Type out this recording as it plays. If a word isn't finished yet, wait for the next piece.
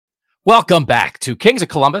Welcome back to Kings of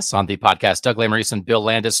Columbus on the podcast. Doug Lesmerises and Bill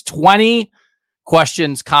Landis. 20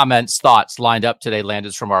 questions, comments, thoughts lined up today,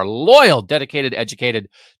 Landis, from our loyal, dedicated, educated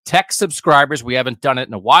tech subscribers. We haven't done it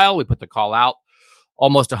in a while. We put the call out.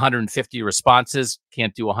 Almost 150 responses.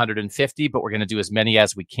 Can't do 150, but we're going to do as many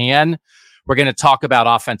as we can. We're going to talk about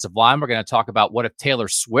offensive line. We're going to talk about what if Taylor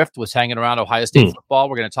Swift was hanging around Ohio State football.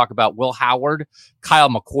 We're going to talk about Will Howard, Kyle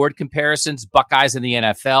McCord comparisons, Buckeyes in the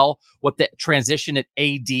NFL, what the transition at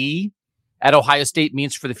AD at Ohio State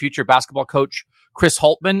means for the future basketball coach Chris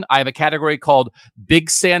Holtmann. I have a category called Big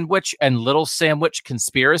Sandwich and Little Sandwich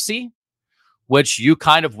Conspiracy, which you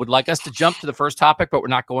kind of would like us to jump to the first topic, but we're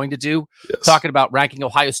not going to do. Yes. Talking about ranking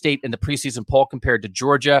Ohio State in the preseason poll compared to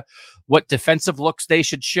Georgia, what defensive looks they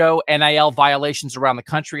should show, NIL violations around the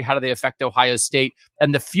country, how do they affect Ohio State,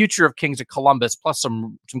 and the future of Kings of Columbus, plus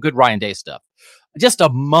some good Ryan Day stuff. Just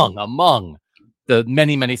among the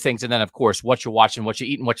many, many things. And then, of course, what you're watching, what you're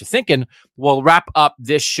eating, what you're thinking. We'll wrap up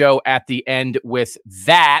this show at the end with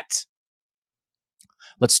that.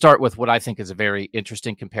 Let's start with what I think is a very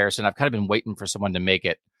interesting comparison. I've kind of been waiting for someone to make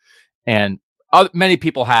it, and many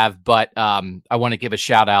people have, but I want to give a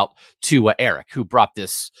shout out to Eric, who brought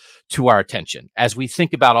this to our attention as we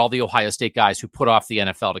think about all the Ohio State guys who put off the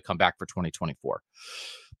NFL to come back for 2024.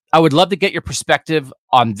 I would love to get your perspective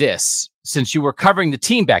on this, since you were covering the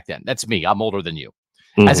team back then. That's me. I'm older than you.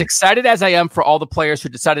 As excited as I am for all the players who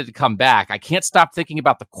decided to come back, I can't stop thinking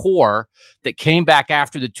about the core that came back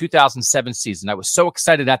after the 2007 season. I was so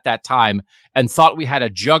excited at that time and thought we had a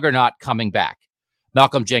juggernaut coming back.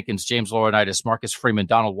 Malcolm Jenkins, James Laurinaitis, Marcus Freeman,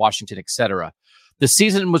 Donald Washington, etc. The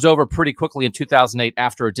season was over pretty quickly in 2008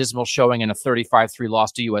 after a dismal showing and a 35-3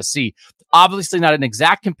 loss to USC. Obviously not an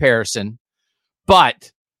exact comparison,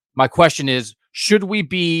 but my question is, should we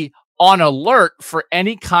be on alert for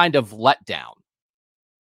any kind of letdown?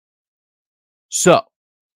 So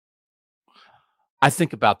I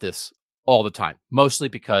think about this all the time, mostly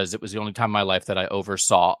because it was the only time in my life that I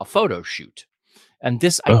oversaw a photo shoot. And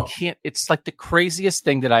this, it's like the craziest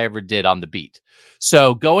thing that I ever did on the beat.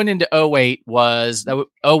 So going into 08 was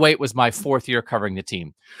my fourth year covering the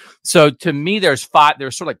team. So to me, there's sort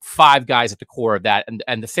of like five guys at the core of that.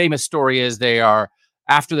 And the famous story is they are,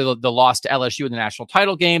 after the loss to LSU in the national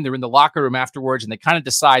title game, they're in the locker room afterwards, and they kind of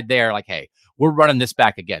decide there, like, hey, we're running this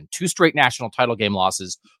back again. 2 straight national title game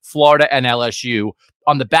losses, Florida and LSU,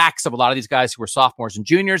 on the backs of a lot of these guys who were sophomores and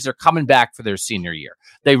juniors. They're coming back for their senior year.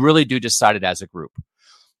 They really do decide it as a group.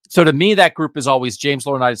 So to me, that group is always James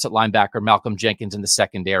Laurinaitis at linebacker, Malcolm Jenkins in the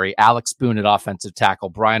secondary, Alex Boone at offensive tackle,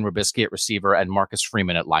 Brian Robisky at receiver, and Marcus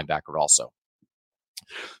Freeman at linebacker also.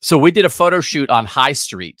 So we did a photo shoot on High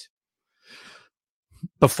Street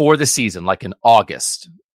before the season, like in August,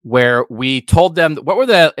 where we told them what were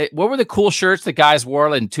the cool shirts the guys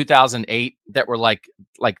wore in 2008 that were like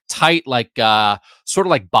tight, like sort of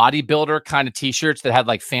like bodybuilder kind of t-shirts that had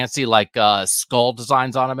like fancy like skull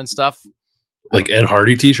designs on them and stuff, like Ed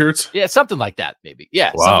Hardy t-shirts. Yeah, something like that, maybe.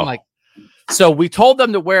 Yeah, wow. Something like. So we told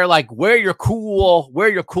them to wear your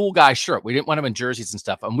cool guy shirt. We didn't want them in jerseys and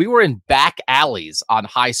stuff, and we were in back alleys on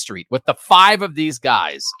High Street with the 5 of these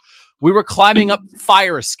guys. We were climbing up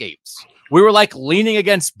fire escapes. We were like leaning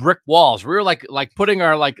against brick walls. We were like putting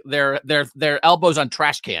our like their elbows on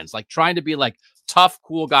trash cans, like trying to be like tough,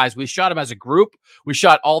 cool guys. We shot them as a group. We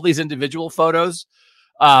shot all these individual photos.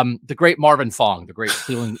 The great Marvin Fong, the great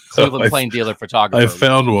Cleveland Plain Dealer photographer. I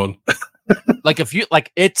found one.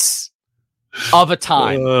 It's of a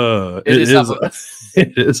time. It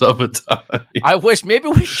is of a time. I wish maybe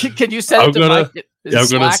we could. Can you send it to Mike? I'm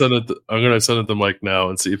gonna send it. I'm gonna send it to Mike now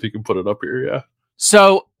and see if he can put it up here. Yeah.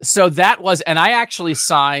 So that was, and I actually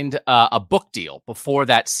signed a book deal before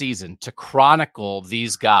that season to chronicle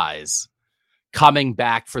these guys coming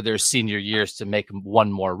back for their senior years to make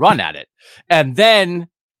one more run at it. And then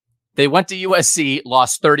they went to USC,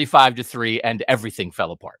 lost 35-3, and everything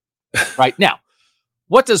fell apart. Right now,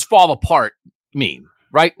 what does fall apart mean?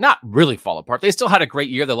 Right? Not really fall apart. They still had a great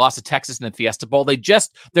year. They lost to Texas in the Fiesta Bowl.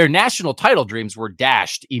 Their national title dreams were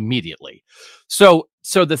dashed immediately. So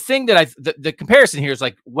the thing that the comparison here is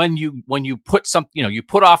like when you put you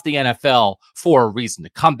put off the NFL for a reason to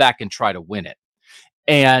come back and try to win it.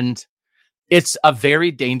 And it's a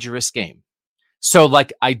very dangerous game. So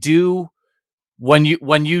like when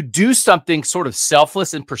you do something sort of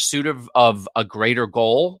selfless in pursuit of a greater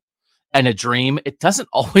goal and a dream, it doesn't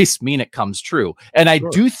always mean it comes true. And I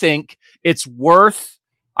do think it's worth,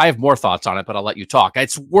 I have more thoughts on it, but I'll let you talk.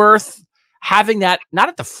 It's worth having that not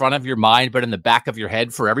at the front of your mind, but in the back of your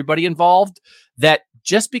head for everybody involved, that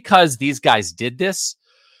just because these guys did this,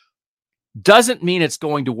 doesn't mean it's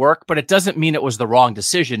going to work, but it doesn't mean it was the wrong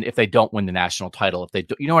decision if they don't win the national title. If they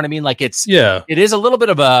do, you know what I mean? Like it is a little bit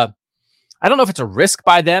of a, I don't know if it's a risk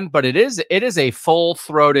by them, but it is a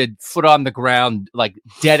full-throated, foot on the ground, like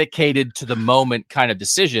dedicated to the moment kind of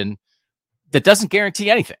decision that doesn't guarantee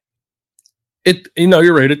anything.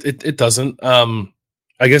 You're right. It doesn't.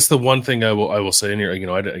 I guess the one thing I will say in here,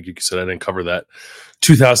 like you said, I didn't cover that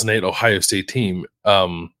 2008 Ohio State team.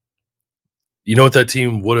 You know what that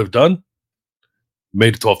team would have done?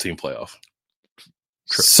 Made a 12-team playoff.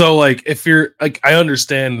 True. So, like, if you're like, I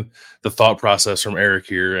understand the thought process from Eric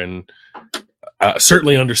here, and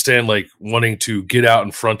certainly understand like wanting to get out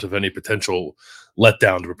in front of any potential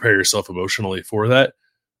letdown to prepare yourself emotionally for that.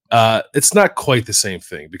 It's not quite the same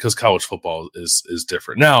thing because college football is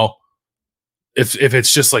different. Now, if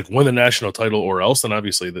it's just like win the national title or else, then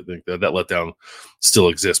obviously that letdown still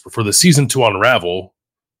exists. But for the season to unravel,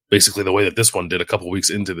 basically the way that this one did a couple weeks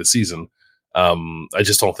into the season, I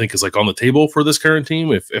just don't think is like on the table for this current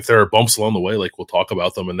team. If there are bumps along the way, like we'll talk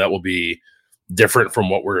about them, and that will be different from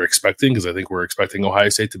what we're expecting, because I think we're expecting Ohio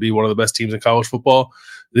State to be one of the best teams in college football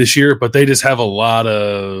this year, but they just have a lot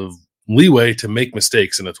of leeway to make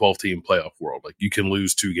mistakes in a 12-team playoff world. Like you can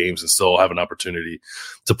lose 2 games and still have an opportunity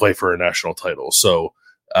to play for a national title. So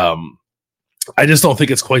I just don't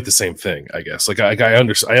think it's quite the same thing, I guess. Like I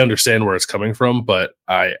understand where it's coming from, but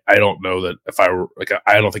I don't know that if I were like,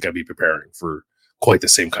 I don't think I'd be preparing for quite the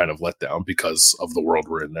same kind of letdown because of the world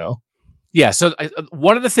we're in now. Yeah. So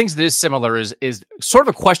one of the things that is similar is sort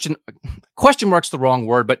of a question mark's the wrong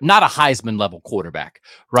word, but not a Heisman level quarterback,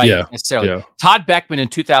 right? Yeah. Necessarily. Yeah. Todd Beckman in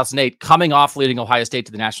 2008, coming off leading Ohio State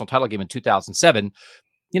to the national title game in 2007,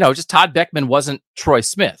 just Todd Beckman wasn't Troy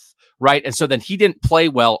Smith. Right. And so then he didn't play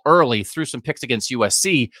well early, threw some picks against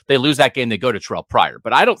USC. They lose that game. They go to Terrell Pryor.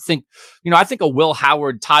 But I don't think, I think a Will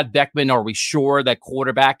Howard, Todd Beckman, are we sure that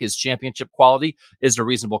quarterback is championship quality is a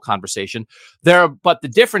reasonable conversation there. But the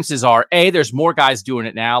differences are, there's more guys doing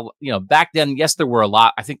it now. Back then, yes, there were a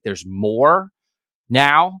lot. I think there's more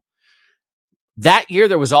now. That year,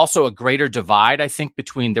 there was also a greater divide, I think,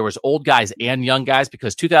 between there was old guys and young guys,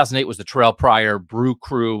 because 2008 was the Terrell Pryor, Brew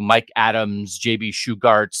Crew, Mike Adams, JB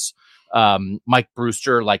Shugarts, Mike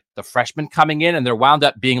Brewster, like the freshmen coming in, and there wound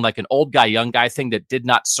up being like an old guy, young guy thing that did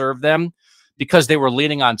not serve them because they were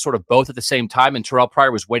leaning on sort of both at the same time. And Terrell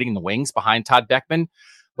Pryor was waiting in the wings behind Todd Beckman.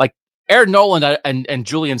 Like Aaron Nolan and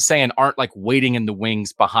Julian Sayin aren't like waiting in the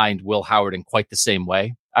wings behind Will Howard in quite the same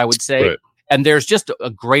way, I would say. Right. And there's just a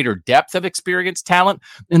greater depth of experienced talent.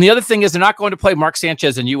 And the other thing is they're not going to play Mark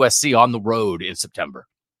Sanchez and USC on the road in September.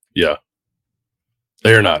 Yeah.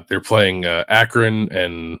 They're not. They're playing Akron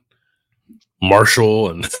and Marshall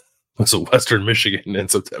and Western Michigan in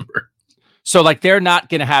September. So like they're not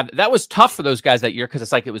going to have, that was tough for those guys that year because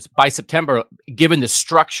it's like it was by September, given the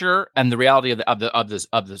structure and the reality of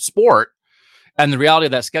the sport and the reality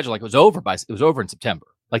of that schedule, like it was over in September.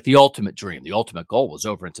 Like the ultimate dream, the ultimate goal was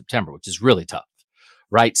over in September, which is really tough,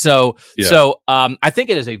 right? So I think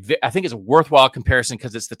it's a worthwhile comparison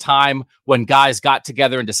because it's the time when guys got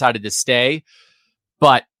together and decided to stay,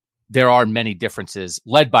 but there are many differences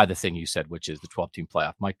led by the thing you said, which is the 12-team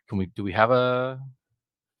playoff. Mike, do we have a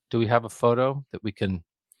photo that we can?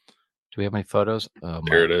 Do we have any photos?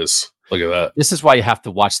 There it is. Look at that. This is why you have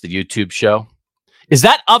to watch the YouTube show. Is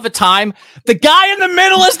that of a time? The guy in the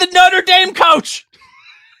middle is the Notre Dame coach.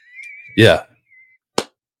 Yeah.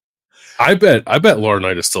 I bet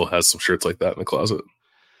Laurinaitis still has some shirts like that in the closet.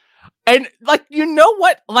 And like, you know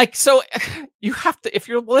what? Like, so you have to, if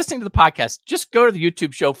you're listening to the podcast, just go to the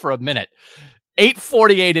YouTube show for a minute.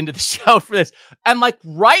 8:48 into the show for this. And like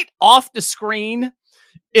right off the screen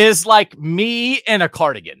is like me in a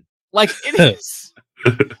cardigan. Like it is.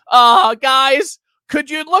 Guys, could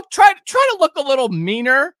you try to look a little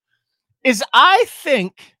meaner? I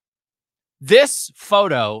think this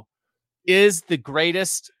photo is the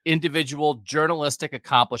greatest individual journalistic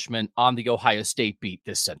accomplishment on the Ohio State beat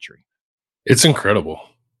this century. It's incredible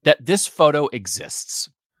that this photo exists.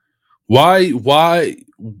 Why did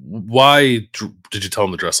you tell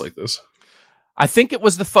him to dress like this? I think it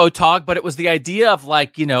was the photog, but it was the idea of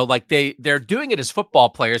like, like they're doing it as football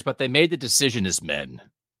players, but they made the decision as men.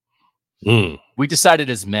 We decided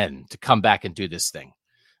as men to come back and do this thing.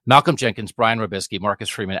 Malcolm Jenkins, Brian Robisky, Marcus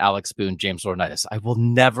Freeman, Alex Boone, James Laurinaitis. I will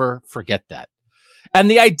never forget that. And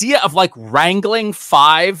the idea of like wrangling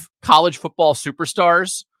 5 college football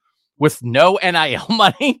superstars with no NIL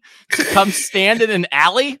money to come stand in an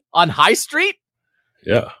alley on High Street.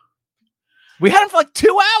 Yeah. We had him for like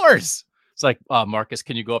 2 hours. It's like, Marcus,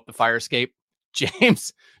 can you go up the fire escape?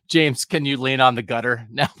 James, can you lean on the gutter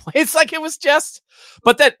now? It's like it was just,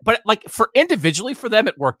 but like for individually for them,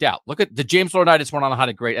 it worked out. Look at the James Laurinaitis went on had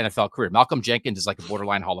a great NFL career. Malcolm Jenkins is like a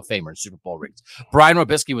borderline Hall of Famer in Super Bowl rings. Brian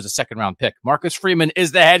Robisky was a second-round pick. Marcus Freeman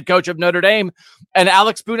is the head coach of Notre Dame, and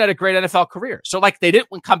Alex Boone had a great NFL career. So like they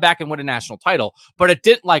didn't come back and win a national title, but it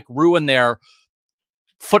didn't like ruin their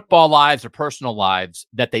football lives or personal lives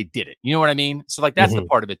that they did it. You know what I mean? So like that's the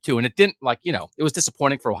part of it too. And it didn't like, it was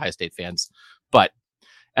disappointing for Ohio State fans. But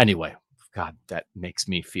anyway, God, that makes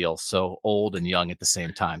me feel so old and young at the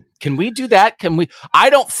same time. Can we do that?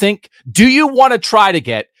 Do you want to try to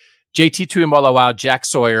get JT Tuimoloau, Jack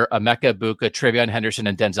Sawyer, Emeka Ibuka, Travion Henderson,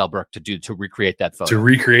 and Denzel Burke to recreate that photo? To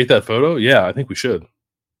recreate that photo? Yeah, I think we should.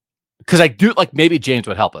 Because I do like maybe James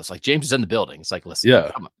would help us. Like James is in the building. It's like, listen,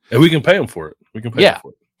 come on. And we can pay him for it. Him for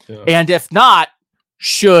it. Yeah. And if not,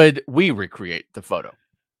 should we recreate the photo?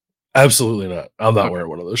 Absolutely not. I'm not wearing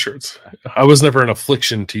one of those shirts. I was never an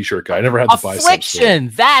Affliction t-shirt guy. I never had the biceps.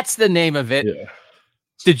 Affliction. That's the name of it.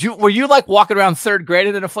 Yeah. Were you like walking around third grade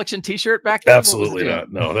in an Affliction t-shirt back then? Absolutely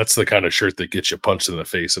not. No, that's the kind of shirt that gets you punched in the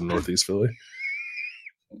face in Northeast Philly.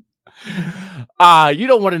 You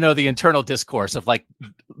don't want to know the internal discourse of like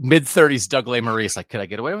mid-30s Doug Lesmerises. Like, could I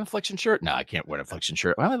get away with an Affliction shirt? No, I can't wear an Affliction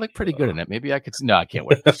shirt. Well, I look pretty good in it. Maybe I could. No, I can't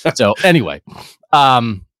wear it. So anyway,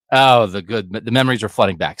 the memories are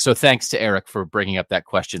flooding back. So thanks to Eric for bringing up that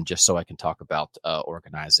question, just so I can talk about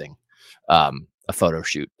organizing a photo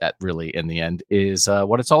shoot. That really, in the end, is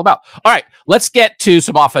what it's all about. All right, let's get to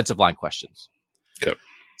some offensive line questions. Okay.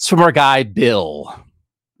 It's from our guy Bill.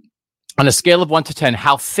 On a scale of 1 to 10,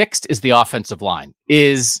 how fixed is the offensive line?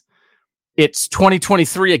 It's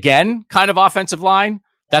 2023 again kind of offensive line?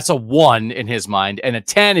 That's a 1 in his mind. And a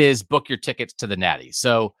 10 is book your tickets to the Natty.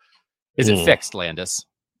 So is it fixed, Landis?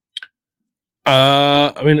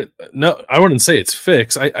 I mean, no, I wouldn't say it's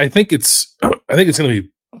fixed. I think it's going to be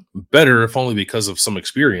better, if only because of some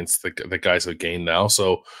experience that guys have gained now.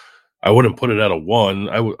 So I wouldn't put it at a 1.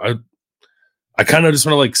 I kind of just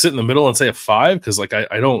want to like sit in the middle and say a 5 because like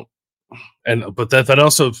I don't. But that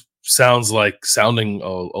also sounds like sounding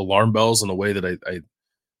alarm bells in a way that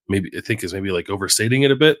I think is maybe like overstating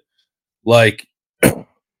it a bit. Like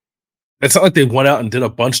it's not like they went out and did a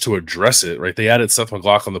bunch to address it, right? They added Seth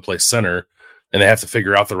McLaughlin to play center, and they have to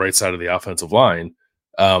figure out the right side of the offensive line.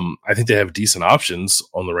 I think they have decent options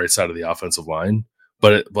on the right side of the offensive line,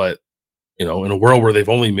 but in a world where they've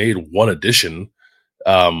only made one addition,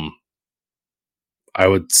 I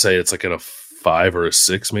would say it's like at a 5 or a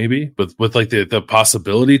 6 maybe, but with like the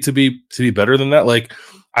possibility to be better than that. Like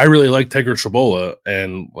I really like Tegra Chabola,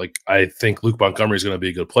 and like I think Luke Montgomery is going to be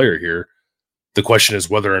a good player here. The question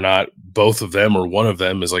is whether or not both of them or one of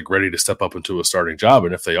them is like ready to step up into a starting job,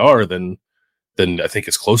 and if they are, then I think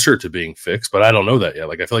it's closer to being fixed. But I don't know that yet.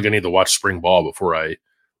 Like I feel like I need to watch spring ball before I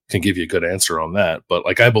can give you a good answer on that. But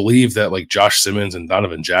like I believe that like Josh Simmons and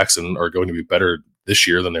Donovan Jackson are going to be better this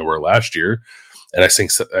year than they were last year. And I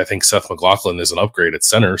think Seth McLaughlin is an upgrade at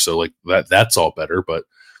center, so like that's all better. But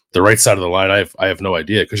the right side of the line, I have no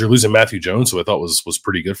idea, because you're losing Matthew Jones, who I thought was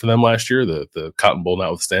pretty good for them last year, the Cotton Bowl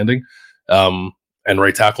notwithstanding. And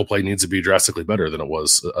right tackle play needs to be drastically better than it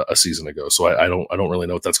was a season ago. So I don't really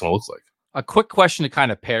know what that's going to look like. A quick question to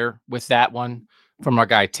kind of pair with that one from our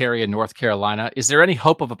guy Terry in North Carolina. Is there any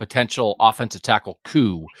hope of a potential offensive tackle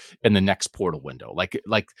coup in the next portal window? Like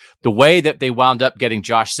the way that they wound up getting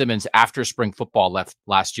Josh Simmons after spring football left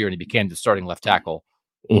last year and he became the starting left tackle.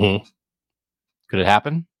 Mm-hmm. Could it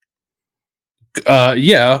happen?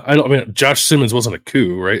 Yeah. I mean, Josh Simmons wasn't a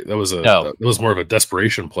coup, right? That was more of a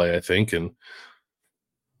desperation play, I think. And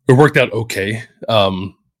it worked out okay.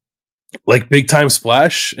 Like big time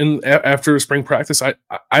splash after spring practice.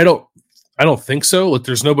 I don't think so. Like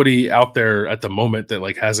there's nobody out there at the moment that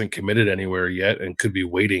like hasn't committed anywhere yet and could be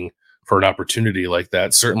waiting for an opportunity like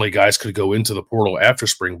that. Certainly guys could go into the portal after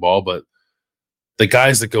spring ball, but the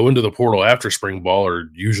guys that go into the portal after spring ball are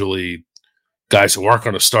usually guys who aren't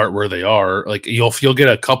going to start where they are. Like you'll get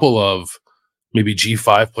a couple of maybe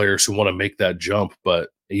G5 players who want to make that jump, but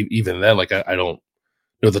even then, like I don't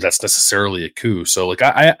know that that's necessarily a coup. So like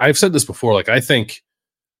I've said this before, like I think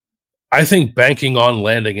banking on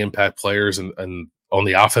landing impact players and on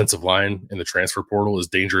the offensive line in the transfer portal is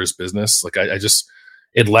dangerous business. Like I just,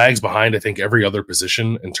 it lags behind, I think, every other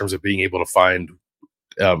position in terms of being able to find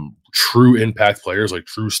true impact players, like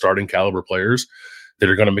true starting caliber players that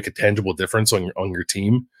are going to make a tangible difference on your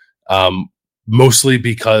team. Mostly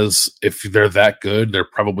because if they're that good, they're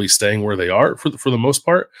probably staying where they are for the most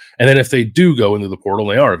part. And then if they do go into the portal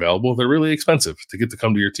and they are available, they're really expensive to get to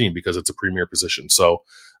come to your team because it's a premier position. So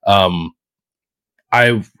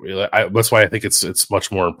I that's why I think it's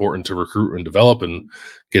much more important to recruit and develop and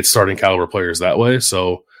get starting caliber players that way.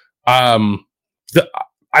 So,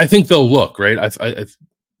 I think they'll look right.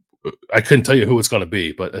 I couldn't tell you who it's going to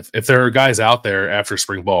be, but if there are guys out there after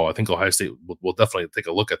spring ball, I think Ohio State will definitely take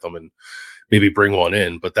a look at them and maybe bring one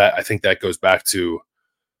in. But I think that goes back to,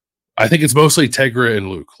 I think it's mostly Tegra and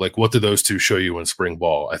Luke. Like, what do those two show you in spring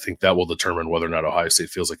ball? I think that will determine whether or not Ohio State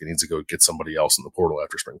feels like it needs to go get somebody else in the portal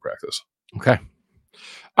after spring practice. Okay.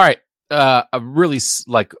 All right. A really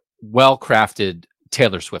well-crafted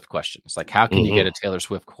Taylor Swift question. It's like, how can you get a Taylor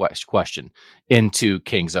Swift question into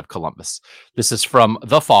Kings of Columbus? This is from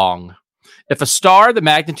The Fong. If a star the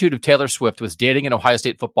magnitude of Taylor Swift was dating an Ohio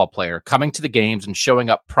State football player, coming to the games and showing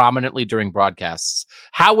up prominently during broadcasts,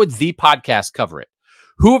 how would the podcast cover it?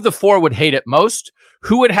 Who of the four would hate it most?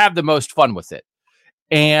 Who would have the most fun with it?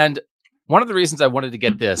 And one of the reasons I wanted to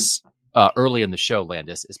get this early in the show,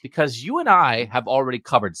 Landis, is because you and I have already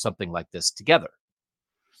covered something like this together.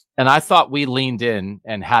 And I thought we leaned in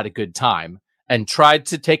and had a good time and tried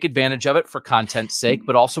to take advantage of it for content's sake,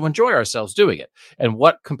 but also enjoy ourselves doing it. And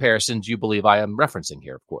what comparison do you believe I am referencing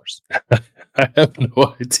here, of course? I have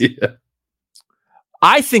no idea.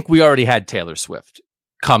 I think we already had Taylor Swift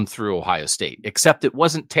come through Ohio State, except it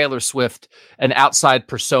wasn't Taylor Swift, an outside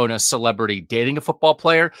persona celebrity dating a football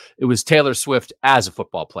player. It was Taylor Swift as a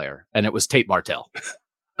football player, and it was Tate Martell.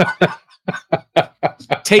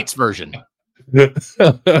 Tate's version.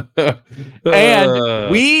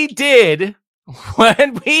 And we did,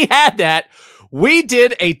 when we had that, we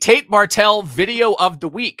did a Tate Martell video of the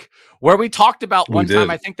week where we talked about one time,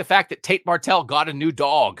 I think, the fact that Tate Martell got a new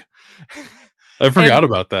dog. I forgot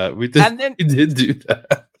about that. We did. And then, we did do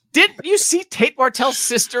that. Did you see Tate Martell's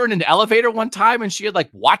sister in an elevator one time and she had like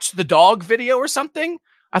watched the dog video or something?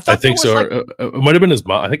 I think so. Like, it might have been his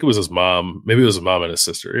mom. I think it was his mom. Maybe it was his mom and his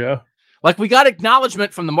sister. Yeah. Like, we got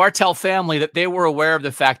acknowledgement from the Martell family that they were aware of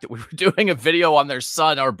the fact that we were doing a video on their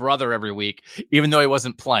son or brother every week, even though he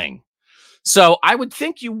wasn't playing. So I would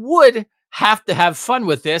think you would have to have fun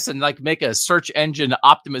with this and like make a search engine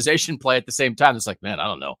optimization play at the same time. It's like, man, I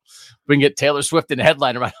don't know. We can get Taylor Swift in a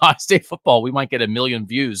headline around Ohio State football. We might get 1 million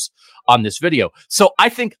views on this video. So I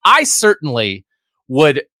think I certainly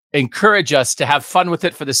would encourage us to have fun with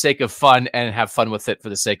it for the sake of fun and have fun with it for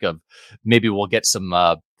the sake of maybe we'll get some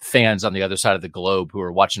fans on the other side of the globe who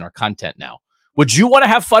are watching our content now. Would you want to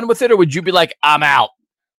have fun with it, or would you be like, I'm out?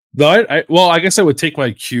 No, well, I guess I would take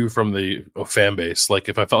my cue from the fan base. Like,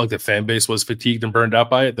 if I felt like the fan base was fatigued and burned out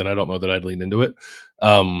by it, then I don't know that I'd lean into it.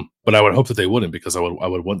 But I would hope that they wouldn't, because I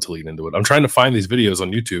would want to lean into it. I'm trying to find these videos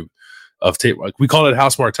on YouTube of Tate. Like, we call it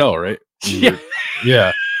House Martell, right? Yeah.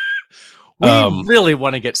 Yeah. We really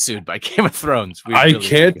want to get sued by Game of Thrones. I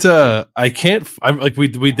can't. I'm like, we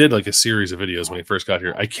did like a series of videos when he first got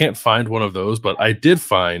here. I can't find one of those, but I did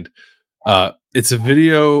find. It's a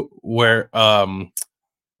video where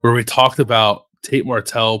we talked about Tate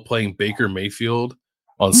Martell playing Baker Mayfield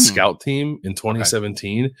on Scout Team in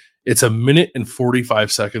 2017. Okay. It's 1 minute and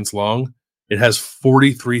 45 seconds long. It has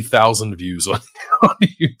 43,000 views on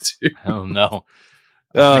YouTube. Oh no.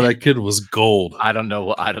 Oh, that kid was gold. I don't know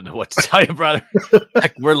what to tell you, brother.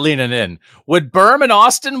 Like, we're leaning in. Would Berm and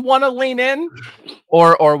Austin want to lean in,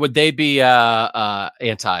 or would they be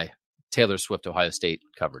anti Taylor Swift Ohio State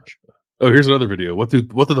coverage? Oh, here's another video. What do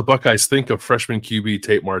the Buckeyes think of freshman QB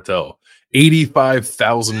Tate Martell?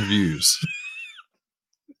 85,000 views.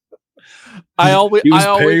 He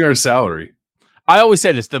was paying our salary. I always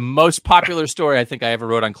say this. The most popular story I think I ever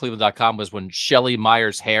wrote on Cleveland.com was when Shelley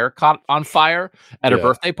Meyer's hair caught on fire at her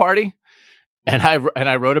birthday party. And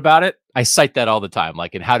I wrote about it. I cite that all the time,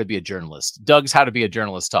 like in How to Be a Journalist. Doug's How to Be a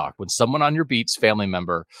Journalist talk. When someone on your beats, family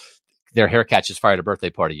member, their hair catches fire at a birthday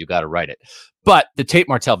party, you got to write it. But the Tate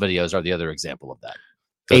Martell videos are the other example of that.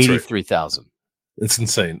 83,000. Right. It's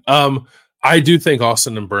insane. I do think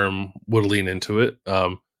Austin and Berm would lean into it.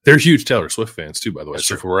 They're huge Taylor Swift fans too, by the way.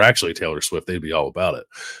 So if it were actually Taylor Swift, they'd be all about it.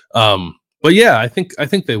 But yeah, I think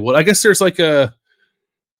they would. I guess there's like I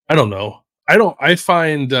don't know. I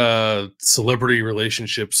find celebrity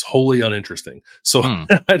relationships wholly uninteresting. So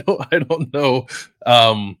I don't know.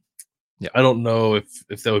 I don't know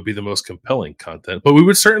if that would be the most compelling content. But we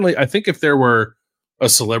would certainly, I think, if there were a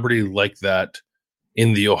celebrity like that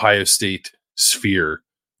in the Ohio State sphere,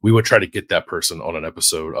 we would try to get that person on an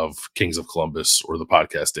episode of Kings of Columbus or the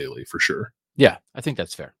Podcast Daily for sure. Yeah, I think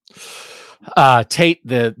that's fair. Tate,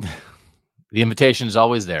 the invitation is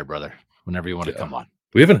always there, brother, whenever you want to come on.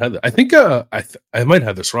 We haven't had that. I think I might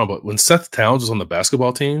have this wrong, but when Seth Towns was on the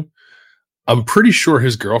basketball team, I'm pretty sure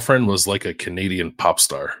his girlfriend was like a Canadian pop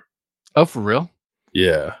star. Oh, for real?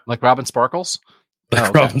 Yeah. Like Robin Sparkles?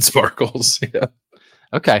 Like Robin Sparkles, yeah.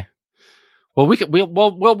 Okay. Well,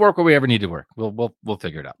 we'll work where we ever need to work. We'll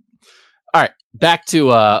figure it out. All right, back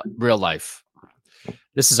to real life.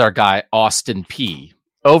 This is our guy Austin P.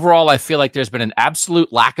 Overall, I feel like there's been an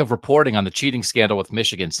absolute lack of reporting on the cheating scandal with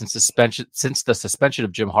Michigan since the suspension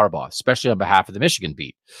of Jim Harbaugh, especially on behalf of the Michigan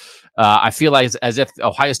beat. I feel like as if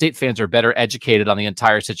Ohio State fans are better educated on the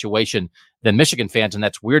entire situation than Michigan fans, and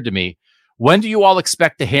that's weird to me. When do you all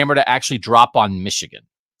expect the hammer to actually drop on Michigan?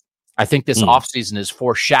 I think this offseason is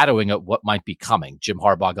foreshadowing of what might be coming. Jim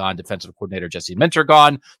Harbaugh gone, defensive coordinator Jesse Minter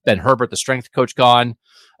gone, Ben Herbert, the strength coach, gone.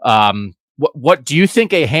 What do you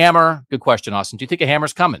think a hammer? Good question, Austin. Do you think a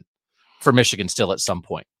hammer's coming for Michigan still at some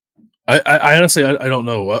point? I honestly, I don't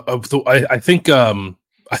know. I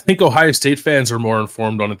think Ohio State fans are more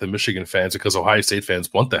informed on it than Michigan fans because Ohio State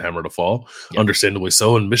fans want the hammer to fall, understandably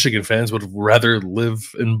so, and Michigan fans would rather live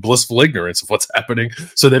in blissful ignorance of what's happening,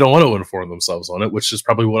 so they don't want to inform themselves on it, which is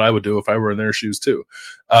probably what I would do if I were in their shoes too.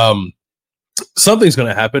 Something's going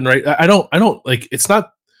to happen, right? I don't like. It's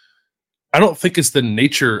not. I don't think it's the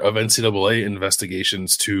nature of NCAA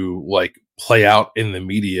investigations to like play out in the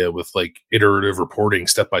media with like iterative reporting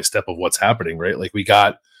step by step of what's happening, right? Like we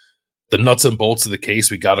got the nuts and bolts of the case.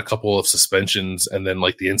 We got a couple of suspensions, and then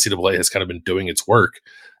like the NCAA has kind of been doing its work.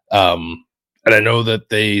 And I know that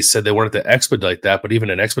they said they wanted to expedite that, but even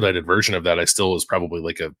an expedited version of that, I still is probably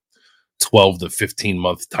like a 12 to 15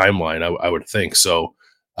 month timeline, I would think. So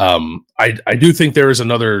I do think there is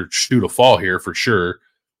another shoe to fall here for sure.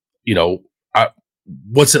 You know,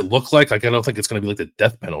 what's it look like? Like, I don't think it's going to be like the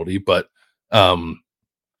death penalty, but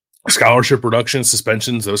scholarship reduction,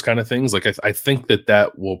 suspensions, those kind of things. Like, I think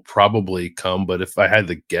that will probably come. But if I had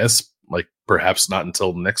to guess, like perhaps not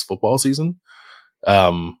until next football season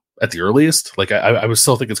at the earliest. Like, I would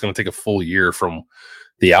still think it's going to take a full year from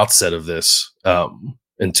the outset of this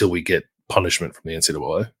until we get punishment from the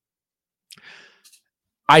NCAA.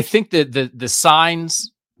 I think that the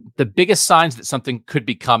signs, the biggest signs that something could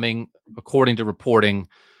be coming, according to reporting,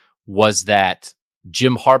 was that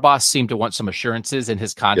Jim Harbaugh seemed to want some assurances in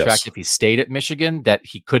his contract if he stayed at Michigan that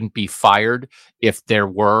he couldn't be fired if there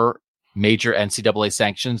were major NCAA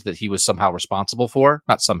sanctions that he was somehow responsible for.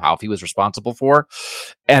 Not somehow, if he was responsible for.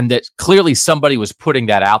 And that clearly somebody was putting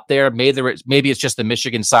that out there. Maybe it's just the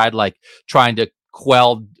Michigan side like trying to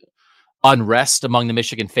quell unrest among the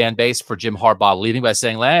Michigan fan base for Jim Harbaugh leaving by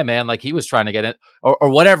saying, hey, man, like he was trying to get it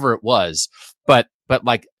or whatever it was. But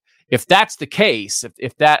like, if that's the case,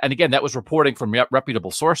 if that, and again, that was reporting from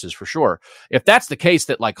reputable sources for sure. If that's the case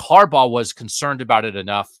that like Harbaugh was concerned about it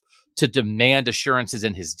enough to demand assurances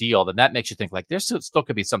in his deal, then that makes you think like there's still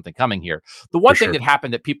could be something coming here. The one thing that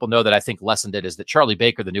happened that people know that I think lessened it is that Charlie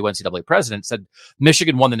Baker, the new NCAA president, said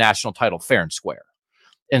Michigan won the national title fair and square.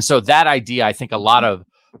 And so that idea, I think a lot of,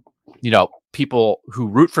 people who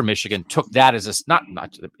root for Michigan took that as not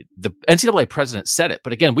the NCAA president said it,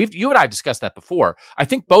 but again, you and I have discussed that before. I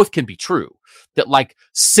think both can be true. That like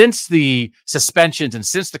since the suspensions and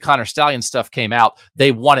since the Connor Stallion stuff came out,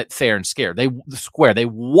 they won it fair and square. They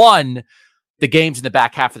won the games in the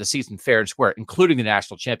back half of the season fair and square, including the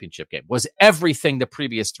national championship game. Was everything the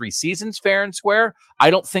previous 3 seasons fair and square? I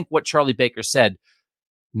don't think what Charlie Baker said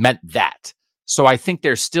meant that. So I think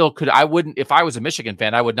there still if I was a Michigan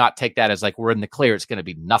fan, I would not take that as like, we're in the clear, it's going to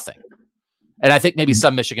be nothing. And I think maybe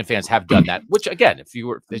some Michigan fans have done that, which again, if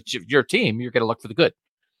it's your team, you're going to look for the good.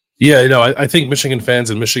 Yeah, I think Michigan fans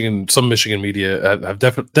and some Michigan media have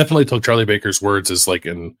definitely took Charlie Baker's words as like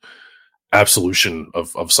an absolution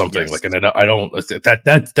of something. Yes. Like, and I don't,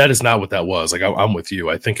 that is not what that was. Like, I'm with you.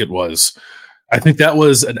 I think that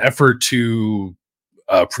was an effort to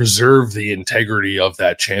preserve the integrity of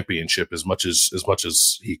that championship as much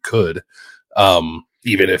as he could,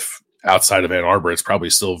 even if outside of Ann Arbor, it's probably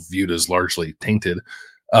still viewed as largely tainted.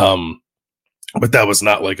 But that was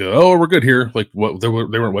not like we're good here. Like they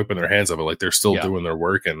weren't wiping their hands of it. Like they're still doing their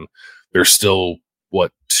work, and they're still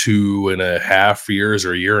 2.5 years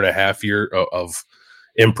or a year and a half of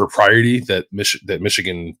impropriety that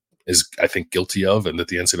Michigan is, I think, guilty of, and that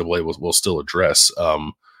the NCAA will still address.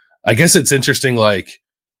 I guess it's interesting, like,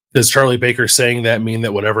 does Charlie Baker saying that mean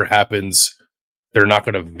that whatever happens, they're not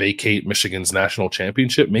going to vacate Michigan's national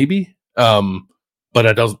championship? Maybe. But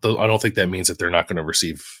I don't think that means that they're not going to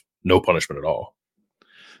receive no punishment at all.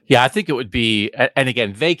 Yeah, I think it would be, and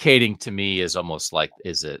again, vacating to me is almost like,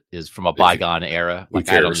 is from a bygone era.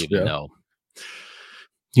 Like, I don't even know.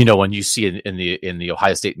 When you see in the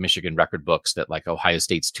Ohio State Michigan record books that like Ohio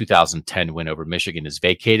State's 2010 win over Michigan is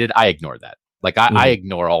vacated, I ignore that. Like I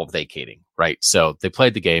ignore all vacating, right? So they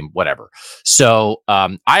played the game, whatever. So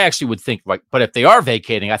I actually would think, like, but if they are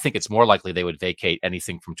vacating, I think it's more likely they would vacate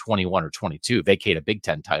anything from 21 or 22, vacate a Big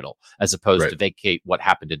Ten title, as opposed to vacate what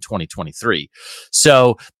happened in 2023.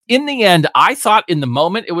 So in the end, I thought in the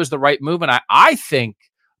moment it was the right move. And I think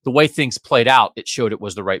the way things played out, it showed it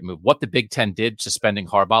was the right move. What the Big Ten did, suspending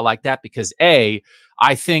Harbaugh like that, because I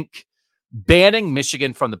think banning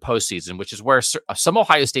Michigan from the postseason, which is where some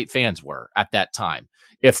Ohio State fans were at that time,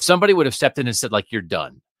 if somebody would have stepped in and said, like, you're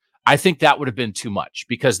done, I think that would have been too much,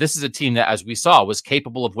 because this is a team that, as we saw, was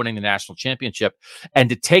capable of winning the national championship. And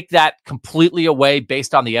to take that completely away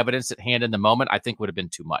based on the evidence at hand in the moment, I think would have been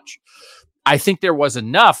too much. I think there was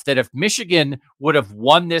enough that if Michigan would have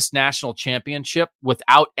won this national championship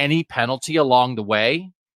without any penalty along the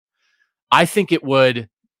way, I think it would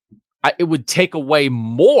take away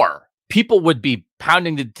more. People would be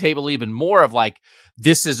pounding the table even more of, like,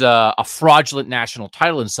 this is a fraudulent national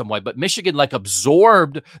title in some way. But Michigan, like,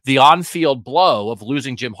 absorbed the on-field blow of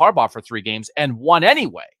losing Jim Harbaugh for 3 games and won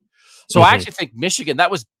anyway. So I actually think Michigan, that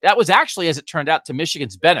was actually, as it turned out, to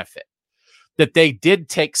Michigan's benefit, that they did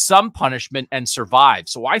take some punishment and survive.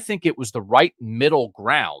 So I think it was the right middle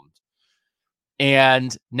ground.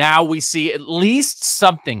 And now we see at least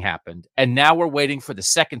something happened. And now we're waiting for the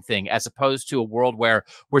second thing, as opposed to a world where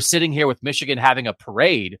we're sitting here with Michigan having a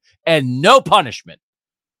parade and no punishment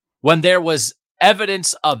when there was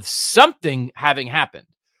evidence of something having happened.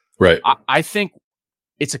 Right. I think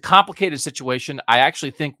it's a complicated situation. I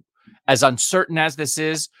actually think, as uncertain as this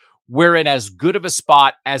is, we're in as good of a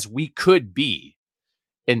spot as we could be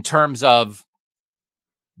in terms of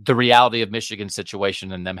the reality of Michigan's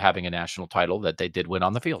situation and them having a national title that they did win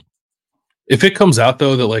on the field. If it comes out,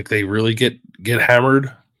 though, that, like, they really get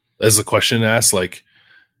hammered, as the question asked, like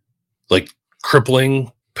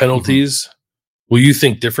crippling penalties, will you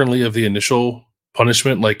think differently of the initial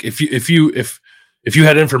punishment? Like, if you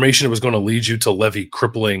had information it was going to lead you to levy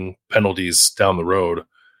crippling penalties down the road,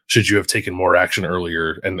 should you have taken more action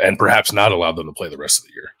earlier and perhaps not allowed them to play the rest of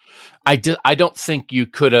the year? I don't think you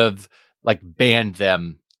could have, like, banned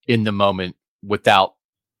them in the moment without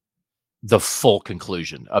the full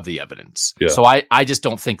conclusion of the evidence. Yeah. So I just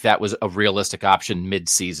don't think that was a realistic option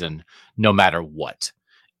mid-season, no matter what,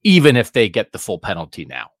 even if they get the full penalty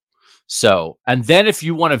now. So, and then if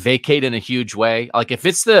you want to vacate in a huge way, like if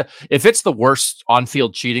it's the worst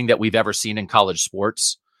on-field cheating that we've ever seen in college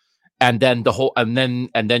sports, and then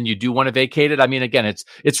then you do want to vacate it, I mean, again,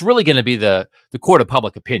 it's really going to be the court of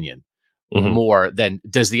public opinion more than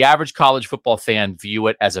does the average college football fan view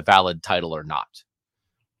it as a valid title or not.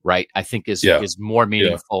 Right. I think is more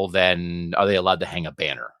meaningful than, are they allowed to hang a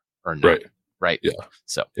banner or not? Right. Yeah.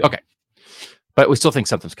 So, okay. But we still think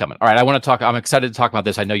something's coming. All right. I'm excited to talk about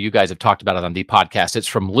this. I know you guys have talked about it on the podcast. It's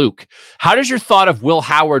from Luke. How does your thought of Will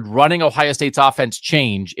Howard running Ohio State's offense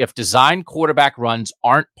change if design quarterback runs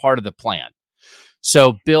aren't part of the plan?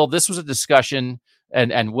 So, Bill, this was a discussion,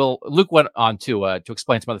 and Luke went on to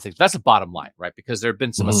explain some other things. But that's the bottom line, right? Because there have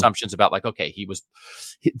been some assumptions about, like, okay,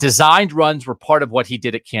 designed runs were part of what he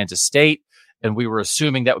did at Kansas State, and we were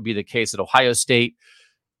assuming that would be the case at Ohio State.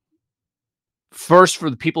 First, for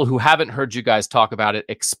the people who haven't heard you guys talk about it,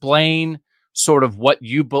 explain sort of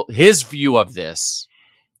his view of this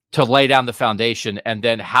to lay down the foundation, and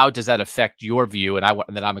then how does that affect your view? And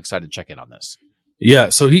then I'm excited to check in on this. Yeah,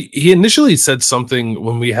 so he initially said something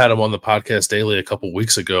when we had him on the podcast daily a couple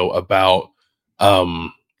weeks ago about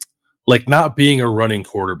like not being a running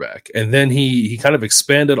quarterback, and then he kind of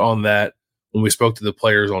expanded on that when we spoke to the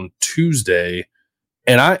players on Tuesday.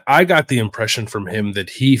 And I got the impression from him that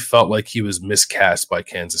he felt like he was miscast by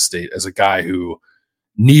Kansas State as a guy who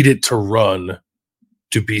needed to run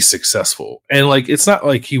to be successful. And, like, it's not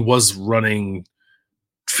like he was running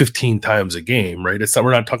 15 times a game, right?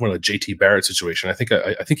 We're not talking about a JT Barrett situation. I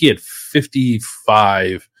think he had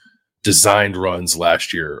 55 designed runs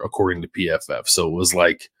last year, according to PFF. So it was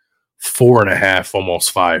like 4.5, almost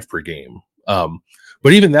 5 per game.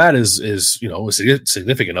 But even that is a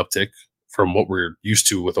significant uptick from what we're used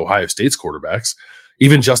to with Ohio State's quarterbacks.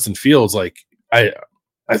 Even Justin Fields, like, I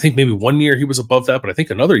think maybe one year he was above that, but I think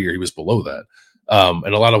another year he was below that.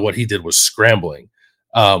 And a lot of what he did was scrambling.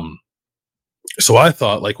 So I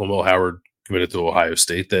thought, like, when Will Howard committed to Ohio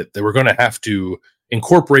State, that they were going to have to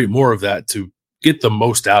incorporate more of that to get the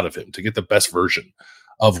most out of him, to get the best version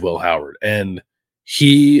of Will Howard. And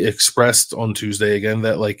he expressed on Tuesday again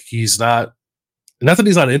that, like, he's not that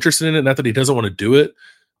he's not interested in it, not that he doesn't want to do it,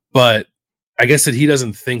 but I guess that he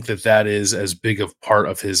doesn't think that is as big of part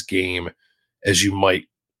of his game as you might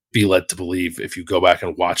be led to believe if you go back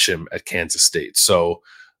and watch him at Kansas State. So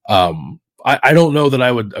I don't know that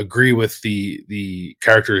I would agree with the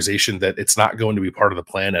characterization that it's not going to be part of the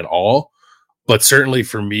plan at all. But certainly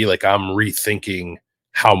for me, like I'm rethinking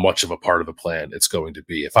how much of a part of the plan it's going to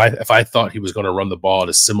be. If I thought he was going to run the ball at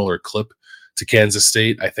a similar clip to Kansas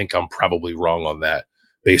State, I think I'm probably wrong on that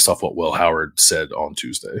based off what Will Howard said on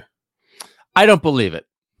Tuesday. I don't believe it.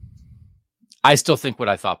 I still think what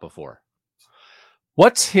I thought before.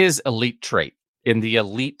 What's his elite trait in the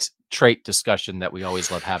elite trait discussion that we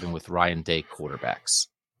always love having with Ryan Day quarterbacks?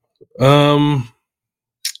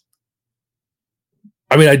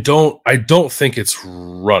 I mean, I don't think it's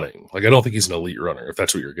running. Like, I don't think he's an elite runner, if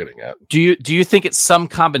that's what you're getting at. Do you think it's some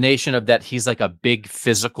combination of that he's like a big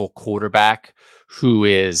physical quarterback who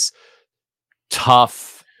is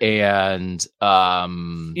tough and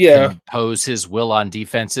can impose his will on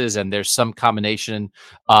defenses, and there's some combination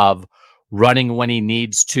of running when he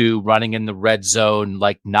needs to, running in the red zone,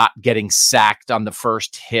 like not getting sacked on the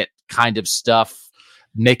first hit kind of stuff,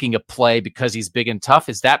 making a play because he's big and tough?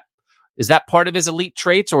 Is that part of his elite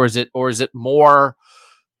traits, or is it more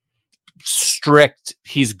strict?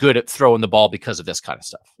 He's good at throwing the ball because of this kind of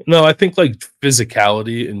stuff. No, I think like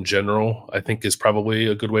physicality in general, I think is probably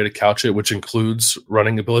a good way to couch it, which includes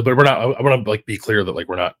running ability. But I want to like be clear that like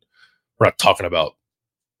we're not talking about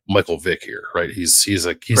Michael Vick here, right? He's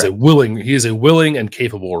a willing and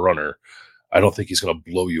capable runner. I don't think he's going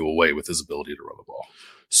to blow you away with his ability to run the ball.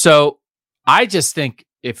 So I just think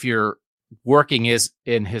if you're working is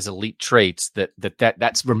in his elite traits,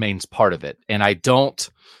 that remains part of it. And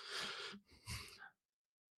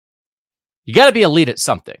you got to be elite at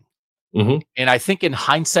something. Mm-hmm. And I think in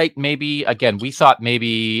hindsight, maybe again, we thought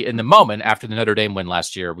maybe in the moment after the Notre Dame win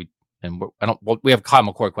last year, we have a Kyle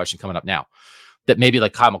McCord question coming up now, that maybe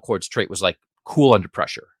like Kyle McCord's trait was like cool under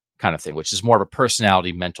pressure kind of thing, which is more of a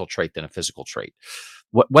personality mental trait than a physical trait.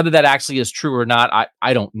 Whether that actually is true or not,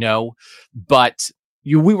 I don't know, but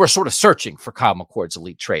we were sort of searching for Kyle McCord's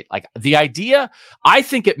elite trait. Like the idea, I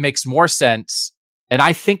think it makes more sense, and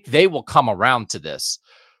I think they will come around to this,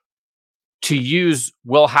 to use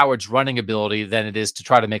Will Howard's running ability than it is to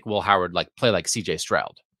try to make Will Howard like play like CJ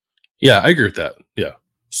Stroud. Yeah, I agree with that. Yeah.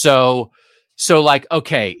 So like,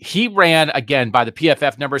 okay, he ran, again, by the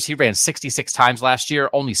PFF numbers, he ran 66 times last year.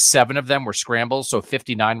 Only 7 of them were scrambles, so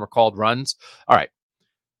 59 were called runs. All right.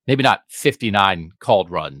 Maybe not 59 called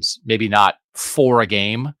runs, maybe not 4 a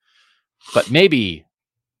game, but maybe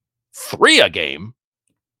 3 a game,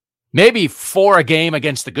 maybe 4 a game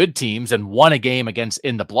against the good teams and 1 a game against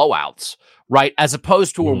in the blowouts, right? As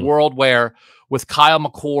opposed to a world where with Kyle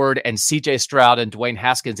McCord and CJ Stroud and Dwayne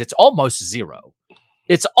Haskins, it's almost 0.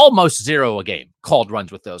 It's almost 0 a game called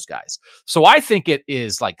runs with those guys. So I think it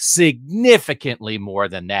is like significantly more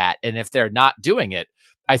than that. And if they're not doing it,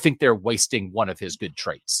 I think they're wasting one of his good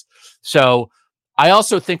traits. So I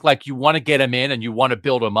also think like you want to get him in and you want to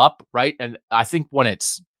build him up, right? And I think when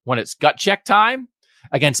it's gut check time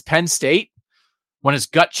against Penn State, when it's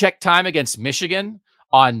gut check time against Michigan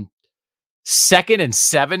on 2nd and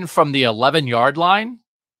 7 from the 11-yard line,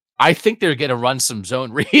 I think they're going to run some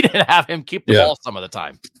zone read and have him keep the ball some of the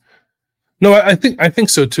time. No, I think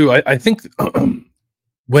so too. I think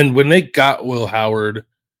when they got Will Howard,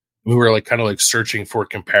 we were like kind of like searching for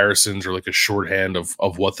comparisons or like a shorthand of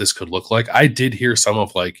what this could look like. I did hear some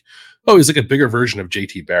of like, oh, he's like a bigger version of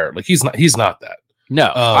JT Barrett. Like he's not that. No,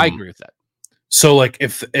 I agree with that. So like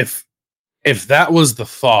if that was the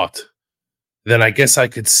thought, then I guess I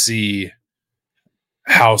could see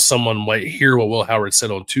how someone might hear what Will Howard said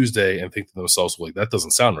on Tuesday and think to themselves, like, that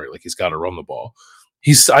doesn't sound right. Like he's got to run the ball.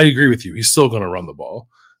 I agree with you. He's still going to run the ball.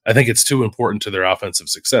 I think it's too important to their offensive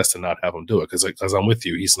success to not have him do it. Cause I'm with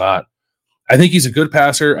you. I think he's a good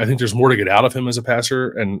passer. I think there's more to get out of him as a passer.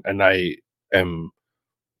 And I am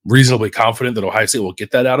reasonably confident that Ohio State will get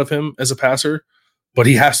that out of him as a passer, but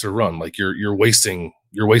he has to run. Like you're wasting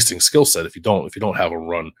skill set if you don't have him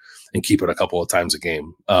run and keep it a couple of times a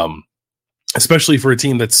game. Especially for a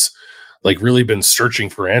team that's like really been searching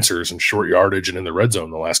for answers in short yardage and in the red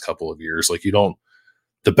zone the last couple of years. Like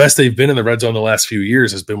the best they've been in the red zone the last few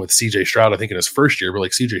years has been with CJ Stroud, I think in his first year, but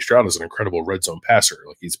like CJ Stroud is an incredible red zone passer.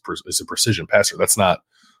 Like he's a precision passer. That's not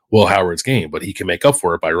Will Howard's game, but he can make up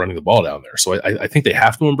for it by running the ball down there. So I think they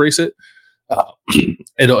have to embrace it.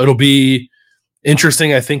 It'll be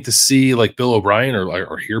interesting, I think, to see like Bill O'Brien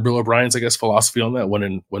or hear Bill O'Brien's, I guess, philosophy on that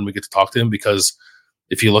when we get to talk to him, because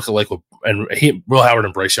if you look at Will Howard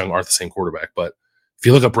and Bryce Young aren't the same quarterback, but if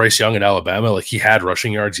you look at Bryce Young in Alabama, like he had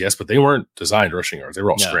rushing yards, yes, but they weren't designed rushing yards. They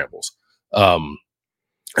were all scrambles. And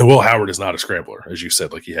Will Howard is not a scrambler, as you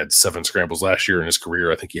said. Like he had 7 scrambles last year in his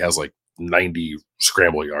career. I think he has like 90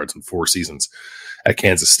 scramble yards in 4 seasons. at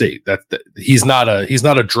Kansas State. That he's not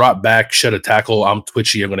a drop back, shed a tackle. I'm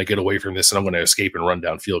twitchy. I'm going to get away from this and I'm going to escape and run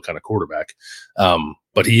downfield kind of quarterback.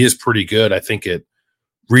 But he is pretty good, I think, at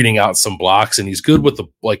reading out some blocks, and he's good with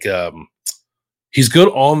he's good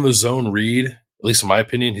on the zone read. At least in my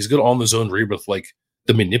opinion, he's good on the zone read with like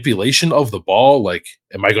the manipulation of the ball. Like,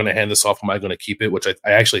 am I going to hand this off? Am I going to keep it? Which I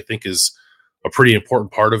actually think is a pretty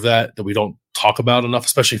important part of that we don't talk about enough,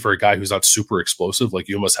 especially for a guy who's not super explosive. Like,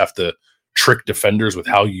 you almost have to trick defenders with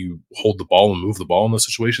how you hold the ball and move the ball in those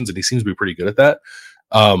situations. And he seems to be pretty good at that.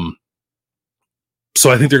 So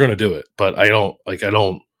I think they're going to do it, but I don't,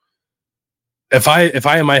 if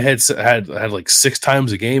I in my head had like 6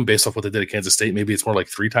 times a game based off what they did at Kansas State, maybe it's more like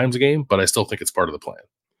 3 times a game, but I still think it's part of the plan.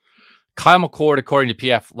 Kyle McCord, according to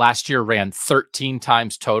PF, last year ran 13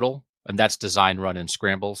 times total, and that's design, run, and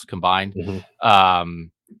scrambles combined. Mm-hmm.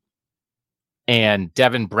 And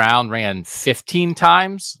Devin Brown ran 15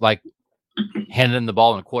 times, like handing in the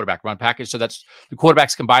ball in a quarterback run package. So that's the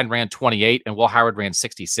quarterbacks combined ran 28, and Will Howard ran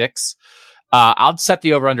 66. I'll set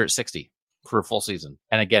the over under at 60 for a full season.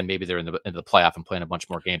 And again, maybe they're in the playoff and playing a bunch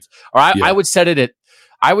more games. Or I would set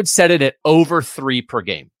it at over 3 per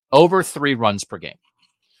game. Over 3 runs per game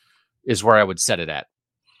is where I would set it at,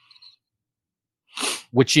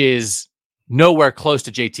 which is nowhere close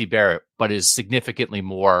to JT Barrett, but is significantly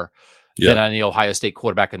more than any Ohio State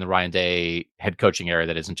quarterback in the Ryan Day head coaching area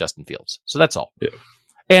that isn't Justin Fields. So that's all. Yeah.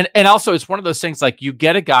 And also, it's one of those things, like, you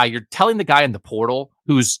get a guy, you're telling the guy in the portal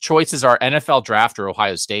whose choices are NFL draft or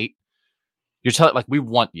Ohio State, you're telling, like, we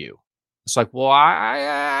want you. It's like, well,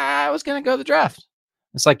 I was going to go to the draft.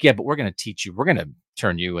 It's like, yeah, but we're going to teach you. We're going to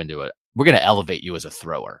turn you into we're going to elevate you as a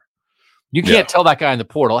thrower. You can't tell that guy in the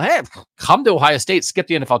portal, hey, come to Ohio State, skip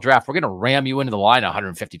the NFL draft. We're going to ram you into the line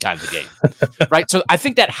 150 times a game. Right? So I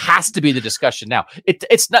think that has to be the discussion now.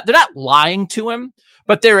 It's not, they're not lying to him,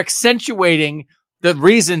 but they're accentuating the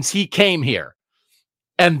reasons he came here.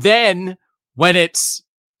 And then when it's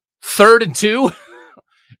 3rd and 2,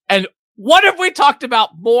 and what have we talked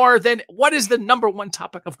about more than what is the number one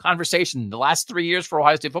topic of conversation in the last 3 years for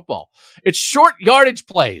Ohio State football? It's short yardage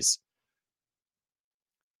plays.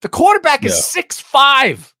 The quarterback is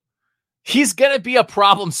 6'5". He's going to be a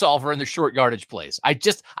problem solver in the short yardage plays. I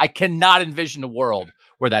cannot envision a world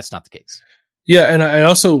where that's not the case. Yeah, and I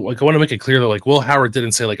also I want to make it clear that, like, Will Howard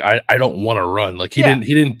didn't say, like, I don't want to run. Like, he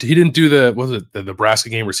didn't do the Nebraska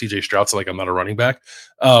game where CJ Stroud said, like, I'm not a running back.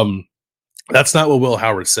 That's not what Will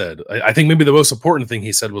Howard said. I think maybe the most important thing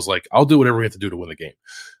he said was, like, I'll do whatever we have to do to win the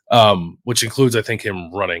game, which includes, I think,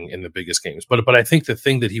 him running in the biggest games. But I think the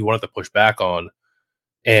thing that he wanted to push back on,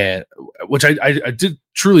 and which I did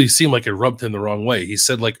truly seem like it rubbed him the wrong way. He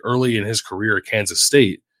said, like, early in his career at Kansas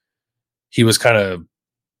State, he was kind of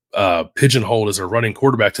pigeonholed as a running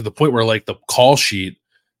quarterback to the point where, like, the call sheet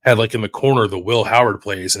had, like, in the corner the Will Howard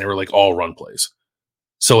plays, and they were, like, all run plays.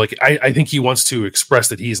 So, like, I think he wants to express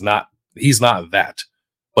that he's not that,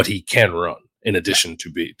 but he can run in addition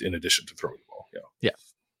to throwing the ball. Yeah.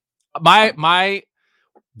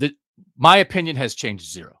 My opinion has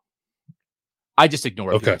changed zero. I just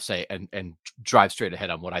ignore what people say and drive straight ahead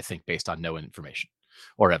on what I think based on no information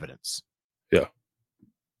or evidence. Yeah.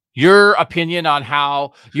 Your opinion on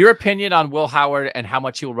Will Howard and how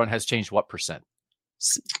much he will run has changed what percent?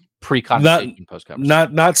 Pre-conversation,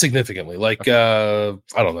 post-conversation? Not significantly. Like, I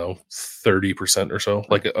don't know, 30% or so.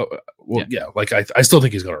 Like, like I still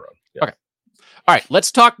think he's going to run. Yeah. Okay. All right.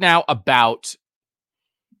 Let's talk now about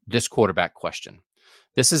this quarterback question.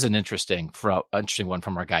 This is an interesting one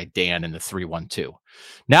from our guy Dan in the 312.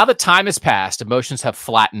 Now that time has passed, emotions have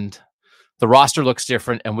flattened, the roster looks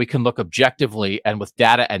different, and we can look objectively and with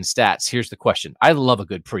data and stats. Here's the question. I love a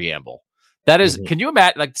good preamble. That is, Can you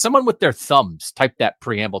imagine, like, someone with their thumbs type that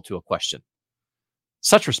preamble to a question?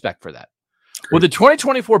 Such respect for that. Great. Will the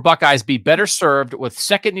 2024 Buckeyes be better served with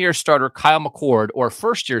second-year starter Kyle McCord or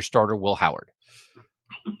first-year starter Will Howard?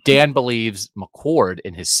 Dan believes McCord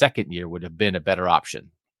in his second year would have been a better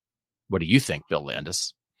option. What do you think, Bill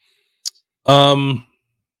Landis?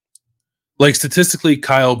 Like, statistically,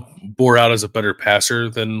 Kyle bore out as a better passer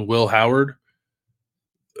than Will Howard.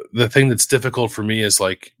 The thing that's difficult for me is,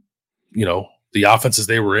 like, you know, the offenses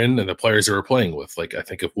they were in and the players they were playing with. Like, I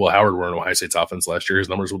think if Will Howard were in Ohio State's offense last year, his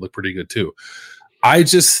numbers would look pretty good too. I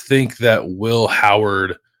just think that Will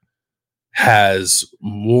Howard has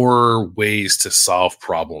more ways to solve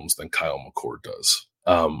problems than Kyle McCord does.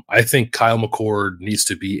 I think Kyle McCord needs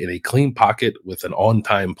to be in a clean pocket with an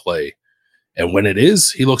on-time play. And when it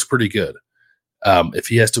is, he looks pretty good. If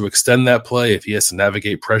he has to extend that play, if he has to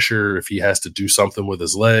navigate pressure, if he has to do something with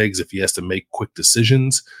his legs, if he has to make quick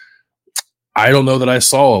decisions, I don't know that I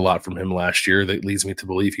saw a lot from him last year that leads me to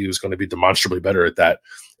believe he was going to be demonstrably better at that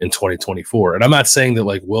in 2024. And I'm not saying that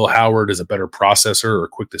like Will Howard is a better processor or a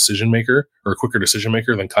quicker decision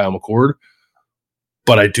maker than Kyle McCord,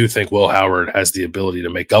 but I do think Will Howard has the ability to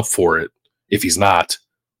make up for it if he's not,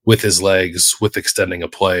 with his legs, with extending a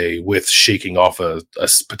play, with shaking off a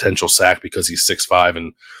potential sack because he's 6'5"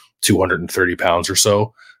 and 230 pounds or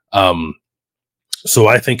so. So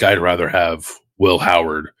I think I'd rather have Will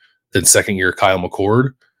Howard than second year Kyle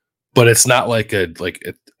McCord, but it's not like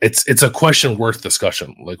it's a question worth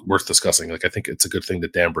discussion. Like I think it's a good thing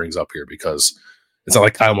that Dan brings up here, because it's not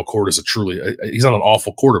like Kyle McCord is he's not an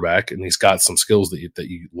awful quarterback, and he's got some skills that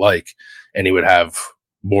you like, and he would have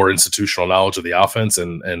more institutional knowledge of the offense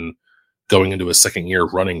and going into his second year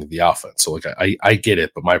running the offense. So like I get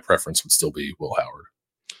it, but my preference would still be Will Howard.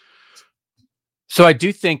 So I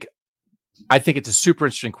think it's a super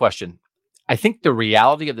interesting question. I think the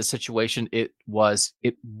reality of the situation, it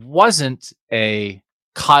wasn't a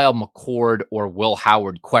Kyle McCord or Will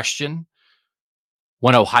Howard question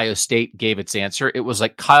when Ohio State gave its answer. It was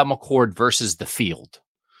like Kyle McCord versus the field.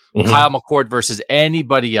 Mm-hmm. Kyle McCord versus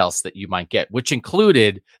anybody else that you might get, which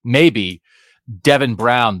included maybe Devin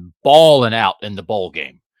Brown balling out in the bowl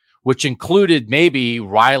game, which included maybe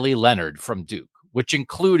Riley Leonard from Duke, which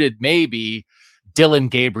included maybe Dylan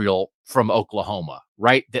Gabriel from Oklahoma,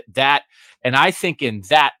 right? And I think in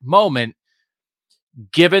that moment,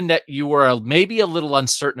 given that you were maybe a little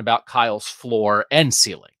uncertain about Kyle's floor and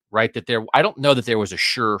ceiling, right? I don't know that there was a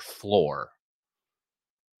sure floor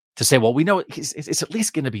to say, well, we know it's at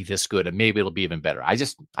least going to be this good, and maybe it'll be even better. I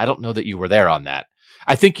don't know that you were there on that.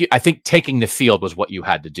 I think taking the field was what you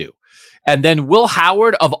had to do. And then Will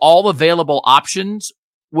Howard, of all available options,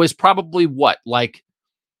 was probably like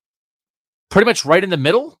pretty much right in the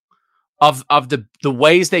middle of the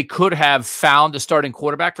ways they could have found a starting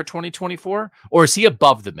quarterback for 2024? Or is he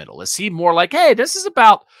above the middle? Is he more like, hey, this is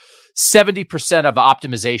about 70% of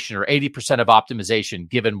optimization or 80% of optimization,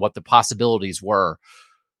 given what the possibilities were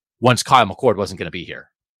once Kyle McCord wasn't going to be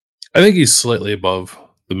here? I think he's slightly above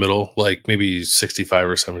the middle, like maybe 65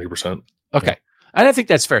 or 70%. Okay. Yeah. And I think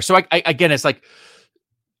that's fair. So again, it's like,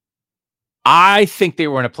 I think they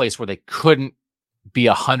were in a place where they couldn't be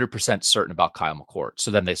 100% certain about Kyle McCord.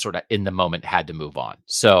 So then they sort of in the moment had to move on.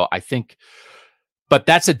 So I think, but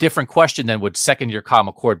that's a different question than would second year Kyle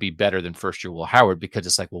McCord be better than first year Will Howard? Because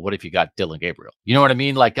it's like, well, what if you got Dylan Gabriel? You know what I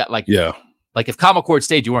mean? Yeah. Like if Kyle McCord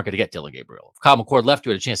stayed, you weren't going to get Dylan Gabriel. If Kyle McCord left,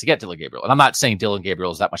 you had a chance to get Dylan Gabriel. And I'm not saying Dylan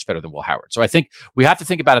Gabriel is that much better than Will Howard. So I think we have to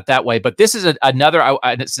think about it that way. But this is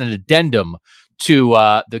it's an addendum to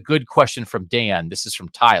the good question from Dan. This is from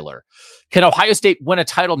Tyler. Can Ohio State win a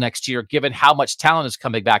title next year, given how much talent is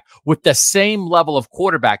coming back with the same level of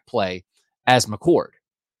quarterback play as McCord?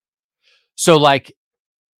 So like,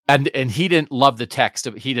 and he didn't love the text.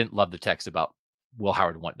 He didn't love the text about Will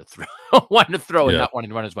Howard wanting to throw and not wanting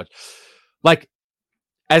to run as much. Like,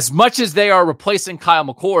 as much as they are replacing Kyle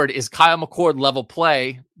McCord, is Kyle McCord level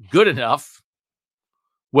play good enough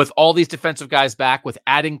with all these defensive guys back, with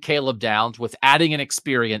adding Caleb Downs, with adding an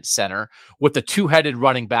experienced center, with the two-headed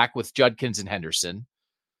running back with Judkins and Henderson?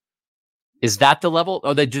 Is that the level?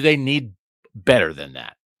 Or do they need better than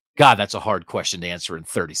that? God, that's a hard question to answer in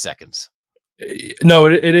 30 seconds. No,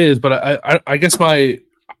 it is. But I guess I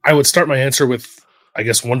would start my answer with, I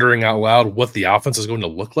guess, wondering out loud what the offense is going to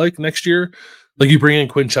look like next year. Like, you bring in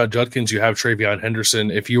Quinshon Judkins, you have Travion Henderson.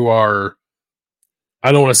 If you are,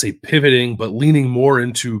 I don't want to say pivoting, but leaning more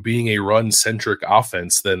into being a run-centric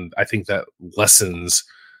offense, then I think that lessens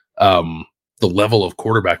the level of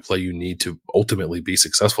quarterback play you need to ultimately be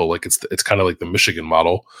successful. Like, it's kind of like the Michigan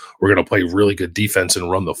model. We're going to play really good defense and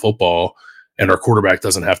run the football, and our quarterback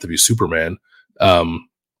doesn't have to be Superman.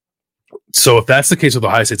 So if that's the case with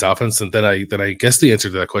Ohio State's offense, then I guess the answer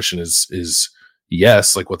to that question is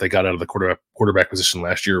yes. Like, what they got out of the quarterback position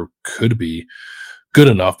last year could be good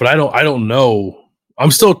enough, but I don't know.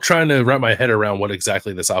 I'm still trying to wrap my head around what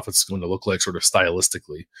exactly this offense is going to look like, sort of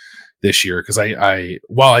stylistically, this year. Because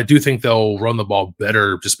while I do think they'll run the ball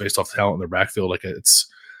better just based off talent in their backfield, like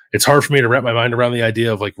it's hard for me to wrap my mind around the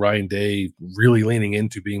idea of like Ryan Day really leaning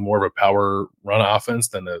into being more of a power run offense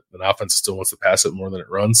than an offense that still wants to pass it more than it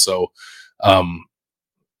runs. So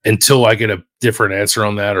until I get a different answer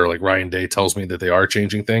on that, or like Ryan Day tells me that they are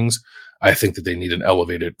changing things, I think that they need an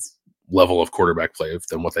elevated level of quarterback play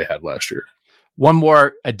than what they had last year. One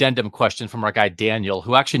more addendum question from our guy Daniel,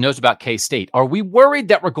 who actually knows about K-State. Are we worried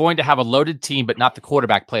that we're going to have a loaded team but not the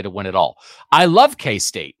quarterback play to win it all? I love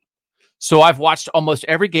K-State. So I've watched almost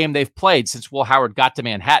every game they've played since Will Howard got to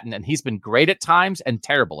Manhattan, and he's been great at times and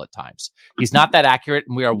terrible at times. He's not that accurate,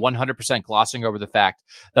 and we are 100% glossing over the fact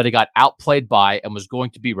that he got outplayed by and was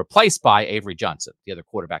going to be replaced by Avery Johnson, the other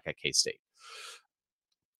quarterback at K-State.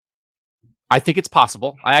 I think it's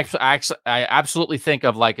possible. I absolutely think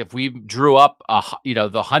of, like, if we drew up the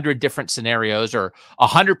 100 different scenarios, or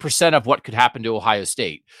 100% of what could happen to Ohio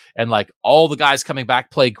State, and like all the guys coming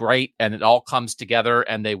back play great, and it all comes together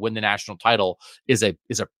and they win the national title, is a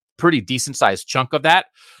pretty decent sized chunk of that.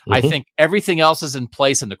 Mm-hmm. I think everything else is in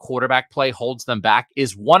place, and the quarterback play holds them back,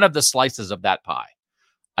 is one of the slices of that pie.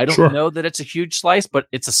 I don't know that it's a huge slice, but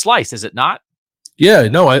it's a slice, is it not? Yeah,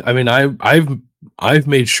 no, I mean, I've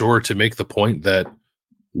made sure to make the point that,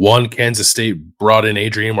 one, Kansas State brought in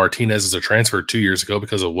Adrian Martinez as a transfer 2 years ago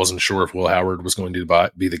because it wasn't sure if Will Howard was going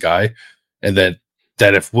to be the guy, and that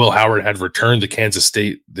if Will Howard had returned to Kansas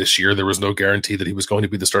State this year, there was no guarantee that he was going to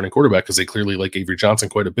be the starting quarterback, because they clearly like Avery Johnson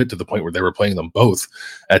quite a bit, to the point where they were playing them both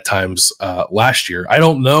at times last year. I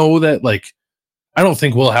don't know that, like, I don't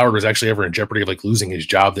think Will Howard was actually ever in jeopardy of like losing his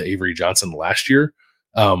job to Avery Johnson last year.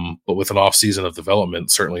 But with an off season of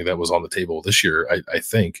development, certainly that was on the table this year, I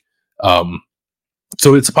think.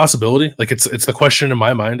 So it's a possibility. Like, it's the question in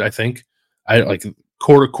my mind. I think I like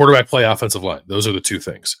quarterback play, offensive line. Those are the two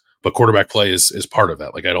things, but quarterback play is part of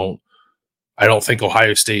that. Like, I don't think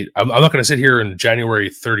Ohio State, I'm not going to sit here in January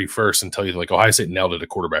 31st and tell you like Ohio State nailed it at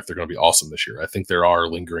quarterback, they're going to be awesome this year. I think there are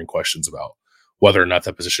lingering questions about whether or not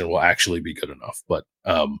that position will actually be good enough. But,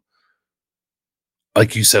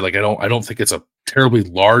 like you said, like, I don't think it's a terribly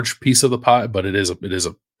large piece of the pie, but it is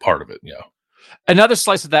a part of it. Yeah. Another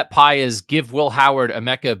slice of that pie is give Will Howard,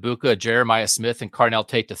 Emeka Egbuka, Jeremiah Smith, and Carnell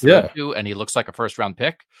Tate to throw to, and he looks like a first round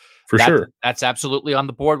pick. For sure. That's absolutely on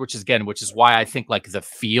the board, which is why I think like the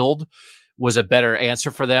field was a better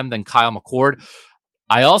answer for them than Kyle McCord.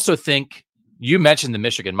 I also think, you mentioned the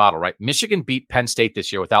Michigan model, right? Michigan beat Penn State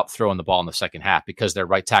this year without throwing the ball in the second half because their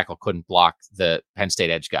right tackle couldn't block the Penn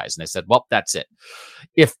State edge guys. And they said, well, that's it.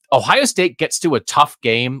 If Ohio State gets to a tough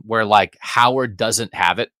game where like Howard doesn't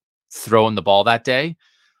have it throwing the ball that day,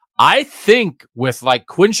 I think with like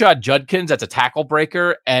Quinshad Judkins as a tackle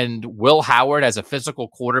breaker and Will Howard as a physical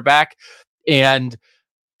quarterback, and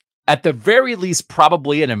at the very least,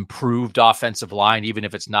 probably an improved offensive line, even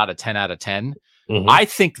if it's not a 10 out of 10, I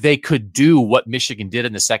think they could do what Michigan did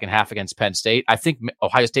in the second half against Penn State. I think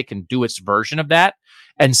Ohio State can do its version of that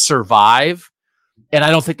and survive. And I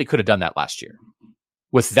don't think they could have done that last year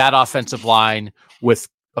with that offensive line, with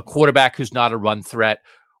a quarterback who's not a run threat,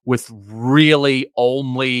 with really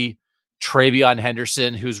only Travion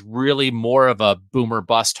Henderson, who's really more of a boomer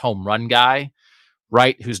bust home run guy,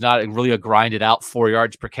 right? Who's not really a grinded out 4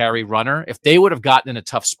 yards per carry runner. If they would have gotten in a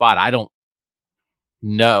tough spot, I don't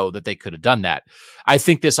know that they could have done that. I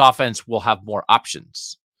think this offense will have more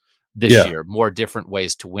options this year, more different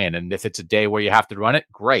ways to win. And if it's a day where you have to run it,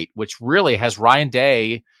 great, which really has Ryan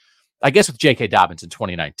Day, I guess with J.K. Dobbins in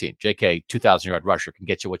 2019. J.K., 2,000-yard rusher, can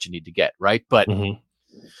get you what you need to get, right? But all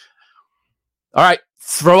right,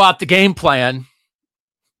 throw out the game plan.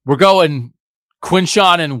 We're going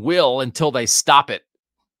Quinshon and Will until they stop it,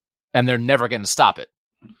 and they're never going to stop it.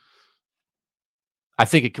 I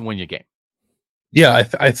think it can win you a game. Yeah,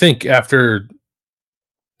 I think after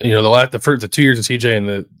the 2 years of CJ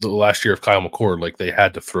and the last year of Kyle McCord, like, they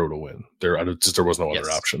had to throw to win. There was no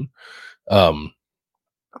other option. I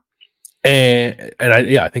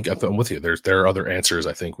think I'm with you. There are other answers,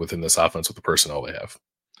 I think, within this offense with the personnel they have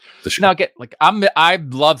this year. Now, I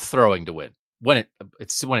love throwing to win when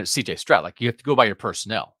it's CJ Stroud. Like, you have to go by your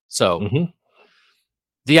personnel. So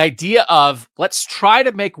the idea of let's try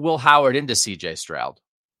to make Will Howard into CJ Stroud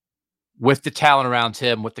with the talent around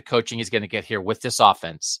him, with the coaching he's going to get here, with this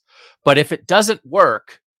offense. But if it doesn't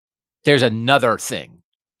work, there's another thing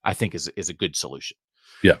I think is a good solution.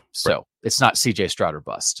 Yeah. So It's not CJ Stroud or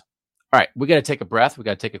bust. All right, we got to take a breath. We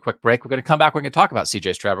got to take a quick break. We're going to come back. We're going to talk about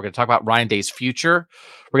CJ Stroud. We're going to talk about Ryan Day's future.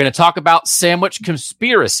 We're going to talk about sandwich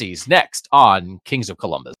conspiracies next on Kings of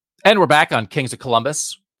Columbus. And we're back on Kings of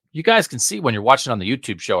Columbus. You guys can see when you're watching on the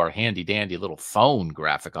YouTube show our handy dandy little phone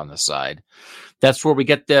graphic on the side. That's where we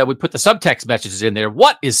put the subtext messages in there.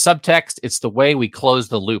 What is subtext? It's the way we close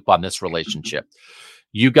the loop on this relationship.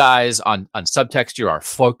 You guys on subtext, you're our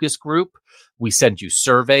focus group. We send you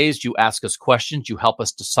surveys. You ask us questions. You help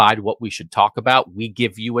us decide what we should talk about. We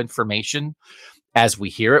give you information as we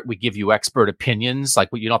hear it. We give you expert opinions. Like,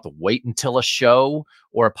 you don't have to wait until a show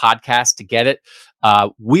or a podcast to get it.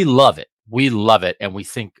 We love it. We love it. And we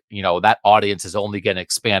think, that audience is only going to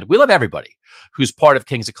expand. We love everybody who's part of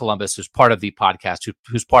Kings of Columbus, who's part of the podcast,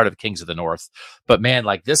 who's part of Kings of the North. But man,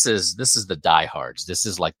 like this is the diehards. This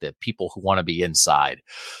is like the people who want to be inside.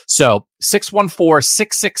 So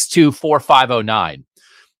 614-662-4509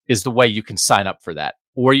 is the way you can sign up for that.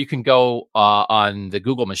 Or you can go on the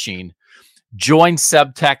Google machine,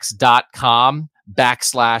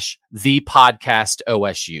 joinsubtext.com/the podcast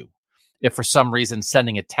OSU. If for some reason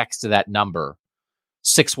sending a text to that number,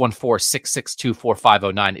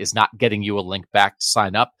 614-662-4509 is not getting you a link back to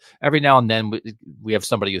sign up, every now and then we have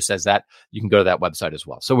somebody who says that. You can go to that website as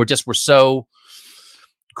well. So we're so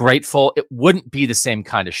grateful. It wouldn't be the same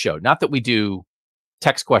kind of show. Not that we do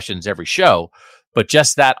text questions every show, but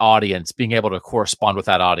just that audience, being able to correspond with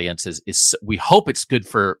that audience is we hope it's good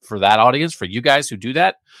for that audience, for you guys who do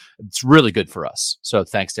that. It's really good for us. So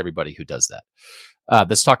thanks to everybody who does that.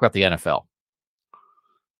 Let's talk about the NFL.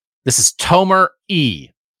 This is Tomer E.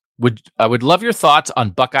 I would love your thoughts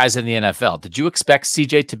on Buckeyes in the NFL. Did you expect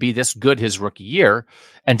CJ to be this good his rookie year?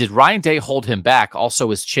 And did Ryan Day hold him back?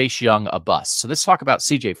 Also, is Chase Young a bust? So let's talk about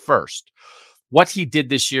CJ first. What he did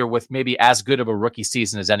this year with maybe as good of a rookie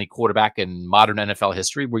season as any quarterback in modern NFL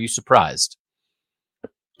history. Were you surprised?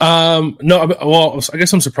 No, well, I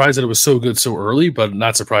guess I'm surprised that it was so good so early, but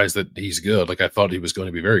not surprised that he's good. Like I thought he was going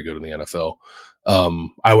to be very good in the NFL.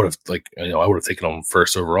 I would have taken him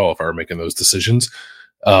first overall if I were making those decisions.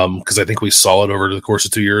 Because I think we saw it over the course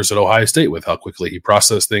of 2 years at Ohio State with how quickly he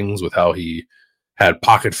processed things, with how he had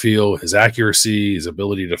pocket feel, his accuracy, his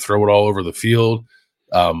ability to throw it all over the field.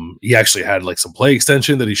 He actually had like some play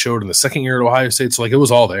extension that he showed in the second year at Ohio State. So like it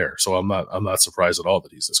was all there. So I'm not surprised at all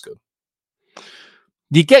that he's this good.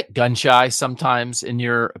 You get gun shy sometimes in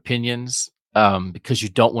your opinions because you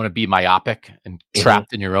don't want to be myopic and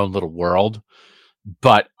trapped in your own little world.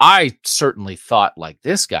 But I certainly thought like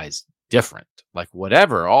this guy's different. Like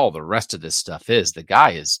whatever all the rest of this stuff is, the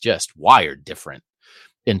guy is just wired different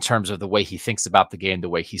in terms of the way he thinks about the game, the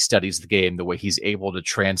way he studies the game, the way he's able to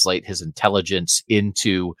translate his intelligence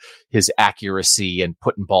into his accuracy and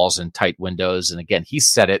putting balls in tight windows. And again, he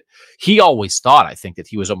said it. He always thought, I think, that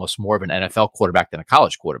he was almost more of an NFL quarterback than a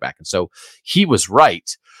college quarterback. And so he was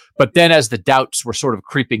right. But then as the doubts were sort of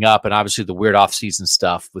creeping up and obviously the weird offseason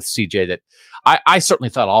stuff with CJ, that I certainly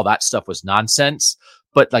thought all that stuff was nonsense.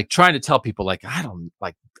 But like trying to tell people like,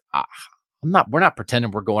 we're not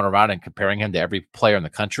pretending we're going around and comparing him to every player in the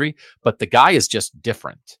country, but the guy is just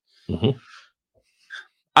different. Mm-hmm.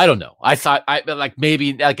 I don't know. I thought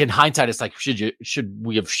maybe like in hindsight, it's like, should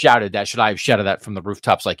we have shouted that? Should I have shouted that from the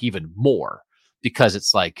rooftops? Like even more, because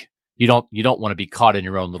it's like, you don't want to be caught in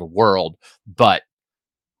your own little world, but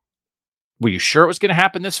were you sure it was going to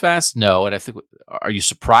happen this fast? No. And I think, are you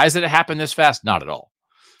surprised that it happened this fast? Not at all.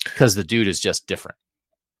 Because the dude is just different.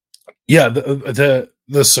 Yeah. The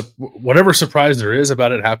whatever surprise there is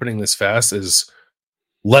about it happening this fast is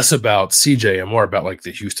less about CJ and more about like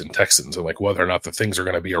the Houston Texans and like whether or not the things are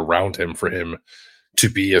going to be around him for him to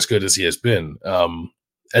be as good as he has been. And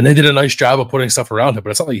they did a nice job of putting stuff around him, but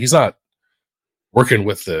it's not like he's not working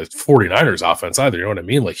with the 49ers offense either. You know what I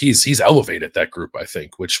mean? Like he's elevated that group, I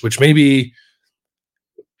think, which maybe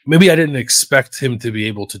I didn't expect him to be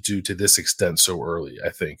able to do to this extent so early, I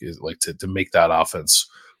think, is like to make that offense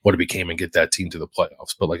what it became and get that team to the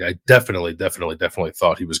playoffs. But like I definitely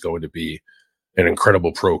thought he was going to be an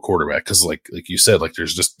incredible pro quarterback because like you said, like there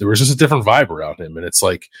was just a different vibe around him. And it's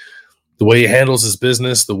like the way he handles his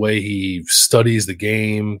business, the way he studies the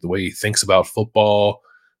game, the way he thinks about football.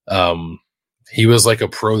 He was like a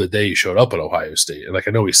pro the day he showed up at Ohio State. And like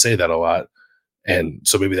I know we say that a lot, and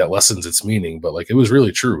so maybe that lessens its meaning, but like it was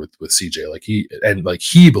really true with CJ. Like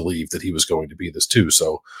he believed that he was going to be this too.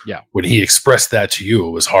 So yeah, when he expressed that to you,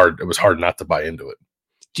 it was hard not to buy into it.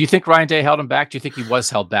 Do you think Ryan Day held him back? Do you think he was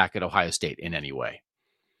held back at Ohio State in any way?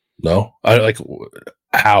 No,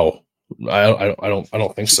 how? I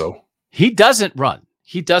don't think so. He doesn't run.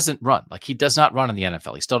 Like he does not run in the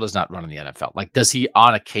NFL. He still does not run in the NFL. Like, does he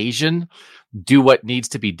on occasion do what needs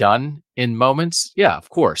to be done in moments? Yeah, of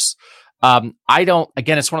course. Again,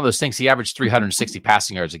 it's one of those things. He averaged 360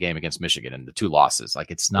 passing yards a game against Michigan in the 2 losses.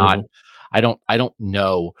 Like it's not, I don't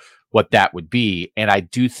know what that would be. And I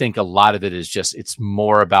do think a lot of it is just, it's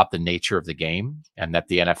more about the nature of the game and that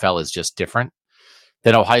the NFL is just different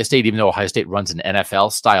than Ohio State, even though Ohio State runs an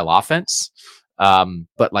NFL style offense.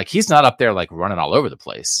 But like, he's not up there like running all over the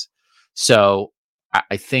place. So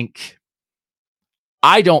I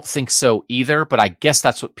don't think so either, but I guess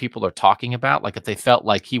that's what people are talking about. Like if they felt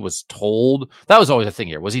like he was told, that was always a thing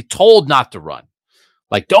here. Was he told not to run?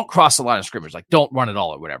 Like, don't cross the line of scrimmage. Like, don't run at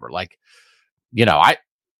all or whatever. Like,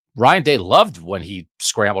 Ryan Day loved when he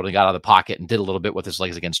scrambled and got out of the pocket and did a little bit with his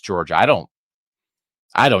legs against Georgia. I don't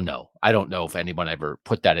know. I don't know if anyone ever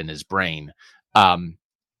put that in his brain.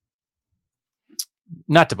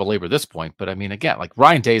 Not to belabor this point, but I mean, again, like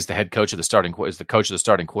Ryan Day is the head coach of the starting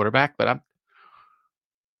quarterback, but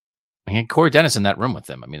Corey Dennis in that room with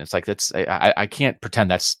him. I mean, it's like I can't pretend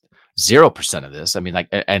that's 0% of this. I mean, like,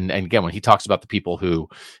 and again, when he talks about the people who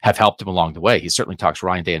have helped him along the way, he certainly talks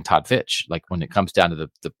Ryan Day and Todd Fitch. Like when it comes down to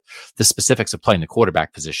the specifics of playing the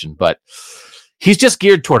quarterback position, but he's just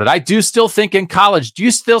geared toward it. I do still think in college. Do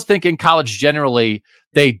you still think in college generally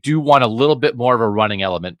they do want a little bit more of a running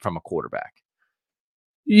element from a quarterback?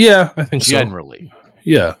 Yeah, I think generally. So.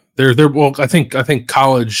 Yeah, they're well. I think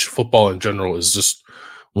college football in general is just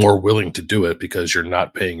more willing to do it because you're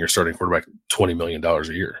not paying your starting quarterback $20 million a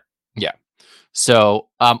year. Yeah. So,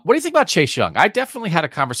 what do you think about Chase Young? I definitely had a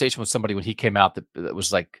conversation with somebody when he came out that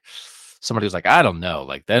was like, somebody was like, I don't know,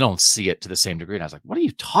 like they don't see it to the same degree. And I was like, what are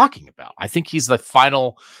you talking about? I think he's the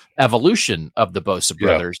final evolution of the Bosa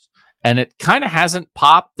brothers. And it kind of hasn't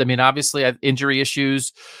popped. I mean, obviously, I have injury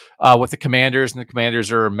issues with the Commanders, and the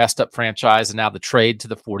Commanders are a messed up franchise. And now the trade to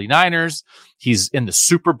the 49ers, he's in the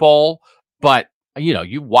Super Bowl. But, you know,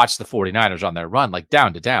 you watch the 49ers on their run, like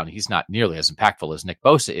down to down. He's not nearly as impactful as Nick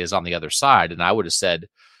Bosa is on the other side. And I would have said,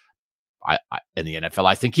 in the NFL,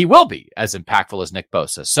 I think he will be as impactful as Nick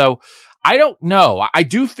Bosa. So I don't know. I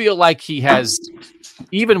do feel like he has,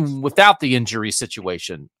 even without the injury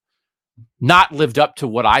situation, not lived up to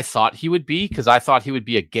what I thought he would be, because I thought he would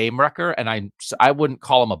be a game wrecker, and I wouldn't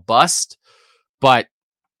call him a bust, but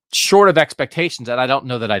short of expectations, and I don't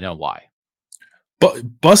know that I know why.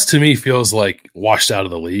 But bust to me feels like washed out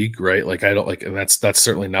of the league, right? Like I don't like, and that's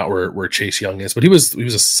certainly not where Chase Young is. But he was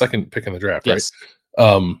a second pick in the draft, yes.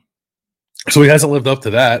 Right? So he hasn't lived up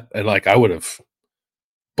to that, and like I would have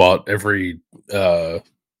bought every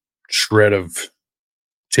shred of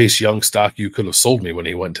Chase Young stock you could have sold me when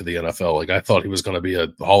he went to the NFL. Like I thought he was going to be a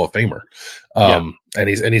Hall of Famer, and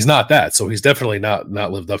he's not that. So he's definitely not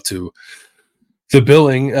lived up to the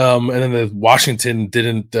billing. And then the Washington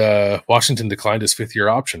declined his 5th-year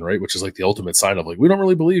option, right? Which is like the ultimate sign of like, we don't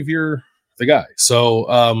really believe you're the guy. So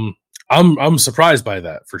I'm surprised by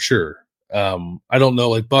that for sure. I don't know,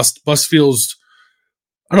 like bust feels,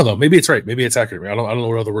 I don't know, maybe it's right, maybe it's accurate. I don't know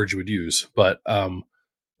what other words you would use, but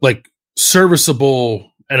like serviceable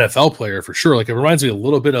NFL player for sure. Like it reminds me a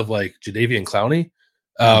little bit of like Jadeveon Clowney,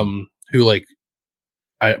 who like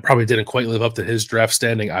I probably didn't quite live up to his draft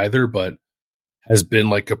standing either, but has been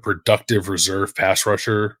like a productive reserve pass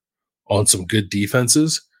rusher on some good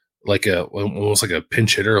defenses, like almost like a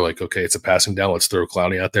pinch hitter. Like, okay, it's a passing down, let's throw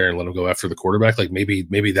Clowney out there and let him go after the quarterback. Like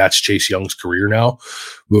maybe that's Chase Young's career now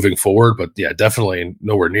moving forward. But yeah, definitely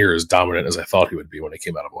nowhere near as dominant as I thought he would be when he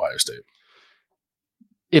came out of Ohio State.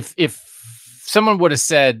 If someone would have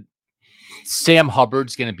said Sam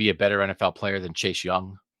Hubbard's going to be a better NFL player than Chase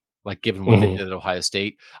Young, like given what they did at Ohio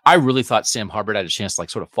State, I really thought Sam Hubbard had a chance to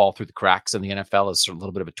like sort of fall through the cracks in the NFL as sort of a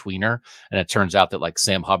little bit of a tweener. And it turns out that like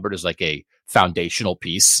Sam Hubbard is like a foundational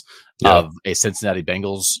piece of a Cincinnati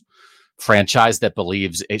Bengals franchise that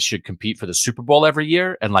believes it should compete for the Super Bowl every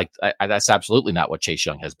year. And like, that's absolutely not what Chase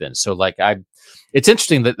Young has been. So like, it's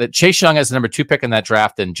interesting that Chase Young has the number 2 pick in that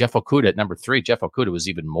draft, and Jeff Okudah at number 3. Jeff Okudah was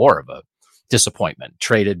even more of a disappointment,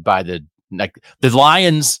 traded by the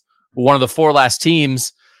Lions, one of the 4 last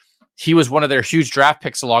teams. He was one of their huge draft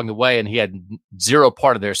picks along the way, and he had 0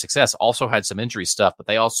 part of their success. Also had some injury stuff, but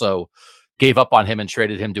they also gave up on him and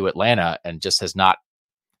traded him to Atlanta, and just has not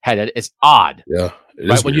had it. It's odd. Yeah.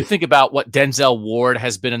 Right? When you think about what Denzel Ward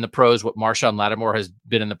has been in the pros, what Marshawn Lattimore has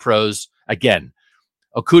been in the pros, again,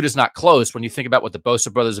 Okudah's not close. When you think about what the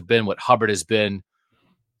Bosa brothers have been, what Hubbard has been,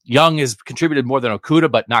 Young has contributed more than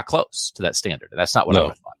Okudah, but not close to that standard. And that's not what I would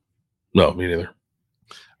have thought. No, me neither.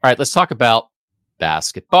 All right, let's talk about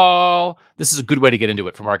basketball. This is a good way to get into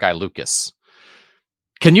it from our guy, Lucas.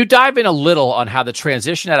 Can you dive in a little on how the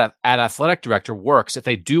transition at athletic director works if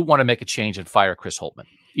they do want to make a change and fire Chris Holtmann?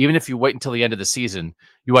 Even if you wait until the end of the season,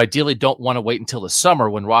 you ideally don't want to wait until the summer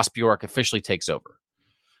when Ross Bjork officially takes over.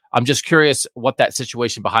 I'm just curious what that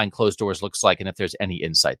situation behind closed doors looks like and if there's any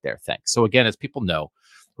insight there. Thanks. So again, as people know,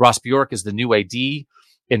 Ross Bjork is the new AD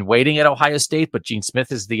in waiting at Ohio State, but Gene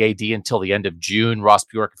Smith is the AD until the end of June. Ross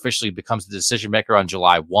Bjork officially becomes the decision maker on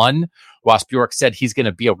July 1. Ross Bjork said he's going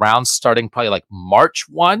to be around starting probably like March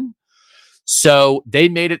 1. So they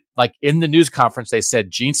made it like in the news conference, they said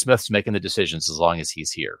Gene Smith's making the decisions as long as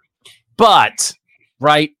he's here. But,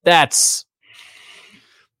 right,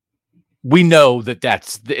 we know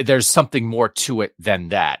there's something more to it than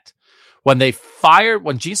that. When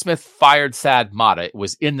Gene Smith fired Thad Matta, it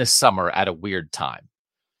was in the summer at a weird time.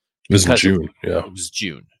 was in June. Yeah. It was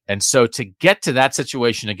June. And so to get to that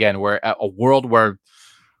situation again, where a world where,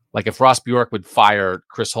 like, if Ross Bjork would fire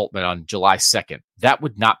Chris Holtmann on July 2nd, that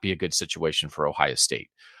would not be a good situation for Ohio State.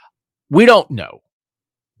 We don't know.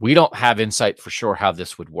 We don't have insight for sure how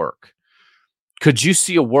this would work. Could you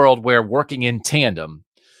see a world where, working in tandem,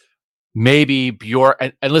 maybe Bjork,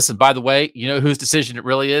 and listen, by the way, you know whose decision it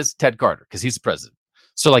really is? Ted Carter, because he's the president.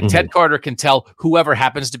 So, like, Ted Carter can tell whoever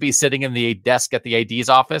happens to be sitting in the desk at the AD's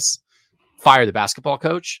office, fire the basketball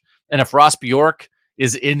coach. And if Ross Bjork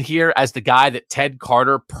is in here as the guy that Ted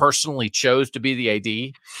Carter personally chose to be the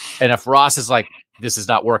AD, and if Ross is like, this is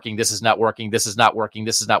not working, this is not working, this is not working,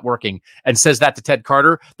 this is not working, and says that to Ted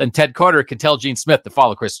Carter, then Ted Carter can tell Gene Smith to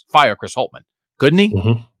fire Chris Holtmann. Couldn't he?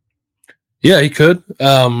 Mm-hmm. Yeah, he could.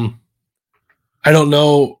 I don't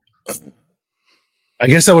know. I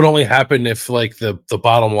guess that would only happen if, like, the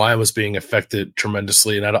bottom line was being affected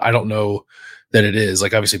tremendously, and I don't know that it is.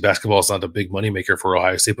 Like, obviously basketball is not a big moneymaker for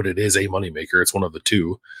Ohio State, but it is a moneymaker. It's one of the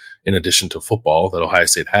two, in addition to football, that Ohio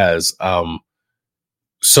State has.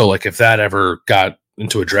 So, like, if that ever got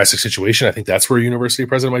into a drastic situation, I think that's where a university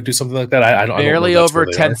president might do something like that. I don't barely know over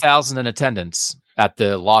 10,000 in attendance at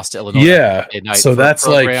the loss to Illinois. Yeah, so that's a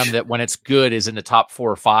program like, that, when it's good, is in the top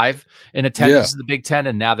 4 or 5 in attendance in the Big Ten,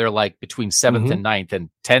 and now they're like between 7th and 9th, and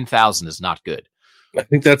 10,000 is not good. I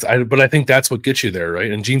think that's what gets you there,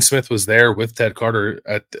 right? And Gene Smith was there with Ted Carter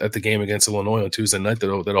at the game against Illinois on Tuesday night that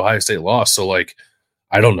Ohio State lost. So, like,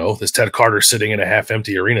 I don't know, this Ted Carter sitting in a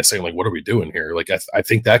half-empty arena saying, like, what are we doing here? Like, I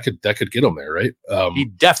think that could get him there, right? He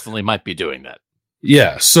definitely might be doing that.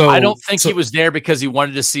 Yeah. So I don't think he was there because he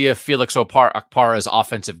wanted to see if Felix Okpara's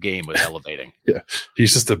offensive game was elevating. Yeah,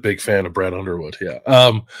 he's just a big fan of Brad Underwood. Yeah.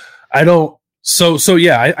 I don't. So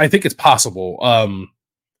yeah, I think it's possible.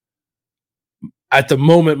 At the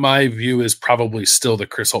moment, my view is probably still that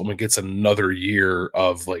Chris Holtmann gets another year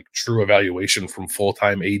of, like, true evaluation from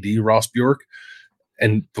full-time AD Ross Bjork,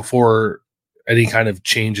 and before any kind of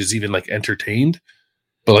change is even, like, entertained.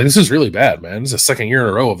 But, like, this is really bad, man. This is the second year in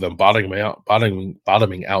a row of them bottoming out,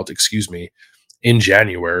 in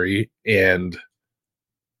January. And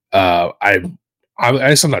I'm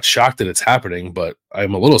not shocked that it's happening, but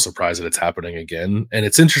I'm a little surprised that it's happening again. And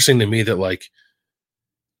it's interesting to me that, like,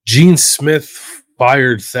 Gene Smith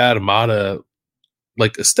fired Thad Matta,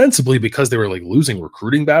 like, ostensibly because they were, like, losing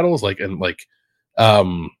recruiting battles. Like, and, like,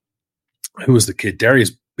 who was the kid?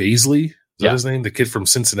 Darius Baisley? Is that his name? The kid from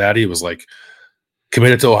Cincinnati was, like,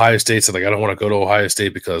 committed to Ohio State, said, like, I don't want to go to Ohio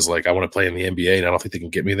State because, like, I want to play in the NBA and I don't think they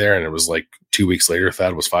can get me there. And it was like 2 weeks later,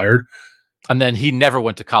 Thad was fired. And then he never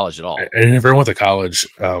went to college at all. And he never went to college.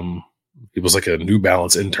 He was like a New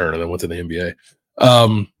Balance intern and then went to the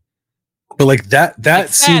NBA. But, like, that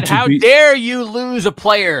seemed to be... How dare you lose a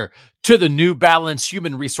player to the New Balance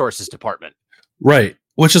Human Resources Department? Right.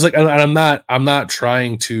 Which is, like, and I'm not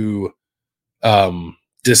trying to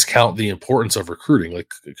discount the importance of recruiting. Like,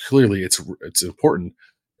 clearly it's important.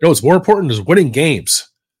 You know, what's more important is winning games.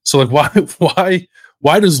 So, like,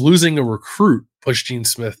 why does losing a recruit push Gene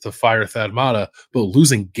Smith to fire Thad Matta, but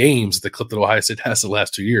losing games, the clip that Ohio State has the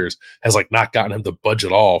last 2 years, has, like, not gotten him to budge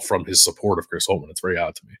at all from his support of Chris Holtmann? It's very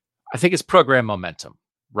odd to me. I think it's program momentum,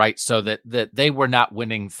 right? So that they were not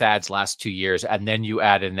winning Thad's last 2 years, and then you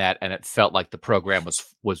add in that, and it felt like the program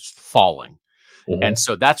was falling. Mm-hmm. And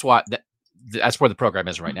so that's why that's where the program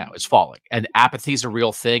is right now. It's falling, and apathy is a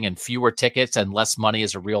real thing, and fewer tickets and less money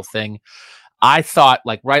is a real thing. I thought,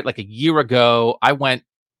 like a year ago, I went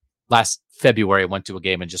last February, I went to a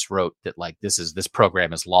game and just wrote that, like, this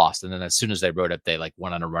program is lost. And then as soon as they wrote it, they, like,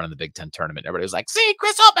 went on a run in the Big Ten tournament. Everybody was like, see,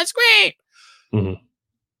 Chris Holtmann's great. Mm-hmm.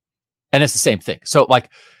 And it's the same thing. So, like,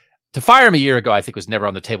 to fire him a year ago, I think was never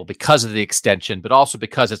on the table because of the extension, but also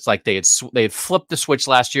because it's like they had flipped the switch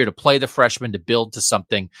last year to play the freshmen, to build to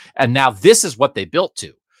something. And now this is what they built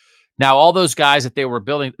to. Now, all those guys that they were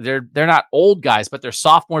building, they're not old guys, but they're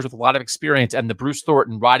sophomores with a lot of experience. And the Bruce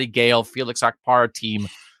Thornton, Roddy Gale, Felix Okpara team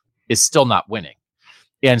is still not winning.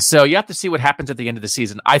 And so you have to see what happens at the end of the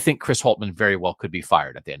season. I think Chris Holtmann very well could be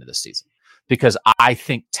fired at the end of the season, because I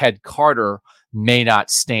think Ted Carter may not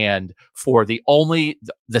stand for the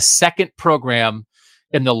second program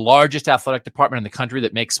in the largest athletic department in the country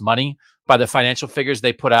that makes money by the financial figures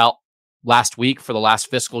they put out last week for the last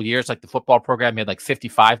fiscal year. It's like the football program made like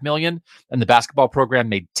 55 million and the basketball program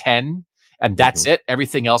made 10, and that's it.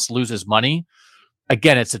 Everything else loses money.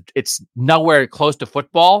 Again, it's nowhere close to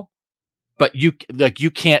football, but you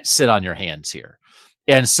can't sit on your hands here.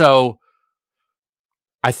 And so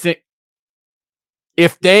I think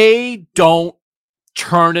if they don't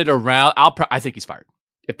turn it around, I think he's fired.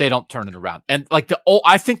 if they don't turn it around. And like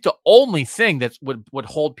I think the only thing that would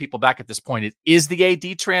hold people back at this point is the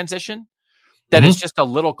AD transition. That is just a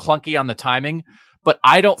little clunky on the timing. But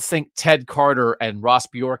I don't think Ted Carter and Ross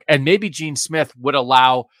Bjork and maybe Gene Smith would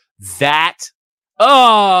allow that.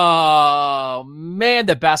 Oh, man,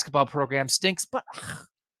 the basketball program stinks. But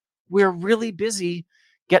we're really busy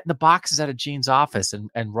getting the boxes out of Gene's office,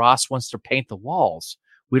 and Ross wants to paint the walls.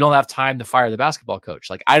 We don't have time to fire the basketball coach.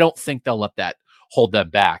 Like, I don't think they'll let that hold them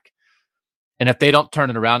back. And if they don't turn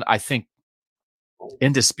it around, I think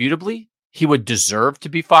indisputably he would deserve to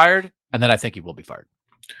be fired. And then I think he will be fired.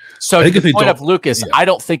 So to the point of Lucas, I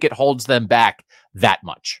don't think it holds them back that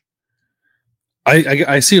much.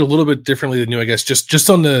 I see it a little bit differently than you, I guess, just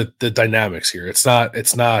on the dynamics here. It's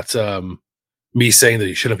not me saying that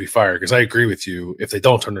he shouldn't be fired, because I agree with you. If they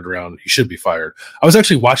don't turn it around, he should be fired. I was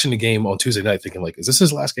actually watching the game on Tuesday night thinking, like, is this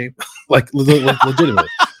his last game? like legitimately.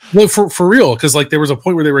 Well, for real, because like there was a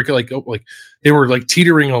point where they were they were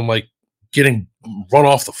teetering on like getting run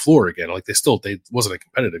off the floor again. Like they wasn't a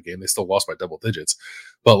competitive game. They still lost by double digits.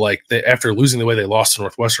 But like after losing the way they lost to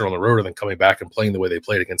Northwestern on the road and then coming back and playing the way they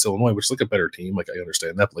played against Illinois, which is like a better team. Like I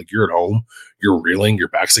understand that, but like you're at home, you're reeling, your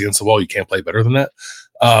back's against the wall. You can't play better than that.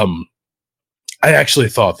 I actually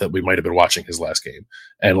thought that we might have been watching his last game.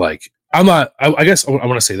 And like, I guess I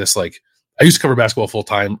want to say this, like I used to cover basketball full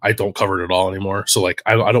time. I don't cover it at all anymore. So like,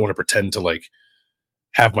 I don't want to pretend to like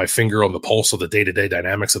have my finger on the pulse of the day-to-day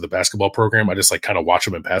dynamics of the basketball program. I just like kind of watch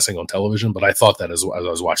them in passing on television. But I thought that as I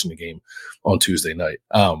was watching the game on Tuesday night.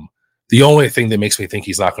 The only thing that makes me think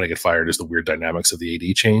he's not going to get fired is the weird dynamics of the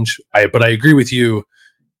AD change. But I agree with you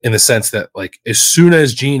in the sense that like as soon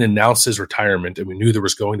as Gene announced his retirement and we knew there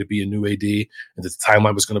was going to be a new AD and that the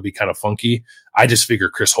timeline was going to be kind of funky, I just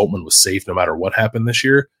figured Chris Holtmann was safe no matter what happened this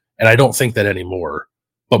year. And I don't think that anymore.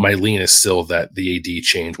 But my lean is still that the AD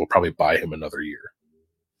change will probably buy him another year.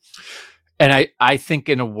 And I think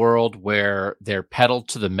in a world where they're pedal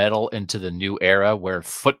to the metal into the new era where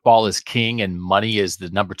football is king and money is the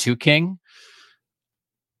number 2 king,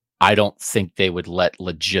 I don't think they would let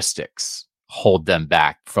logistics hold them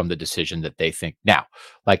back from the decision that they think now.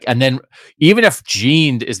 Like, and then even if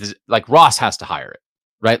Gene is like Ross has to hire it,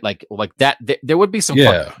 right? Like that, there would be some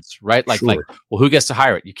questions, right? Like, well, who gets to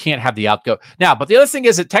hire it? You can't have the outgo now. But the other thing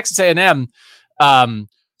is at Texas A&M,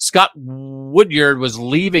 Scott Woodyard was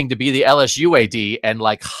leaving to be the LSU AD and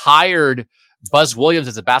like hired Buzz Williams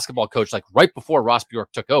as a basketball coach, like right before Ross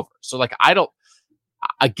Bjork took over. So like,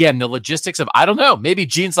 the logistics of, I don't know, maybe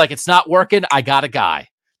Gene's like, it's not working. I got a guy.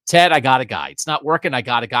 Ted, I got a guy. It's not working. I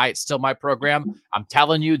got a guy. It's still my program. I'm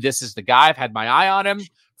telling you, this is the guy. I've had my eye on him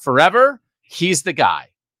forever. He's the guy.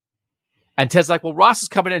 And Ted's like, well, Ross is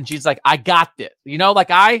coming in. Gene's like, I got this. You know, like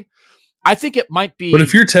I think it might be. But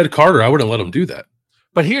if you're Ted Carter, I wouldn't let him do that.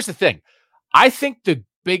 But here's the thing. I think they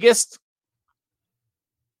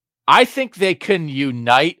can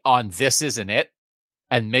unite on this isn't it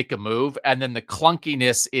and make a move. And then the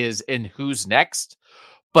clunkiness is in who's next.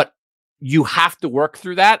 But you have to work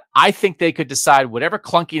through that. I think they could decide whatever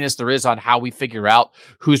clunkiness there is on how we figure out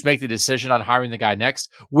who's making the decision on hiring the guy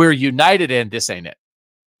next. We're united in this ain't it.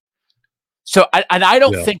 So, I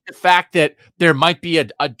don't think the fact that there might be a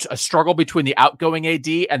struggle between the outgoing AD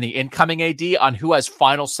and the incoming AD on who has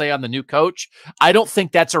final say on the new coach, I don't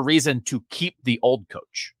think that's a reason to keep the old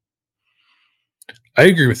coach. I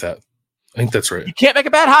agree with that. I think that's right. You can't make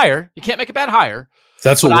a bad hire.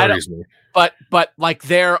 That's what worries me. But like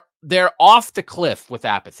they're off the cliff with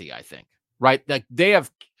apathy, I think, right? Like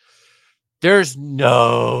there's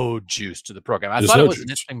no juice to the program. I thought it was an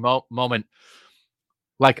interesting moment.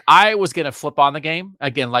 Like I was going to flip on the game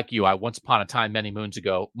again, like you. I once upon a time, many moons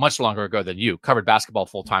ago, much longer ago than you, covered basketball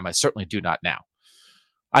full time. I certainly do not now.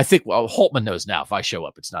 I think Holtmann knows now. If I show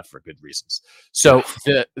up, it's not for good reasons. So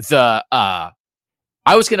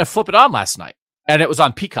I was going to flip it on last night, and it was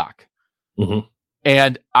on Peacock. Mm-hmm.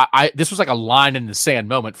 And this was like a line in the sand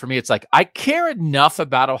moment for me. It's like I care enough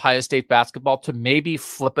about Ohio State basketball to maybe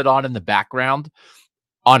flip it on in the background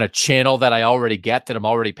on a channel that I already get, that I'm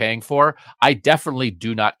already paying for. I definitely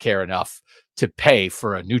do not care enough to pay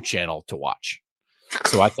for a new channel to watch.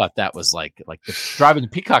 So I thought that was like driving the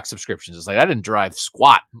Peacock subscriptions. It's like, I didn't drive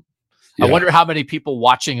squat. Yeah. I wonder how many people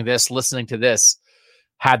watching this, listening to this,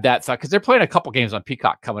 had that thought, because they're playing a couple games on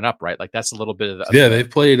Peacock coming up, right? Like that's a little bit of the. Yeah, they've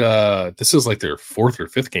played. This is like their 4th or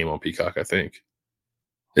 5th game on Peacock, I think.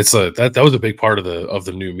 It's that was a big part of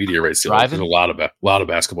the new media race. There's a lot of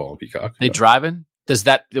basketball on Peacock. They driving? Does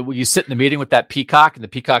that when you sit in the meeting with that Peacock and the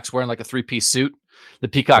Peacock's wearing like a 3-piece suit? The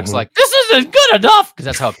Peacock's like, this isn't good enough, because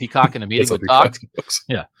that's how a Peacock in a meeting would talk.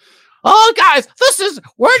 Yeah. Oh, guys,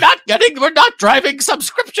 we're not driving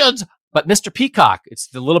subscriptions. But Mr. Peacock,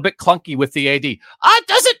 it's a little bit clunky with the AD. It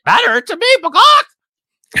doesn't matter to me, Peacock.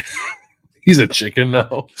 He's a chicken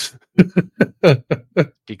now.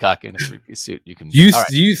 Peacock in a three-piece suit. Do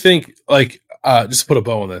you think, like, just to put a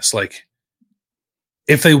bow on this, like,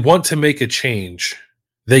 if they want to make a change,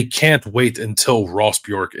 they can't wait until Ross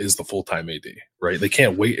Bjork is the full-time AD, right? They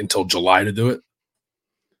can't wait until July to do it?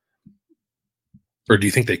 Or do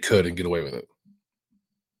you think they could and get away with it?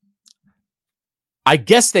 I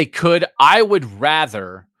guess they could. I would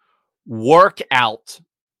rather work out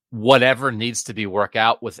whatever needs to be worked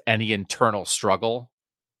out with any internal struggle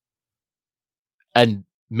and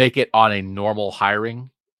make it on a normal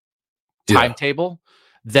hiring timetable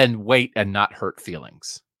than wait and not hurt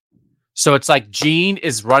feelings. So it's like Gene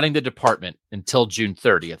is running the department until June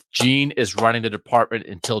 30th. Gene is running the department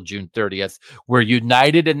until June 30th. We're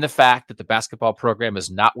united in the fact that the basketball program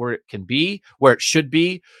is not where it can be, where it should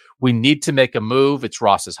be. We need to make a move. It's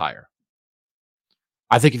Ross's hire.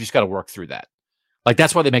 I think you've just got to work through that. Like,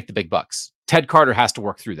 that's why they make the big bucks. Ted Carter has to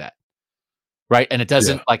work through that. Right. And it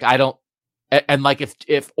doesn't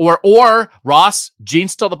or Ross,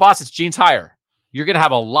 Gene's still the boss. It's Gene's hire. You're going to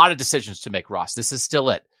have a lot of decisions to make, Ross. This is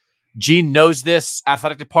still it. Gene knows this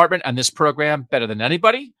athletic department and this program better than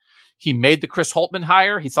anybody. He made the Chris Holtmann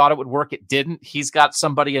hire. He thought it would work. It didn't. He's got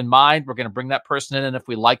somebody in mind. We're going to bring that person in. And if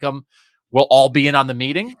we like them, we'll all be in on the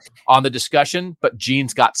meeting, on the discussion. But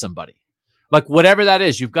Gene's got somebody. Like, whatever that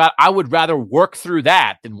is, I would rather work through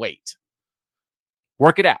that than wait.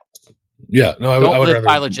 Work it out. Yeah. No, I would live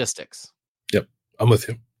by logistics. Yep. I'm with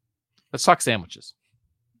you. Let's talk sandwiches.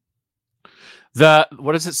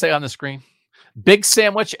 What does it say on the screen? Big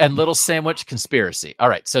sandwich and little sandwich conspiracy. All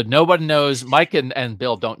right. So nobody knows. Mike and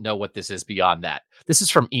Bill don't know what this is beyond that. This is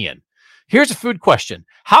from Ian. Here's a food question.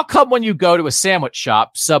 How come when you go to a sandwich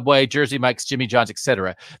shop, Subway, Jersey Mike's, Jimmy John's,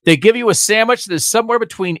 etc., they give you a sandwich that is somewhere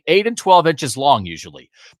between 8 and 12 inches long usually?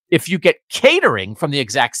 If you get catering from the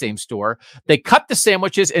exact same store, they cut the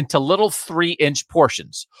sandwiches into little 3-inch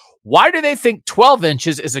portions. Why do they think 12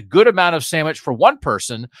 inches is a good amount of sandwich for one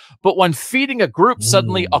person, but when feeding a group,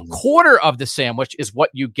 suddenly a quarter of the sandwich is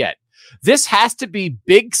what you get? This has to be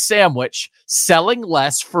big sandwich selling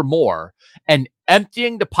less for more and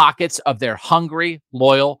emptying the pockets of their hungry,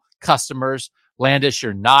 loyal customers. Landis,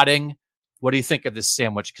 you're nodding. What do you think of this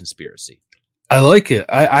sandwich conspiracy? I like it.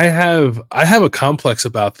 I have a complex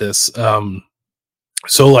about this.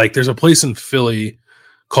 So, like, there's a place in Philly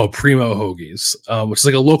called Primo Hoagies, which is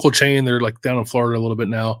like a local chain. They're like down in Florida a little bit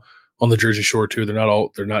now, on the Jersey Shore too.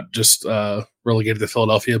 They're not just relegated to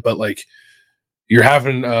Philadelphia, but like, you're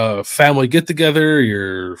having a family get together,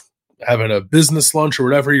 you're having a business lunch or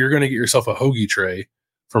whatever, you're going to get yourself a hoagie tray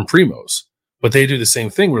from Primo's. But they do the same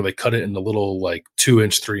thing where they cut it into little like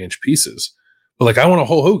 2-inch, 3-inch pieces. But like, I want a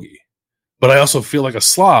whole hoagie. But I also feel like a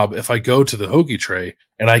slob if I go to the hoagie tray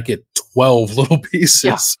and I get 12 little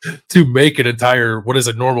pieces to make an entire, what is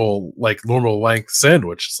a normal length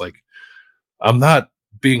sandwich. It's like, I'm not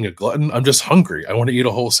being a glutton. I'm just hungry. I want to eat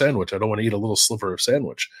a whole sandwich. I don't want to eat a little sliver of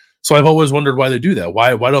sandwich. So I've always wondered why they do that.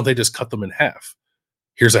 Why don't they just cut them in half?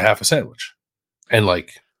 Here's a half a sandwich. And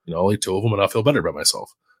like, I'll eat 2 of them and I'll feel better about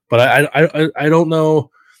myself. But I don't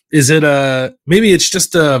know. Is it maybe it's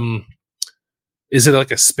just is it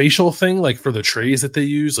like a spatial thing, like for the trays that they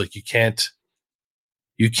use? Like you can't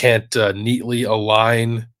neatly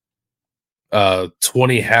align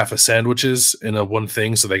 20 half a sandwiches in a one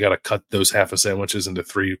thing, so they got to cut those half a sandwiches into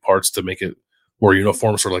 3 parts to make it more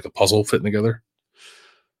uniform, sort of like a puzzle fitting together.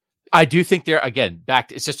 I do think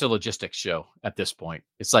it's just a logistics show at this point.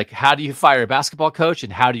 It's like, how do you fire a basketball coach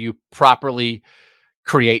and how do you properly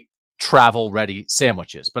create travel ready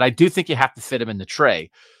sandwiches? But I do think you have to fit them in the tray.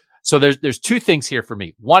 So there's 2 things here for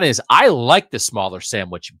me. One is I like the smaller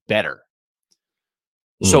sandwich better.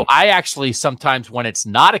 So I actually sometimes, when it's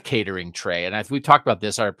not a catering tray, and we talked about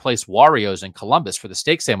this, our place Wario's in Columbus for the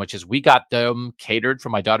steak sandwiches, we got them catered for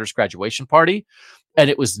my daughter's graduation party,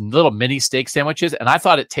 and it was little mini steak sandwiches, and I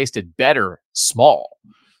thought it tasted better small.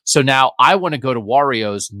 So now I want to go to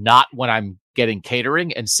Wario's not when I'm getting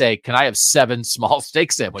catering and say, can I have 7 small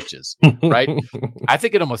steak sandwiches? Right? I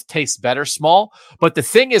think it almost tastes better small. But the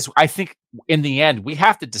thing is, I think in the end, we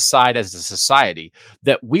have to decide as a society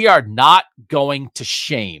that we are not going to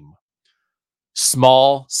shame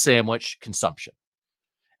small sandwich consumption.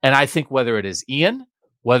 And I think whether it is Ian,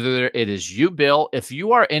 whether it is you, Bill, if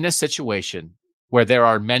you are in a situation where there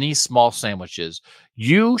are many small sandwiches,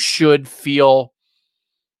 you should feel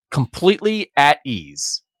completely at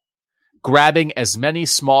ease grabbing as many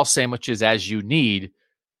small sandwiches as you need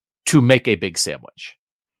to make a big sandwich.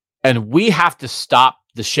 And we have to stop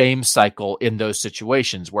the shame cycle in those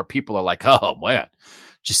situations where people are like, oh man,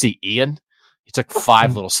 Did you see Ian? He took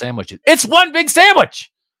 5 little sandwiches. It's one big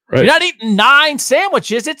sandwich. Right. You're not eating 9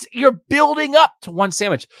 sandwiches. You're building up to one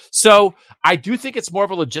sandwich. So I do think it's more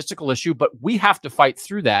of a logistical issue, but we have to fight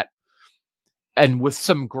through that and with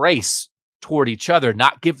some grace toward each other,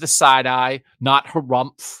 not give the side eye, not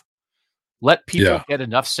harumph. Let people get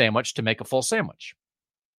enough sandwich to make a full sandwich.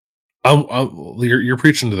 You're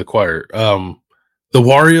preaching to the choir. The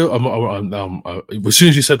Wario, as soon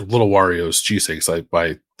as you said little Wario's cheesesteaks,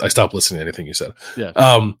 I stopped listening to anything you said.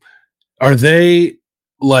 Yeah. Are they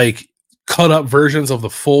like cut up versions of the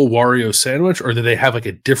full Wario sandwich, or do they have like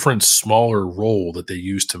a different, smaller roll that they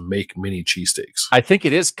use to make mini cheesesteaks? I think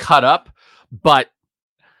it is cut up, but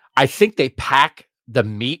I think they pack the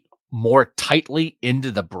meat more tightly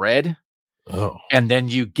into the bread. Oh. And then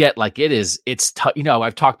you get like it's tight. You know,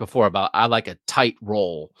 I've talked before about I like a tight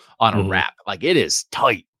roll on a wrap. Like it is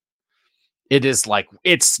tight. It is like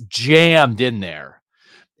it's jammed in there.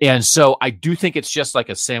 And so I do think it's just like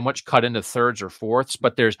a sandwich cut into thirds or fourths,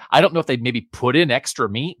 but I don't know if they maybe put in extra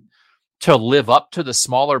meat to live up to the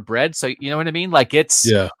smaller bread. So you know what I mean? Like it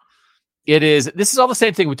is. This is all the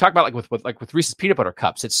same thing we talk about with Reese's peanut butter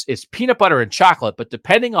cups. It's peanut butter and chocolate, but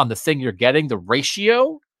depending on the thing you're getting, the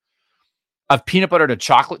ratio of peanut butter to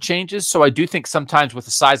chocolate changes. So I do think sometimes with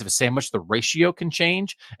the size of a sandwich, the ratio can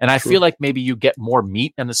change. And I feel like maybe you get more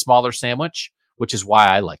meat in the smaller sandwich, which is why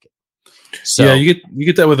I like it. So yeah, you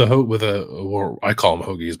get that with or I call them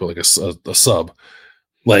hoagies, but like a sub.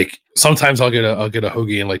 Like sometimes I'll get a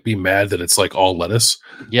hoagie and like be mad that it's like all lettuce.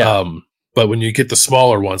 Yeah. But when you get the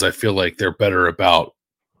smaller ones, I feel like they're better about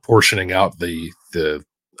portioning out the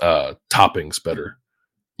toppings better.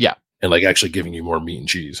 Yeah. And like actually giving you more meat and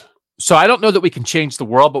cheese. So I don't know that we can change the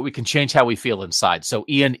world, but we can change how we feel inside. So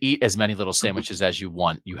Ian, eat as many little sandwiches as you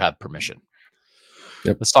want. You have permission.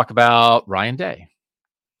 Yep. Let's talk about Ryan Day.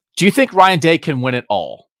 Do you think Ryan Day can win it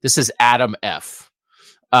all? This is Adam F.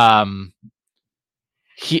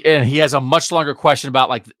 He has a much longer question about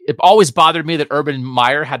like it always bothered me that Urban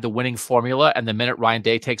Meyer had the winning formula, and the minute Ryan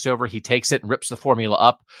Day takes over, he takes it and rips the formula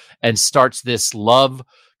up and starts this love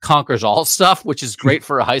conquers all stuff, which is great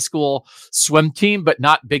for a high school swim team, but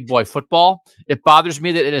not big boy football. It bothers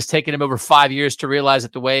me that it has taken him over 5 years to realize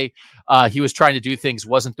that the way he was trying to do things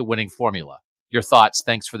wasn't the winning formula. Your thoughts?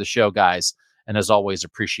 Thanks for the show, guys. And as always,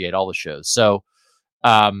 appreciate all the shows. So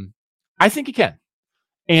I think he can.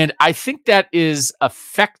 And I think that is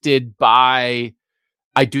affected by,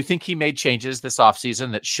 I do think he made changes this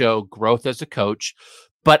offseason that show growth as a coach.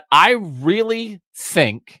 But I really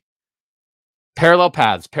think parallel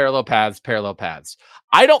paths.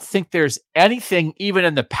 I don't think there's anything even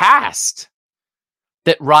in the past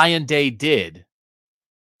that Ryan Day did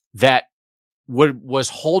that was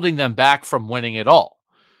holding them back from winning it all.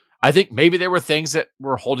 I think maybe there were things that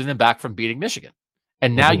were holding them back from beating Michigan.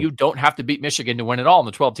 And now you don't have to beat Michigan to win it all in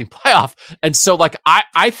the 12-team playoff. And so like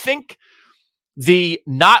I think the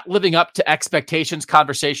not living up to expectations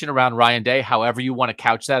conversation around Ryan Day, however you want to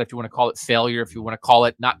couch that, if you want to call it failure, if you want to call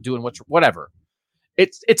it not doing whatever.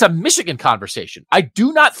 It's a Michigan conversation. I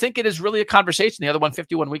do not think it is really a conversation the other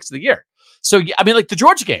 151 weeks of the year. So, I mean, like the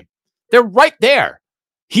Georgia game, they're right there.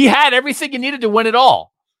 He had everything you needed to win it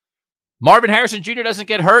all. Marvin Harrison Jr. doesn't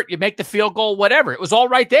get hurt. You make the field goal, whatever. It was all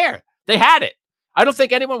right there. They had it. I don't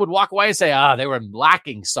think anyone would walk away and say, they were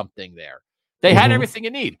lacking something there. They had everything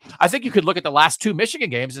you need. I think you could look at the last 2 Michigan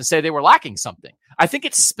games and say they were lacking something. I think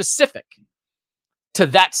it's specific to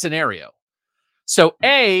that scenario. So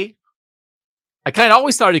I kind of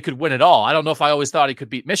always thought he could win it all. I don't know if I always thought he could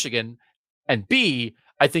beat Michigan. And B,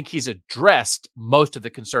 I think he's addressed most of the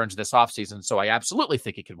concerns this offseason. So I absolutely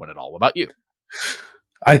think he can win it all. What about you?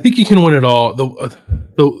 I think he can win it all.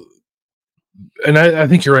 And I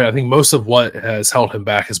think you're right. I think most of what has held him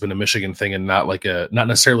back has been a Michigan thing and not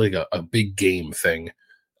necessarily like a big game thing.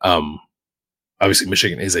 Obviously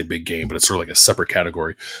Michigan is a big game, but it's sort of like a separate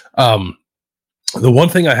category. The one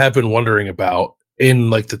thing I have been wondering about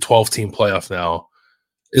in like the 12-team playoff now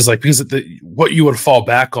is like, because what you would fall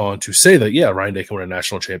back on to say that, yeah, Ryan Day can win a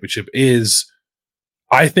national championship is,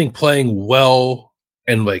 I think, playing well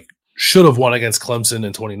and like should have won against Clemson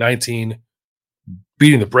in 2019,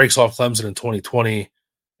 beating the brakes off Clemson in 2020,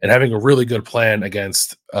 and having a really good plan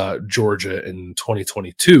against Georgia in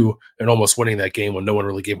 2022 and almost winning that game when no one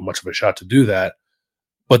really gave him much of a shot to do that.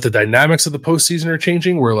 But the dynamics of the postseason are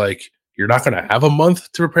changing where like, you're not going to have a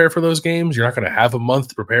month to prepare for those games. You're not going to have a month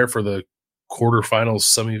to prepare for the quarterfinals,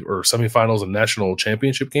 semifinals, and national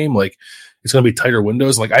championship game. Like it's going to be tighter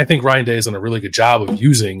windows. Like I think Ryan Day has done a really good job of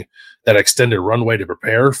using that extended runway to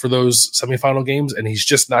prepare for those semifinal games, and he's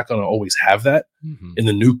just not going to always have that in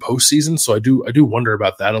the new postseason. So I do wonder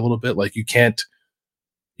about that a little bit. Like you can't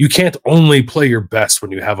you can't only play your best when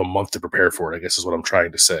you have a month to prepare for it, I guess is what I'm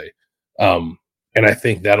trying to say. And I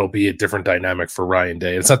think that'll be a different dynamic for Ryan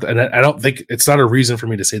Day. It's not, and I don't think it's not a reason for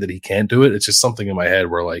me to say that he can't do it. It's just something in my head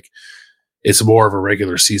where like it's more of a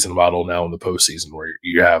regular season model now in the postseason where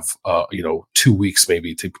you have 2 weeks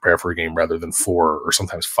maybe to prepare for a game rather than 4 or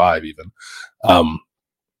sometimes 5 even.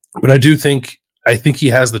 But I think he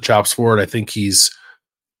has the chops for it. I think he's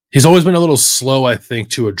always been a little slow, I think,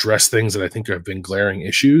 to address things that I think have been glaring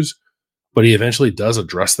issues, but he eventually does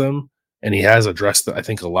address them. And he has addressed, I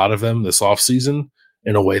think, a lot of them this offseason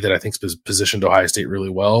in a way that I think has positioned Ohio State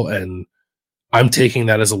really well. And I'm taking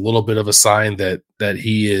that as a little bit of a sign that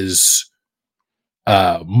he is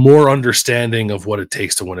more understanding of what it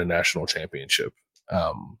takes to win a national championship.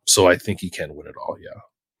 So I think he can win it all. Yeah.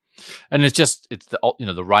 And it's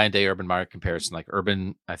the Ryan Day Urban Meyer comparison. Like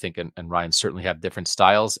Urban, I think, and Ryan certainly have different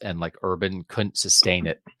styles, and like Urban couldn't sustain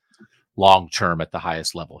it long term at the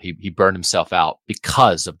highest level. He burned himself out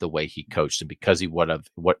because of the way he coached and because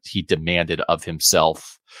what he demanded of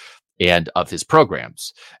himself and of his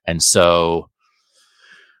programs. And so,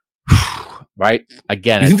 right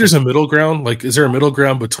again, I think there's a middle ground. Like, is there a middle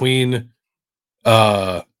ground between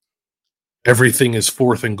everything is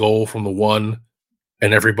 4th and goal from the 1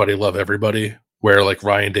 and everybody love everybody, where like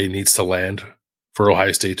Ryan Day needs to land for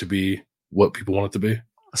Ohio State to be what people want it to be?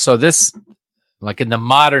 So this, like in the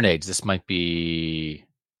modern age, this might be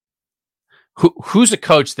who's a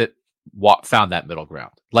coach that found that middle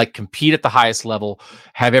ground, like compete at the highest level,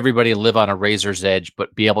 have everybody live on a razor's edge,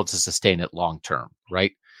 but be able to sustain it long term,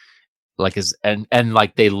 right? Like and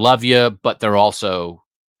like they love you, but they're also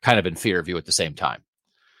kind of in fear of you at the same time.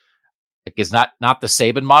 Like it's not the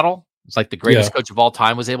Saban model. It's like the greatest coach of all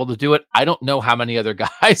time was able to do it. I don't know how many other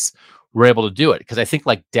guys were able to do it, because I think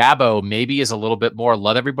like Dabo maybe is a little bit more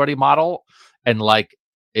let everybody model. And like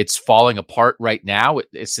it's falling apart right now.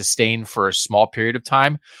 It's sustained for a small period of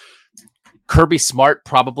time. Kirby Smart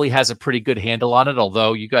probably has a pretty good handle on it,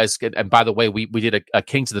 although you guys get, and by the way, we did a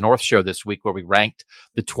Kings of the North show this week where we ranked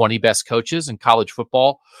the 20 best coaches in college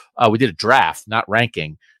football. We did a draft, not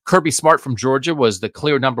ranking. Kirby Smart from Georgia was the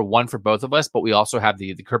clear number 1 for both of us, but we also have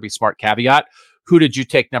the Kirby Smart caveat. Who did you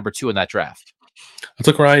take number 2 in that draft? I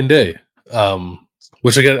took Ryan Day,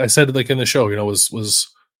 which again, I said like in the show, was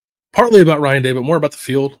partly about Ryan Day, but more about the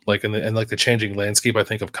field, like and like the changing landscape, I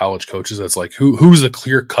think, of college coaches. That's like who's the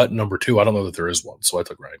clear cut number 2? I don't know that there is one, so I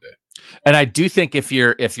took Ryan Day. And I do think if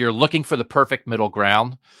you're looking for the perfect middle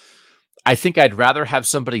ground, I think I'd rather have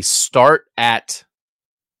somebody start at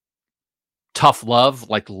tough love,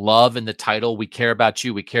 like love in the title. We care about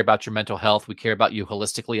you. We care about your mental health. We care about you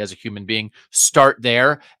holistically as a human being. Start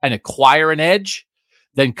there and acquire an edge,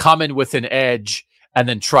 then come in with an edge and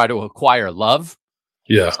then try to acquire love.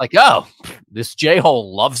 Yeah. It's like, oh, this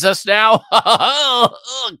J-hole loves us now. Oh,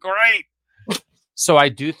 great. So I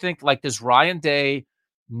do think, like, does Ryan Day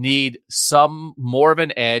need some more of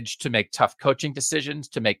an edge to make tough coaching decisions,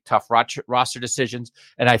 to make tough roster decisions?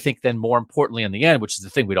 And I think then more importantly in the end, which is the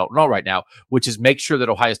thing we don't know right now, which is make sure that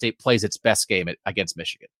Ohio State plays its best game against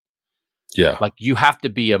Michigan. Yeah. Like you have to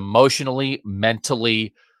be emotionally,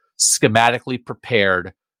 mentally, schematically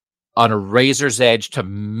prepared on a razor's edge to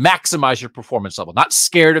maximize your performance level, not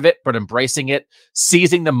scared of it, but embracing it,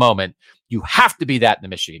 seizing the moment. You have to be that in the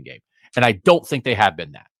Michigan game. And I don't think they have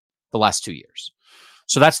been that the last 2 years.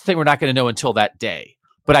 So that's the thing we're not going to know until that day.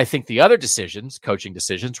 But I think the other decisions, coaching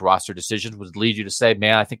decisions, roster decisions, would lead you to say,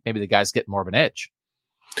 man, I think maybe the guy's getting more of an edge.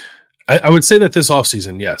 I would say that this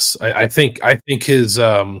offseason, yes. I think his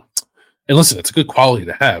and listen, it's a good quality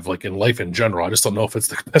to have, like in life in general. I just don't know if it's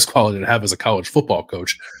the best quality to have as a college football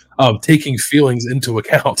coach. Taking feelings into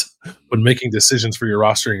account when making decisions for your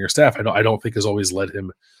roster and your staff, I don't think has always led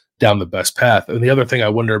him down the best path. And the other thing I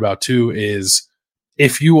wonder about too is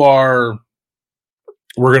if you are,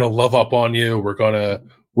 we're going to love up on you,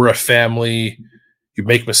 we're a family, you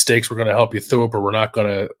make mistakes, we're going to help you through it, but we're not going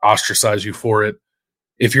to ostracize you for it.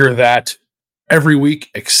 If you're that every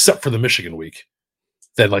week except for the Michigan week,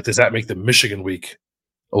 then like does that make the Michigan week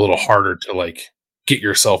a little harder to like get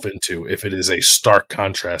yourself into if it is a stark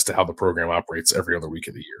contrast to how the program operates every other week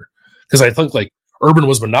of the year? Because I think like Urban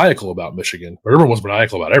was maniacal about Michigan, but Urban was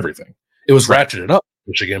maniacal about everything. It was ratcheted up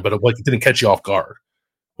Michigan, but it didn't catch you off guard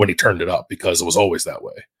when he turned it up because it was always that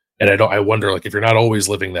way. And I wonder like if you're not always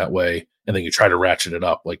living that way and then you try to ratchet it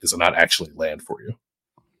up, like does it not actually land for you?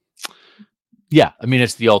 Yeah, I mean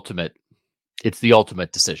it's the ultimate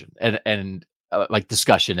decision and like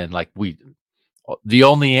discussion and like the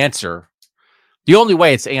only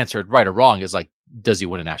way it's answered right or wrong is like, does he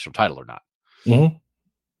win a national title or not? Mm-hmm.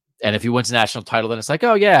 And if he wins a national title, then it's like,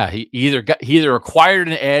 oh yeah, he either acquired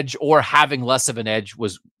an edge or having less of an edge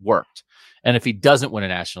was worked. And if he doesn't win a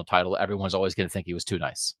national title, everyone's always going to think he was too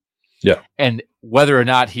nice. Yeah. And whether or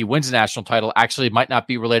not he wins a national title actually might not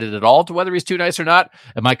be related at all to whether he's too nice or not.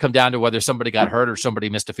 It might come down to whether somebody got hurt or somebody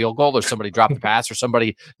missed a field goal or somebody dropped a pass or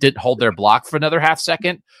somebody didn't hold their block for another half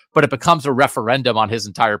second. But it becomes a referendum on his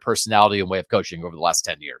entire personality and way of coaching over the last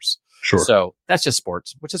 10 years. Sure. So that's just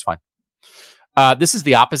sports, which is fine. This is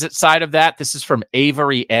the opposite side of that. This is from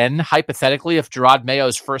Avery N. Hypothetically, if Gerard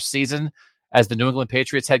Mayo's first season as the New England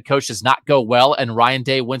Patriots head coach does not go well and Ryan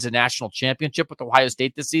Day wins a national championship with Ohio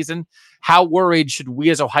State this season, how worried should we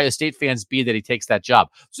as Ohio State fans be that he takes that job?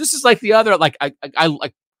 So this is like the other, like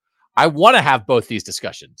I want to have both these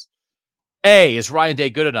discussions. A, is Ryan Day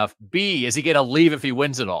good enough? B, is he going to leave if he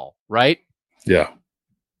wins it all? Right? Yeah.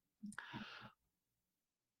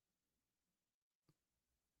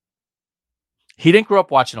 He didn't grow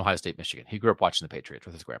up watching Ohio State, Michigan. He grew up watching the Patriots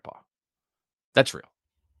with his grandpa. That's real.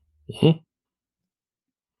 Mm-hmm.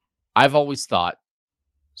 I've always thought,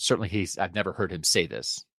 certainly I've never heard him say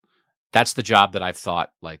this. That's the job that I've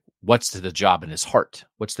thought, like, what's the job in his heart?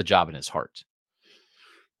 What's the job in his heart?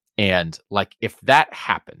 And like, if that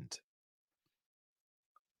happened,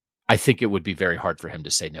 I think it would be very hard for him to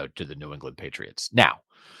say no to the New England Patriots. Now,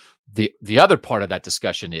 the other part of that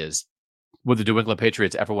discussion is, would the New England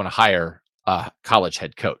Patriots ever want to hire a college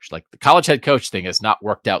head coach? Like, the college head coach thing has not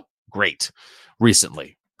worked out great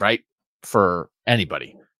recently, right? For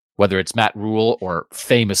anybody, whether it's Matt Rule or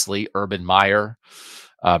famously Urban Meyer.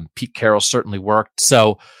 Pete Carroll certainly worked.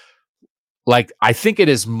 So, like, I think it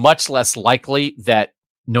is much less likely that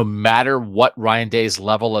no matter what Ryan Day's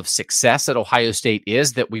level of success at Ohio State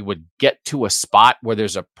is, that we would get to a spot where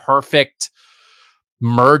there's a perfect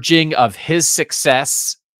merging of his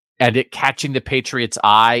success and it catching the Patriots'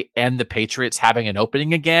 eye and the Patriots having an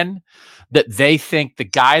opening again, that they think the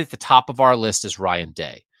guy at the top of our list is Ryan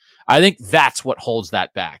Day. I think that's what holds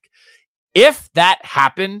that back. If that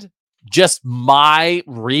happened, just my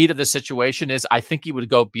read of the situation is I think he would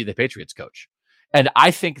go be the Patriots coach. And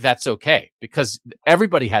I think that's okay because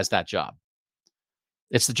everybody has that job.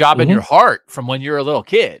 It's the job in your heart from when you're a little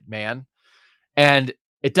kid, man. And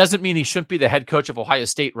it doesn't mean he shouldn't be the head coach of Ohio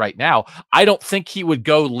State right now. I don't think he would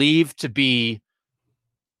go leave to be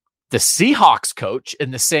the Seahawks coach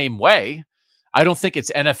in the same way. I don't think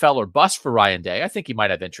it's NFL or bust for Ryan Day. I think he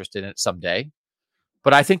might have interest in it someday.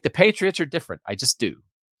 But I think the Patriots are different. I just do.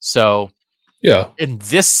 So yeah, in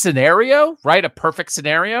this scenario, right, a perfect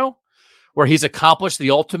scenario where he's accomplished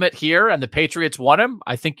the ultimate here and the Patriots want him,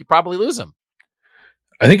 I think you probably lose him.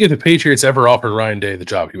 I think if the Patriots ever offered Ryan Day the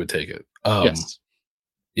job, he would take it. Yes.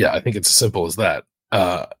 Yeah, I think it's as simple as that.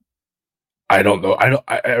 I don't know.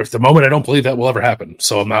 At the moment, I don't believe that will ever happen.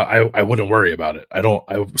 So I wouldn't worry about it.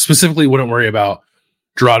 I specifically wouldn't worry about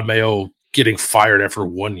Gerard Mayo getting fired after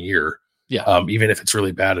 1 year. Yeah. Even if it's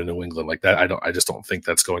really bad in New England like that, I just don't think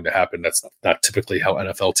that's going to happen. That's not typically how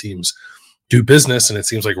NFL teams do business. And it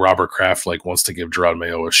seems like Robert Kraft wants to give Gerard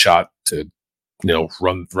Mayo a shot to,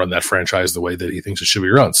 run that franchise the way that he thinks it should be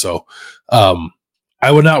run. So, I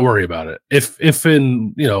would not worry about it. If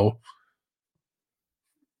in,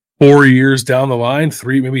 4 years down the line,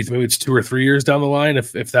 maybe it's 2 or 3 years down the line,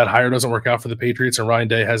 if that hire doesn't work out for the Patriots and Ryan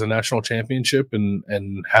Day has a national championship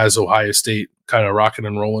and has Ohio State kind of rocking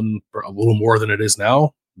and rolling for a little more than it is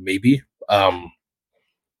now, maybe.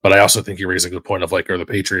 But I also think you raise a good point of are the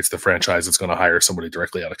Patriots the franchise that's going to hire somebody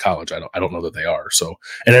directly out of college? I don't know that they are. So,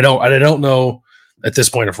 and I don't know at this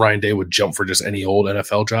point if Ryan Day would jump for just any old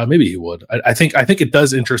NFL job. Maybe he would. I think it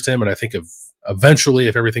does interest him, and I think eventually,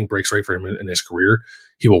 if everything breaks right for him in his career,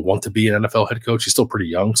 he will want to be an NFL head coach. He's still pretty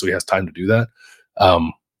young, so he has time to do that.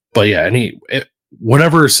 But yeah,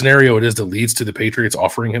 whatever scenario it is that leads to the Patriots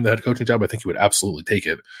offering him the head coaching job, I think he would absolutely take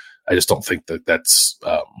it. I just don't think that that's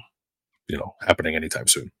happening anytime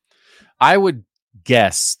soon. I would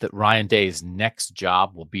guess that Ryan Day's next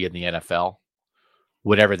job will be in the NFL,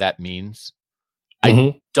 whatever that means.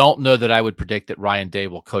 I don't know that I would predict that Ryan Day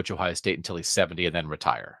will coach Ohio State until he's 70 and then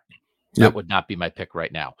retire. That would not be my pick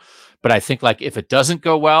right now. But I think if it doesn't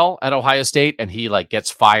go well at Ohio State and he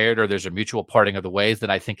gets fired or there's a mutual parting of the ways,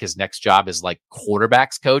 then I think his next job is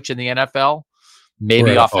quarterbacks coach in the NFL,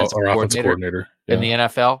 maybe offensive coordinator in the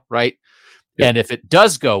NFL, right? Yeah. And if it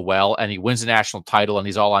does go well and he wins a national title and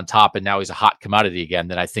he's all on top and now he's a hot commodity again,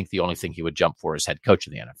 then I think the only thing he would jump for is head coach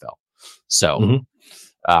in the NFL. So,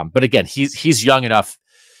 but again, he's young enough.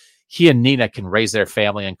 He and Nina can raise their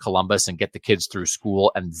family in Columbus and get the kids through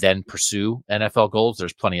school and then pursue NFL goals.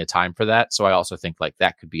 There's plenty of time for that. So I also think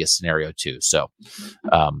that could be a scenario too. So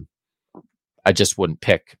I just wouldn't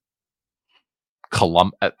pick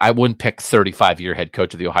I wouldn't pick 35-year head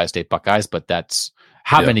coach of the Ohio State Buckeyes, but that's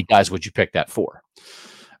how many guys would you pick that for?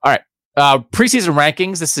 All right. Preseason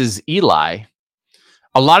rankings. This is Eli.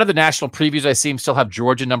 A lot of the national previews I see still have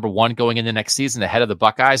Georgia number 1 going into next season ahead of the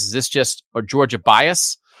Buckeyes. Is this just a Georgia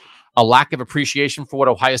bias, a lack of appreciation for what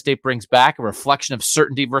Ohio State brings back, a reflection of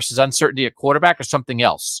certainty versus uncertainty at quarterback, or something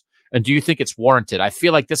else? And do you think it's warranted? I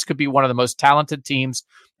feel like this could be one of the most talented teams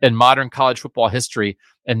in modern college football history,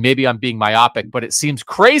 and maybe I'm being myopic, but it seems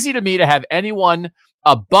crazy to me to have anyone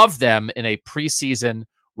above them in a preseason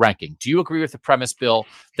ranking. Do you agree with the premise, Bill,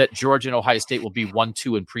 that Georgia and Ohio State will be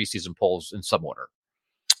 1-2 in preseason polls in some order?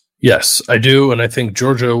 Yes, I do. And I think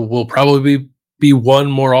Georgia will probably be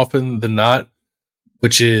one more often than not,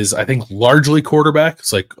 which is, I think, largely quarterback.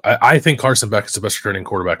 It's like, I think Carson Beck is the best returning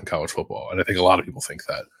quarterback in college football. And I think a lot of people think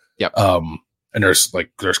that. Yep. And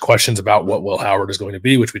there's questions about what Will Howard is going to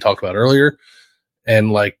be, which we talked about earlier.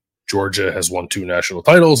 And like, Georgia has won 2 national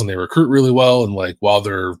titles and they recruit really well. And like, while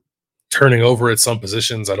they're turning over at some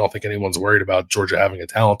positions, I don't think anyone's worried about Georgia having a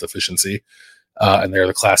talent deficiency. And they're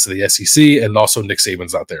the class of the SEC, and also Nick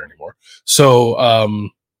Saban's not there anymore. So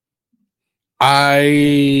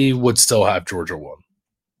I would still have Georgia 1.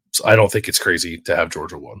 So I don't think it's crazy to have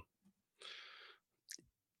Georgia 1.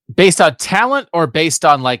 Based on talent or based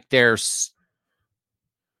on like their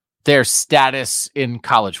status in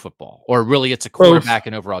college football, or really it's a quarterback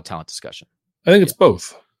and overall talent discussion? I think it's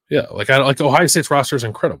both. Yeah, like Ohio State's roster is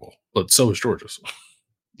incredible, but so is Georgia's.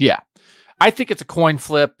 Yeah, I think it's a coin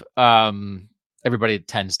flip. Everybody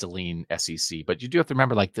tends to lean SEC, but you do have to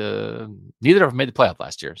remember, like, neither of them made the playoff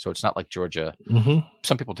last year, so it's not like Georgia. Mm-hmm.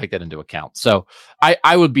 Some people take that into account. So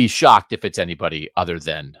I would be shocked if it's anybody other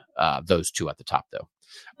than those 2 at the top, though.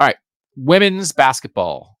 All right, women's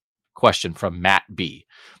basketball question from Matt B.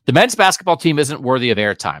 The men's basketball team isn't worthy of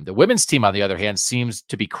airtime. The women's team, on the other hand, seems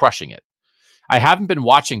to be crushing it. I haven't been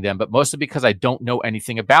watching them, but mostly because I don't know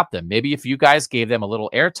anything about them. Maybe if you guys gave them a little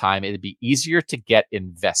airtime, it'd be easier to get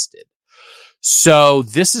invested. So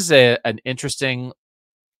this is an interesting,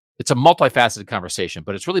 it's a multifaceted conversation,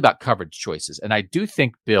 but it's really about coverage choices. And I do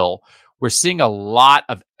think, Bill, we're seeing a lot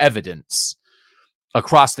of evidence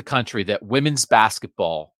across the country that women's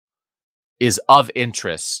basketball is of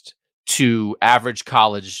interest to average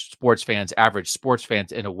college sports fans, average sports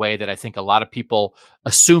fans, in a way that I think a lot of people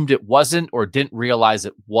assumed it wasn't or didn't realize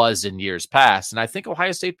it was in years past. And I think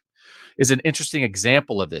Ohio State is an interesting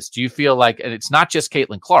example of this. Do you feel like, and it's not just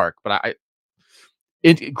Caitlin Clark, but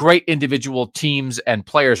great individual teams and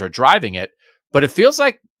players are driving it, but it feels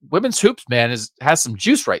like women's hoops, man, has some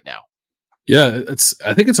juice right now. Yeah,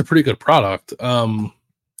 I think it's a pretty good product.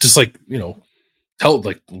 Just like,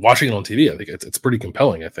 watching it on TV, I think it's pretty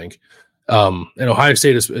compelling, I think. And Ohio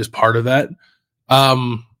State is part of that. I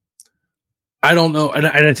don't know. And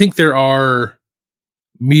I think there are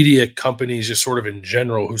media companies just sort of in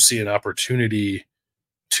general who see an opportunity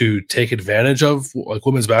to take advantage of, like,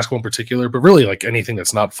 women's basketball in particular, but really like anything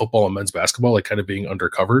that's not football and men's basketball, like kind of being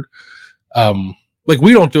undercovered. Like,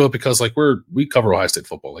 we don't do it because like we cover Ohio State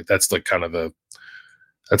football. Like, that's like kind of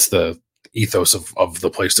that's the ethos of the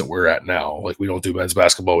place that we're at now. Like, we don't do men's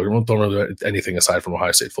basketball. We don't really do anything aside from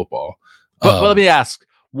Ohio State football. But let me ask,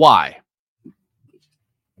 why?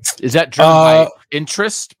 Is that driven by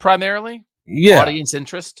interest primarily? Yeah. Audience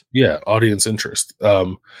interest? Yeah, audience interest.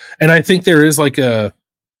 And I think there's a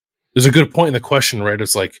good point in the question, right?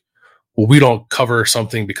 It's like, well, we don't cover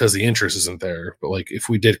something because the interest isn't there. But like, if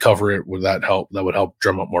we did cover it, would that help? That would help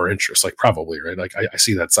drum up more interest. Like, probably, right? Like, I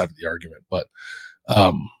see that side of the argument, but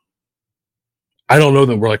I don't know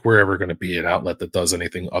that we're ever going to be an outlet that does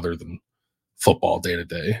anything other than football day to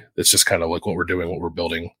day. It's just kind of like what we're doing, what we're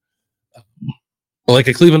building. But like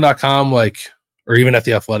at Cleveland.com, or even at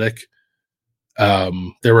The Athletic,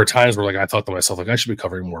 there were times where like I thought to myself, like, I should be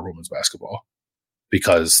covering more women's basketball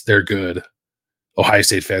because they're good. Ohio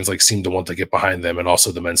State fans like seem to want to get behind them, and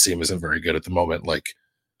also the men's team isn't very good at the moment. Like,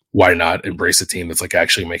 why not embrace a team that's like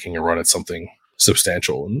actually making a run at something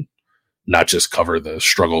substantial and not just cover the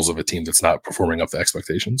struggles of a team that's not performing up to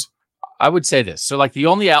expectations? I would say this. So like the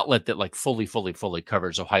only outlet that like fully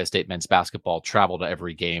covers Ohio State men's basketball, travel to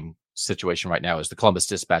every game situation right now is the Columbus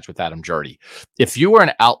Dispatch with Adam Jardy. If you were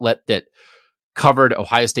an outlet that covered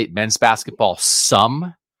Ohio State men's basketball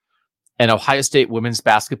some and Ohio State women's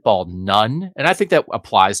basketball none, and I think that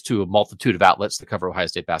applies to a multitude of outlets that cover Ohio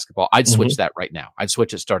State basketball, I'd switch that right now. I'd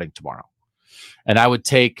switch it starting tomorrow. And I would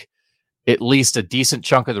take at least a decent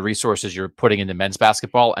chunk of the resources you're putting into men's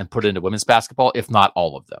basketball and put it into women's basketball, if not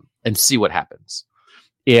all of them, and see what happens.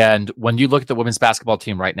 And when you look at the women's basketball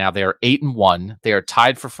team right now, they are 8-1. They are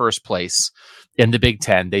tied for first place in the Big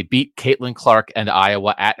Ten. They beat Caitlin Clark and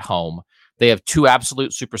Iowa at home. They have two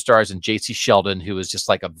absolute superstars in JC Sheldon, who is just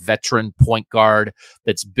like a veteran point guard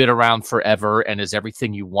that's been around forever and is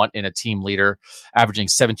everything you want in a team leader, averaging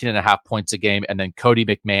 17 and a half points a game. And then Cody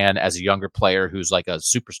McMahon as a younger player who's like a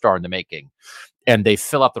superstar in the making. And they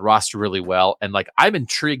fill up the roster really well. And like, I'm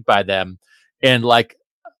intrigued by them. And like,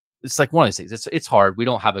 it's like one of these things. It's hard. We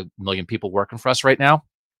don't have a million people working for us right now.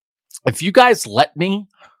 If you guys let me,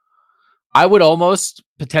 I would almost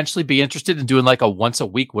potentially be interested in doing like a once a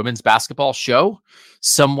week women's basketball show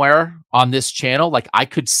somewhere on this channel. Like I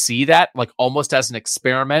could see that like almost as an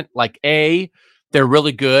experiment. Like A, they're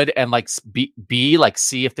really good, and like B, like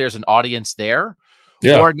see if there's an audience there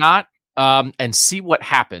or not, and see what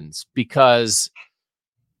happens, because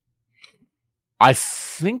I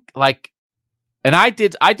think like. And I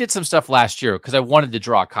did some stuff last year because I wanted to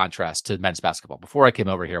draw a contrast to men's basketball. Before I came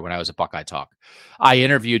over here, when I was at Buckeye Talk, I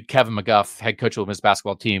interviewed Kevin McGuff, head coach of the women's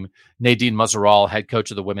basketball team, Nadine Mazeral, head coach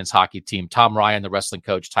of the women's hockey team, Tom Ryan, the wrestling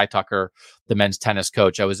coach, Ty Tucker, the men's tennis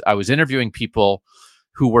coach. I was interviewing people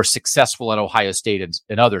who were successful at Ohio State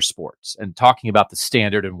and other sports, and talking about the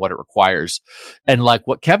standard and what it requires. And like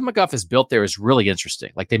what Kevin McGuff has built there is really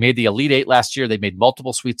interesting. Like they made the Elite Eight last year. They made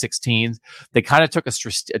multiple Sweet 16s. They kind of took a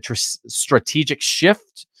strategic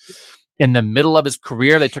shift in the middle of his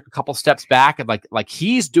career. They took a couple steps back, and like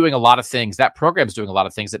he's doing a lot of things. That program's doing a lot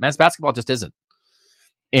of things that men's basketball just isn't.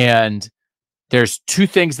 And there's two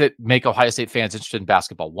things that make Ohio State fans interested in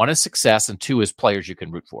basketball. One is success, and two is players you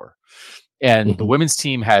can root for. And the women's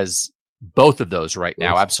team has both of those right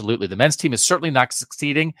now. Absolutely. The men's team is certainly not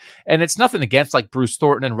succeeding. And it's nothing against like Bruce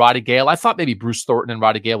Thornton and Roddy Gale. I thought maybe Bruce Thornton and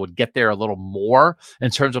Roddy Gale would get there a little more in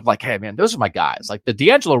terms of like, hey, man, those are my guys. Like the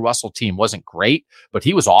D'Angelo Russell team wasn't great, but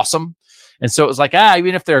he was awesome. And so it was like,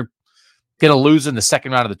 even if they're going to lose in the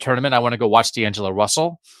second round of the tournament, I want to go watch D'Angelo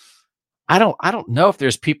Russell. I don't know if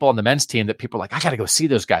there's people on the men's team that people are like, I got to go see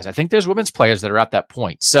those guys. I think there's women's players that are at that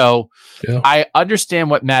point. So I understand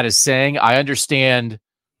what Matt is saying. I understand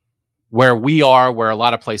where we are, where a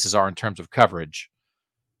lot of places are in terms of coverage.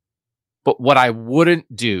 But what I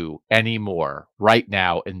wouldn't do anymore right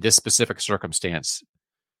now in this specific circumstance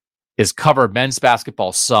is cover men's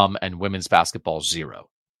basketball some and women's basketball zero.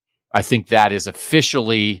 I think that is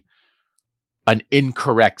officially an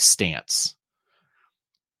incorrect stance.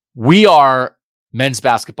 We are men's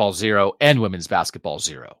basketball zero and women's basketball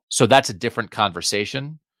zero. So that's a different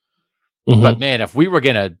conversation. But man, if we were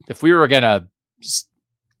gonna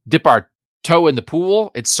dip our toe in the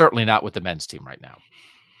pool, it's certainly not with the men's team right now.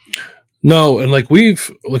 No, and like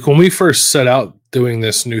when we first set out doing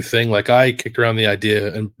this new thing, like I kicked around the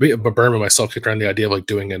idea, and Berman and myself kicked around the idea of like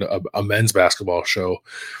doing a men's basketball show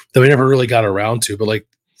that we never really got around to. But like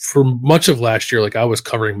for much of last year, like I was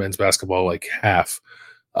covering men's basketball like half.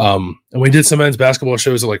 And we did some men's basketball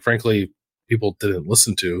shows that like frankly people didn't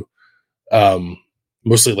listen to,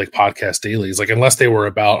 mostly like podcast dailies, like unless they were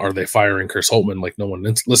about are they firing Chris Holtman, like no one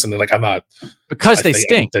listened. Like I'm not, because they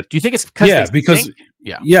stink. Do you think it's because stink?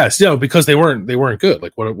 Because they weren't good.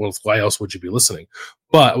 Like why else would you be listening?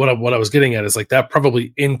 But what I was getting at is like that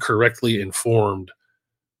probably incorrectly informed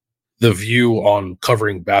the view on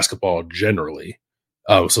covering basketball generally.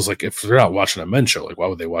 So it's like, if they're not watching a men's show, like why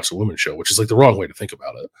would they watch a women's show? Which is like the wrong way to think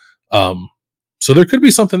about it. So there could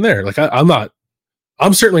be something there. Like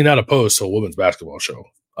I'm certainly not opposed to a women's basketball show.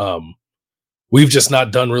 We've just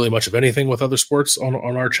not done really much of anything with other sports on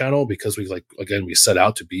our channel because we we set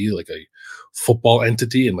out to be like a football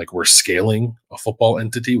entity, and like we're scaling a football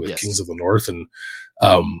entity with Kings of the North. And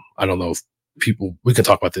I don't know if we can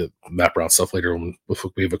talk about the Matt Brown stuff later if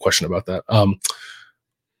we have a question about that.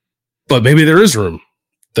 But maybe there is room.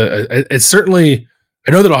 It's certainly,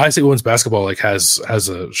 I know that Ohio State women's basketball like has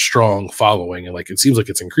a strong following, and like it seems like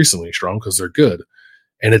it's increasingly strong because they're good,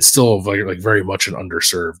 and it's still like very much an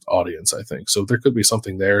underserved audience, I think. So there could be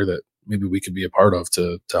something there that maybe we could be a part of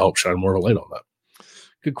to help shine more of a light on that.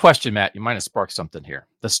 Good question, Matt. You might have sparked something here.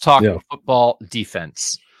 Let's talk football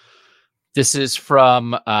defense. This is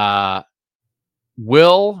from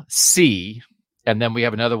Will C. And then we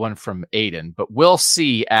have another one from Aiden. But Will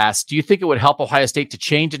C. asks, do you think it would help Ohio State to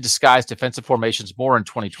change and disguise defensive formations more in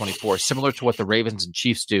 2024, similar to what the Ravens and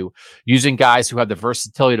Chiefs do, using guys who have the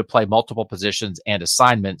versatility to play multiple positions and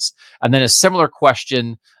assignments? And then a similar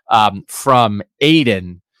question from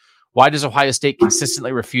Aiden. Why does Ohio State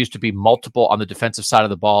consistently refuse to be multiple on the defensive side of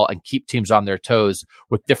the ball and keep teams on their toes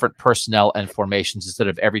with different personnel and formations instead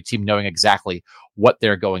of every team knowing exactly what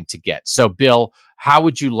they're going to get? So, Bill, how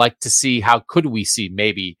would you like to see, how could we see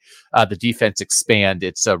maybe the defense expand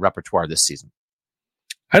its repertoire this season?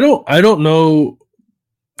 I don't know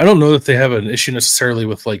that they have an issue necessarily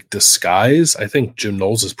with like disguise. I think Jim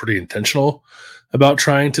Knowles is pretty intentional about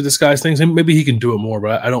trying to disguise things, and maybe he can do it more.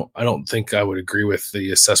 But I don't think I would agree with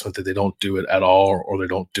the assessment that they don't do it at all or they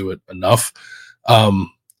don't do it enough.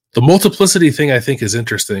 The multiplicity thing I think is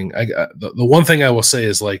interesting. The one thing I will say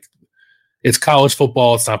is like it's college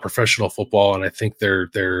football, it's not professional football, and I think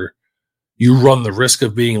you run the risk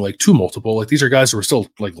of being like too multiple. Like these are guys who are still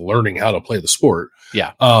like learning how to play the sport.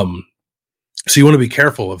 Yeah. So you want to be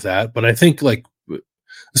careful of that. But I think like,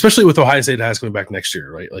 especially with Ohio State has coming back next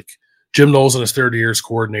year, right? Like Jim Knowles in his third year as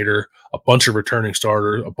coordinator, a bunch of returning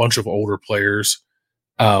starters, a bunch of older players,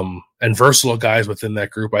 and versatile guys within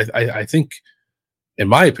that group. I think, in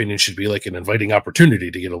my opinion, should be like an inviting opportunity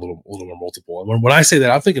to get a little more multiple. And when I say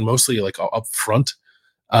that, I'm thinking mostly like up front.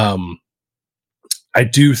 I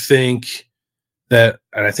do think that,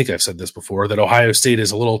 and I think I've said this before, that Ohio State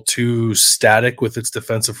is a little too static with its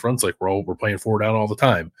defensive fronts. Like we're playing 4 down all the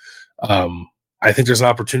time. I think there's an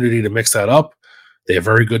opportunity to mix that up. They have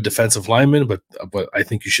very good defensive linemen, but I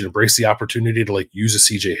think you should embrace the opportunity to like use a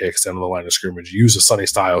CJ Hicks down on the line of scrimmage, use a Sonny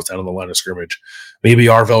Styles down on the line of scrimmage. Maybe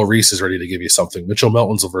Arvell Reese is ready to give you something. Mitchell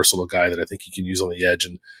Melton's a versatile guy that I think you can use on the edge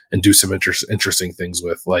and do some interesting things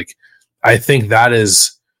with. Like, I think that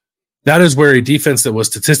is where a defense that was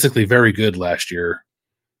statistically very good last year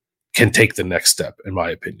can take the next step, in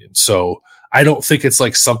my opinion. So I don't think it's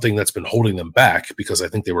like something that's been holding them back, because I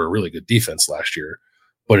think they were a really good defense last year.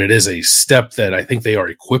 But it is a step that I think they are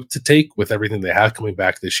equipped to take with everything they have coming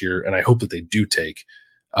back this year. And I hope that they do take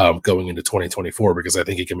going into 2024, because I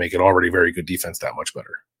think it can make an already very good defense that much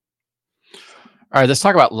better. All right, let's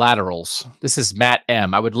talk about laterals. This is Matt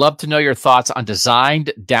M. I would love to know your thoughts on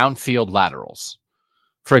designed downfield laterals.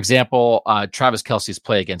 For example, Travis Kelce's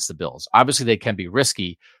play against the Bills. Obviously, they can be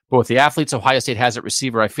risky, but with the athletes Ohio State has at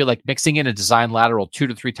receiver, I feel like mixing in a design lateral 2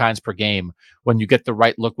 to 3 times per game when you get the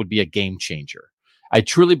right look would be a game changer. I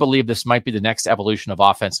truly believe this might be the next evolution of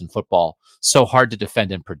offense in football. So hard to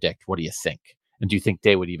defend and predict. What do you think? And do you think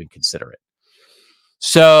they would even consider it?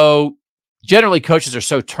 So generally, coaches are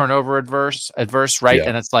so turnover adverse, right? Yeah.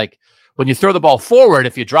 And it's like when you throw the ball forward,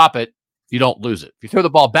 if you drop it, you don't lose it. If you throw the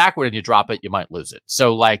ball backward and you drop it, you might lose it.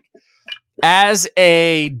 So like as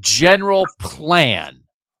a general plan,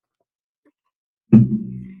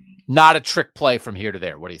 not a trick play from here to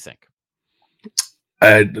there. What do you think?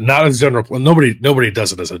 Not as general plan. Nobody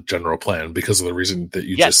does it as a general plan because of the reason that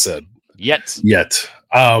you just said. Yet.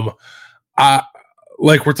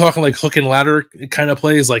 Like we're talking like hook and ladder kind of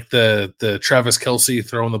plays, like the Travis Kelce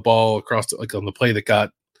throwing the ball across, like on the play that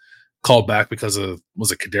got called back because of,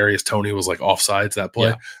 was it Kadarius Toney was like offsides that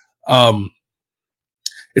play. Yeah.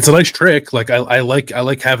 It's a nice trick. Like I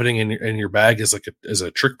like having it in your bag as a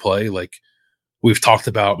trick play. Like we've talked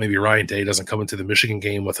about, maybe Ryan Day doesn't come into the Michigan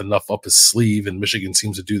game with enough up his sleeve, and Michigan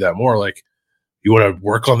seems to do that more. Like you want to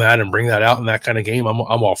work on that and bring that out in that kind of game. I'm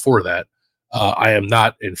all for that. I am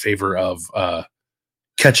not in favor of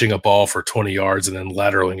catching a ball for 20 yards and then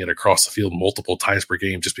lateraling it across the field multiple times per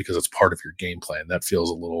game just because it's part of your game plan. That feels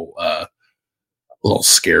a little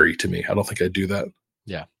scary to me. I don't think I'd do that.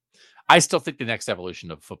 Yeah. I still think the next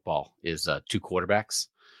evolution of football is 2 quarterbacks,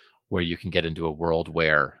 where you can get into a world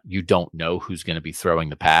where you don't know who's going to be throwing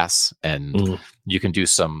the pass, and you can do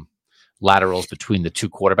some laterals between the 2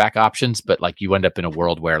 quarterback options, but like you end up in a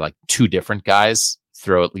world where like 2 different guys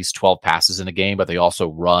throw at least 12 passes in a game, but they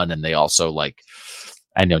also run, and they also like,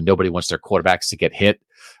 I know nobody wants their quarterbacks to get hit.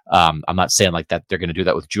 I'm not saying like that they're going to do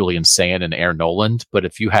that with Julian Sand and Aaron Noland, but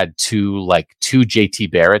if you had two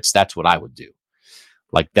JT Barretts, that's what I would do.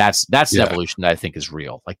 Like that's an evolution that I think is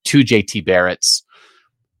real. Like 2 JT Barretts,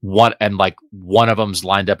 one of them's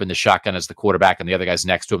lined up in the shotgun as the quarterback and the other guy's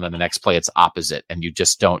next to him. And the next play, it's opposite. And you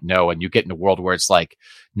just don't know. And you get in a world where it's like,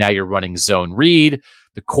 now you're running zone read.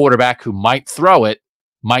 The quarterback who might throw it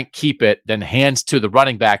might keep it, then hands to the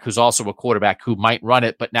running back, who's also a quarterback who might run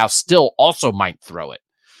it, but now still also might throw it.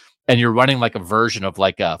 And you're running like a version of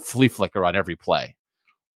like a flea flicker on every play.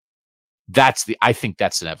 I think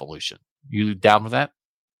that's an evolution. You down with that?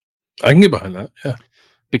 I can get behind that. Yeah.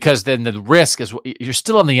 Because then the risk is you're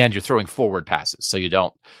still in the end, you're throwing forward passes. So you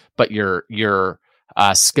don't, but you're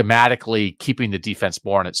schematically keeping the defense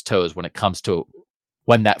more on its toes when it comes to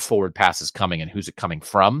when that forward pass is coming and who's it coming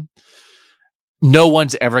from. No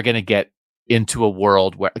one's ever going to get into a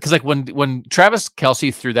world where, because like when Travis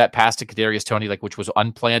Kelce threw that pass to Kadarius Toney, like which was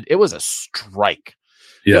unplanned, it was a strike.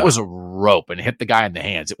 Yeah. It was a rope and hit the guy in the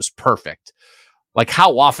hands. It was perfect. Like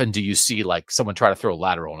how often do you see like someone try to throw a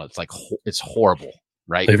lateral and it's like it's horrible,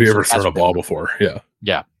 right? Have you ever thrown a ball before? Yeah.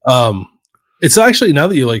 Yeah. It's actually, now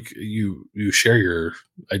that you share your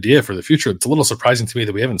idea for the future, it's a little surprising to me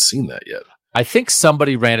that we haven't seen that yet. I think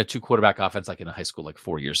somebody ran a 2 quarterback offense like in a high school like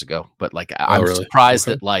 4 years ago, but like I'm really surprised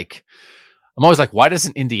that like I'm always like, why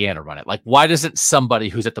doesn't Indiana run it? Like, why doesn't somebody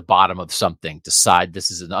who's at the bottom of something decide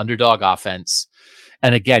this is an underdog offense?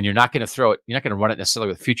 And again, you're not going to throw it. You're not going to run it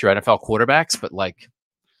necessarily with future NFL quarterbacks, but like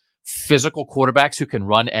physical quarterbacks who can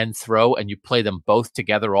run and throw, and you play them both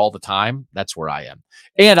together all the time. That's where I am.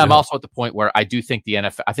 And I'm also at the point where I do think the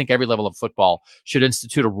NFL, I think every level of football should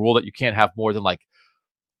institute a rule that you can't have more than like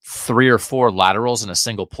 3 or 4 laterals in a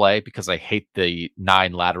single play, because I hate the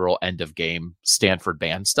 9 lateral end of game Stanford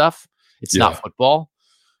band stuff. It's not football.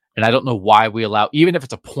 And I don't know why we allow, even if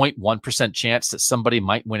it's a 0.1% chance that somebody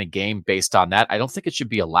might win a game based on that, I don't think it should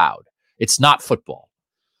be allowed. It's not football.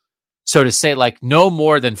 So to say like no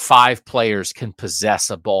more than 5 players can possess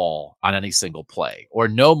a ball on any single play, or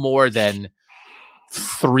no more than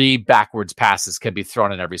 3 backwards passes can be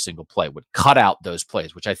thrown in every single play, would cut out those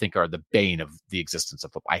plays, which I think are the bane of the existence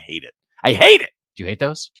of football. I hate it. I hate it. Do you hate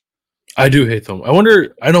those? I do hate them. I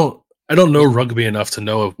wonder, I don't know rugby enough to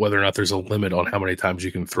know whether or not there's a limit on how many times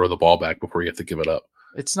you can throw the ball back before you have to give it up.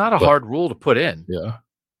 It's not a hard rule to put in. Yeah.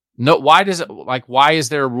 No, why is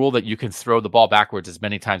there a rule that you can throw the ball backwards as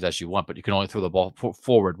many times as you want, but you can only throw the ball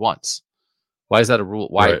forward once? Why is that a rule?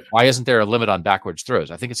 Why isn't there a limit on backwards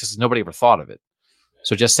throws? I think it's just nobody ever thought of it.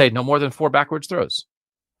 So just say no more than 4 backwards throws.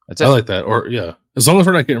 That's it. I like that. Or as long as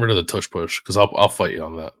we're not getting rid of the tush push, because I'll fight you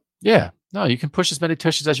on that. Yeah. No, you can push as many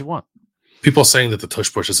tushes as you want. People saying that the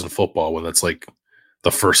tush push isn't football when that's like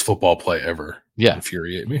the first football play ever. Yeah.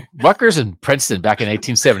 Infuriate me. Rutgers and Princeton back in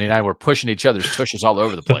 1879 were pushing each other's tushes all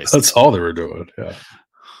over the place. That's all they were doing. Yeah.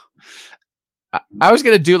 I was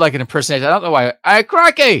going to do like an impersonation. I don't know why. Hey,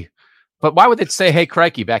 crikey! But why would they say, hey,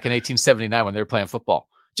 crikey, back in 1879 when they were playing football?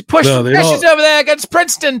 Did you push the tushes over there against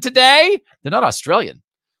Princeton today? They're not Australian.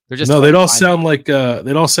 They're just they'd all sound like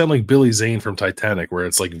Billy Zane from Titanic, where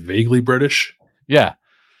it's like vaguely British. Yeah.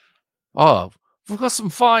 Oh, we've got some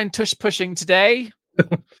fine tush pushing today.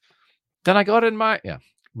 Then I got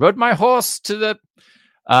rode my horse to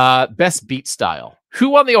the best beat style.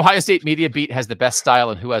 Who on the Ohio State media beat has the best style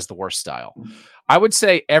and who has the worst style? I would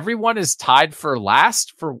say everyone is tied for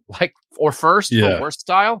last for first for worst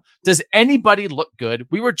style. Does anybody look good?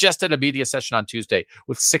 We were just at a media session on Tuesday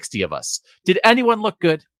with 60 of us. Did anyone look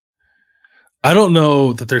good? I don't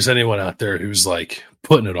know that there's anyone out there who's like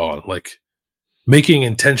putting it on, like making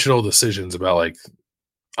intentional decisions about like,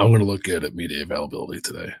 I'm going to look good at media availability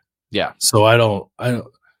today. Yeah. So I don't.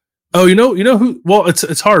 Oh, you know who? Well,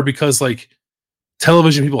 it's hard because like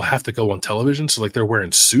television people have to go on television, so like they're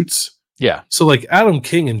wearing suits. Yeah. So like Adam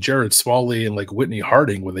King and Jared Smalley and like Whitney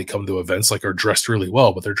Harding, when they come to events, like are dressed really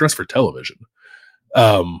well, but they're dressed for television.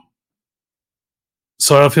 So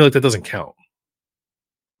I don't feel like that doesn't count.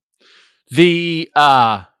 The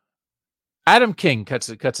Adam King cuts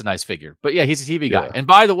a nice figure, but yeah, he's a TV guy. And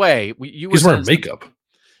by the way, he's wearing makeup.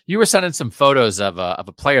 You were sending some photos of a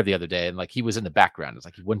player the other day, and like he was in the background. It's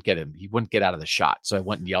like he wouldn't get out of the shot. So I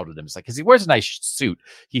went and yelled at him. It's like, because he wears a nice suit,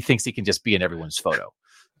 he thinks he can just be in everyone's photo.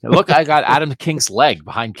 Now, look, I got Adam King's leg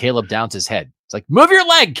behind Caleb Downs' head. It's like, move your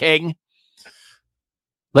leg, King.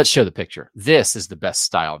 Let's show the picture. This is the best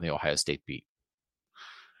style in the Ohio State beat.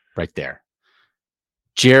 Right there.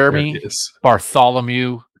 Jeremy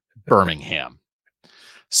Bartholomew Birmingham.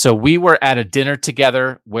 So we were at a dinner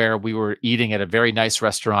together where we were eating at a very nice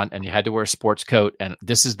restaurant, and you had to wear a sports coat. And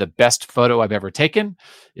this is the best photo I've ever taken.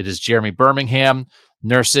 It is Jeremy Birmingham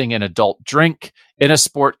nursing an adult drink in a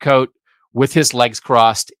sport coat with his legs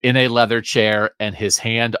crossed in a leather chair and his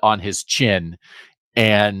hand on his chin.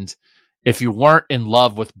 And if you weren't in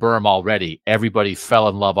love with Birm already, everybody fell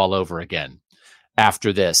in love all over again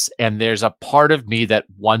after this. And there's a part of me that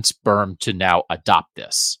wants Birm to now adopt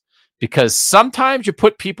this. Because sometimes you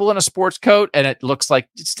put people in a sports coat and it looks like,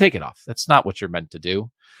 just take it off. That's not what you're meant to do.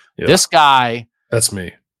 Yeah. This guy, that's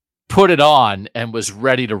me, put it on and was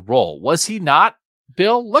ready to roll. Was he not,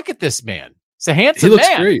 Bill? Look at this man. He's a handsome man. He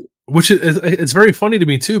looks great. Which it's very funny to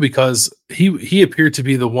me too, because he appeared to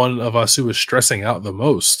be the one of us who was stressing out the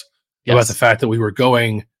most about the fact that we were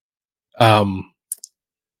going for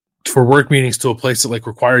work meetings to a place that like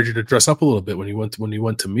required you to dress up a little bit when you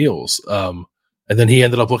went to meals. And then he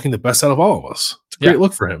ended up looking the best out of all of us. It's a great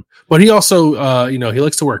look for him. But he also, he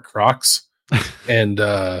likes to wear Crocs. And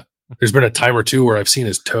there's been a time or two where I've seen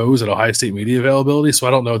his toes at Ohio State media availability. So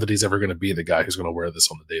I don't know that he's ever going to be the guy who's going to wear this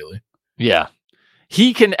on the daily. Yeah.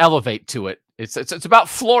 He can elevate to it. It's about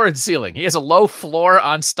floor and ceiling. He has a low floor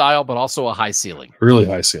on style, but also a high ceiling. Really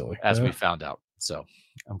high ceiling. As we found out. So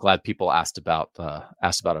I'm glad people asked about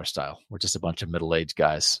our style. We're just a bunch of middle-aged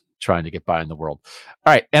guys trying to get by in the world.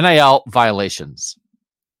 All right, NIL violations.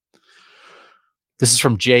 This is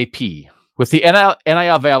from JP. With the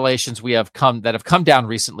NIL violations that have come down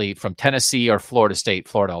recently from Tennessee or Florida State,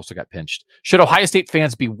 Florida also got pinched. Should Ohio State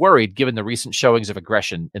fans be worried given the recent showings of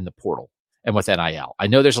aggression in the portal and with NIL? I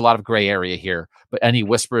know there's a lot of gray area here, but any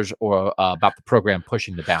whispers or about the program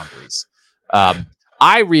pushing the boundaries?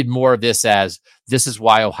 I read more of this as this is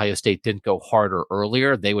why Ohio State didn't go harder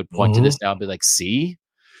earlier. They would point to this now and be like, see,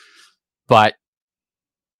 but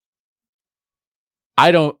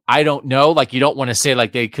I don't know. Like, you don't want to say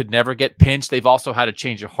like they could never get pinched. They've also had a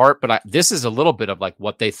change of heart, but this is a little bit of like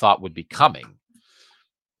what they thought would be coming,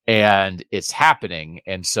 and it's happening.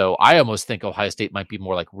 And so I almost think Ohio State might be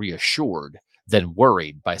more like reassured than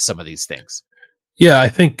worried by some of these things. Yeah, I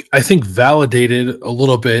think validated a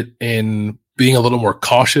little bit in being a little more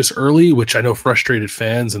cautious early, which I know frustrated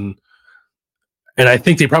fans, and I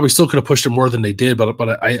think they probably still could have pushed it more than they did, but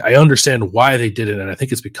I understand why they did it, and I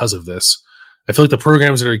think it's because of this. I feel like the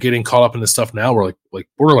programs that are getting caught up in this stuff now were like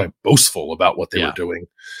borderline boastful about what they were doing,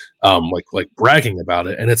 like bragging about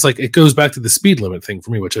it, and it's like it goes back to the speed limit thing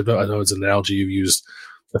for me, which I know is an analogy you've used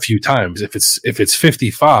a few times. If it's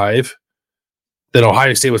 55. Then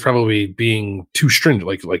Ohio State was probably being too stringent,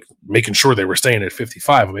 like making sure they were staying at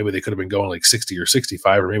 55. Or maybe they could have been going like 60 or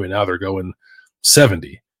 65, or maybe now they're going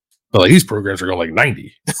 70. But like these programs are going like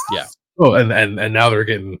 90. Yeah. Oh, and now they're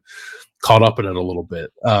getting caught up in it a little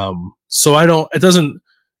bit. So it doesn't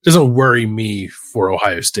worry me for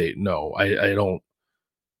Ohio State. No, I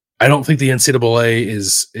don't think the NCAA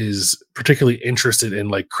is particularly interested in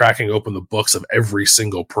like cracking open the books of every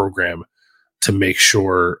single program to make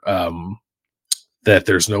sure that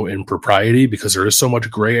there's no impropriety, because there is so much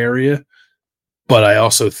gray area. But I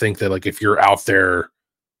also think that like if you're out there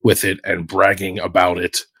with it and bragging about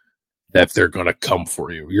it, that they're going to come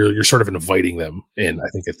for you. You're sort of inviting them in, I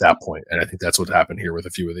think, at that point. And I think that's what happened here with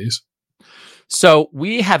a few of these. So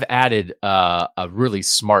we have added a really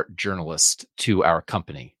smart journalist to our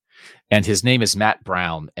company, and his name is Matt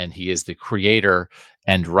Brown, and he is the creator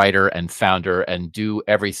and writer and founder and do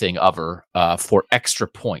everything for Extra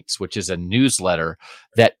Points, which is a newsletter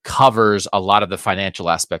that covers a lot of the financial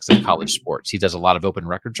aspects of college sports. He does a lot of open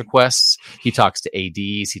records requests. He talks to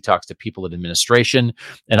ADs. He talks to people in administration.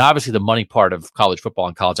 And obviously the money part of college football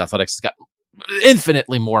and college athletics has got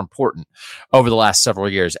infinitely more important over the last several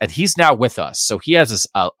years. And he's now with us. So he has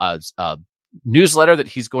a newsletter that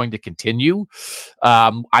he's going to continue.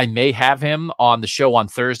 I may have him on the show on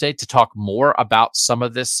Thursday to talk more about some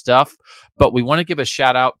of this stuff, but we want to give a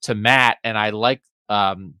shout out to Matt. And I like,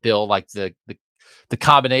 Bill, like the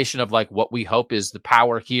combination of like what we hope is the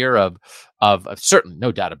power here of certainly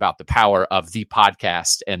no doubt about the power of the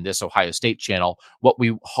podcast and this Ohio State channel, what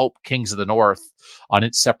we hope Kings of the North on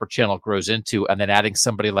its separate channel grows into, and then adding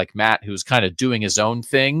somebody like Matt, who's kind of doing his own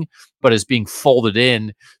thing, but is being folded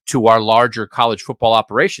in to our larger college football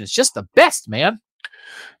operation. It's just the best, man.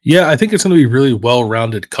 Yeah, I think it's going to be really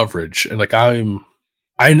well-rounded coverage. And like I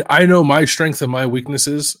know my strengths and my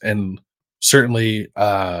weaknesses, and certainly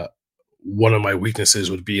one of my weaknesses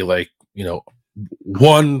would be like, you know,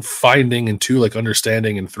 1, finding, and 2, like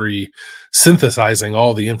understanding, and 3, synthesizing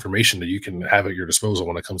all the information that you can have at your disposal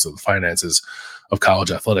when it comes to the finances of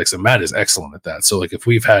college athletics. And Matt is excellent at that. So like if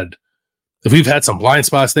we've had some blind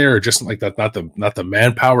spots there, or just like that, not the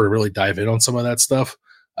manpower to really dive in on some of that stuff,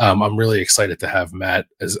 I'm really excited to have Matt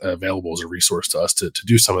as available as a resource to us to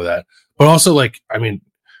do some of that. But also, like, I mean,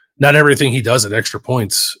 not everything he does at Extra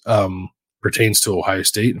Points pertains to Ohio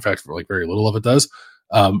State. In fact, like very little of it does.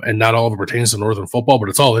 And not all of it pertains to Northern football, but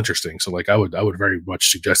it's all interesting. So like I would very much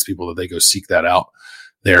suggest people that they go seek that out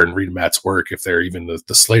there and read Matt's work if they're even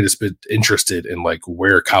the slightest bit interested in like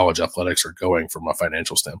where college athletics are going from a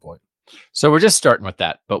financial standpoint. So we're just starting with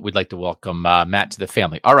that, but we'd like to welcome Matt to the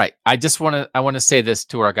family. All right. I want to say this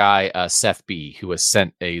to our guy, Seth B., who has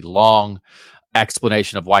sent a long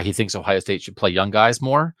explanation of why he thinks Ohio State should play young guys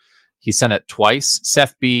more. He sent it twice.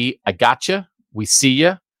 Seth B., I got you. We see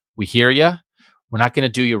you. We hear you. We're not going to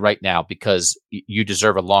do you right now because you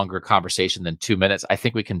deserve a longer conversation than 2 minutes. I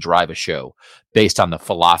think we can drive a show based on the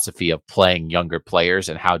philosophy of playing younger players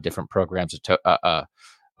and how different programs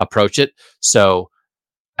approach it. So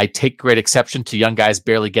I take great exception to young guys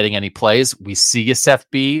barely getting any plays. We see you, Seth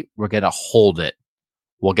B. We're going to hold it.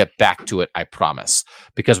 We'll get back to it, I promise,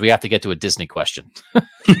 because we have to get to a Disney question.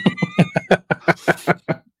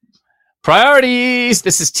 Priorities.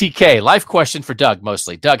 This is TK. Life question for Doug,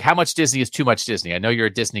 mostly. Doug, how much Disney is too much Disney? I know you're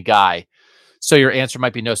a Disney guy, so your answer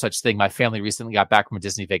might be no such thing. My family recently got back from a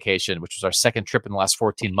Disney vacation, which was our second trip in the last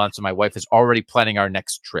 14 months, and my wife is already planning our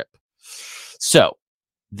next trip. So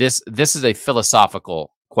this is a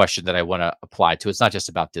philosophical question that I want to apply to. It's not just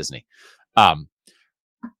about Disney.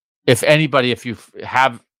 If you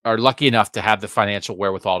have are lucky enough to have the financial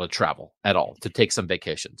wherewithal to travel at all, to take some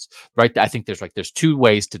vacations, right? I think there's two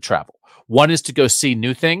ways to travel. One is to go see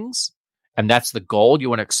new things, and that's the goal. You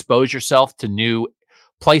want to expose yourself to new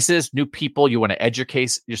places, new people. You want to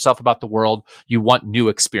educate yourself about the world. You want new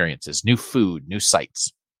experiences, new food, new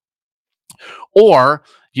sights. Or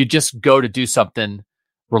you just go to do something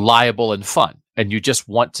reliable and fun, and you just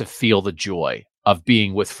want to feel the joy of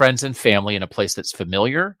being with friends and family in a place that's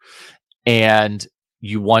familiar, and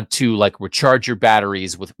you want to like recharge your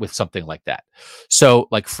batteries with something like that. So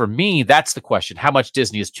like for me, that's the question. How much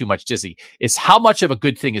Disney is too much Disney? Is how much of a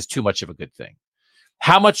good thing is too much of a good thing?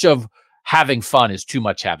 How much of having fun is too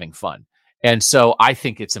much having fun? And so I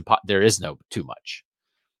think there is no too much.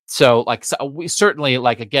 So like, so we certainly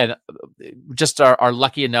like, again, just are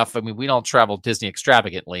lucky enough. I mean, we don't travel Disney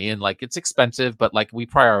extravagantly, and like it's expensive, but like we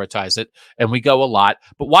prioritize it and we go a lot.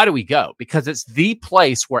 But why do we go? Because it's the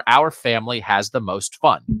place where our family has the most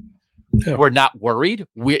fun. Yeah. We're not worried.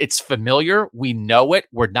 It's familiar. We know it.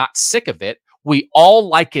 We're not sick of it. We all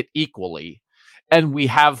like it equally. And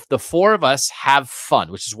the four of us have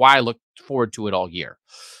fun, which is why I look forward to it all year.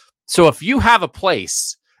 So if you have a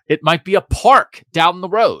place, it might be a park down the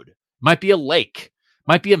road, it might be a lake, it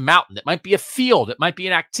might be a mountain, it might be a field, it might be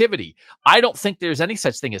an activity. I don't think there's any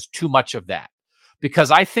such thing as too much of that,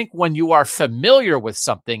 because I think when you are familiar with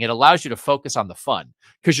something, it allows you to focus on the fun,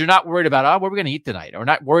 because you're not worried about, what are we going to eat tonight? Or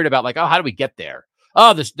not worried about like, how do we get there?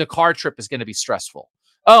 The car trip is going to be stressful.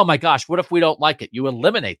 Oh my gosh, what if we don't like it? You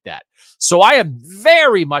eliminate that. So I am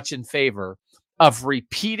very much in favor of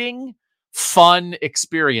repeating fun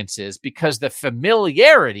experiences, because the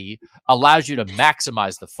familiarity allows you to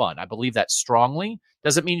maximize the fun. I believe that strongly.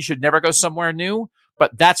 Doesn't mean you should never go somewhere new,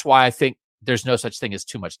 but that's why I think there's no such thing as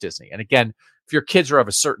too much Disney. And again, if your kids are of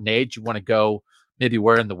a certain age, you want to go, maybe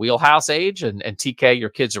we're in the wheelhouse age, and TK, your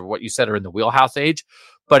kids are what you said are in the wheelhouse age,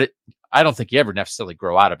 but I don't think you ever necessarily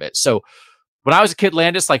grow out of it. So when I was a kid,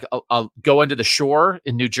 Landis, like go into the shore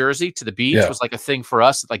in New Jersey to the beach was like a thing for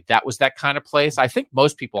us. Like that was that kind of place. I think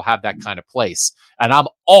most people have that kind of place, and I'm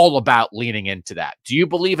all about leaning into that. Do you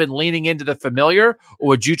believe in leaning into the familiar, or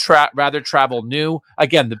would you rather travel new?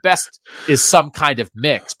 Again, the best is some kind of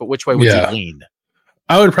mix, but which way would you lean?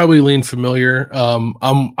 I would probably lean familiar.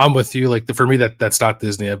 I'm with you. Like for me, that's not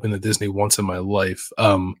Disney. I've been to Disney once in my life.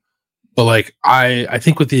 But like I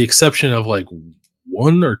think with the exception of like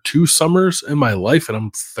 1 or 2 summers in my life, and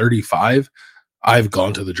I'm 35, I've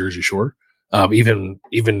gone to the Jersey Shore.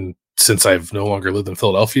 Even since I've no longer lived in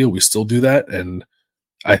Philadelphia, we still do that. And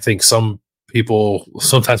I think some people,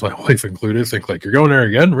 sometimes my wife included, think like, you're going there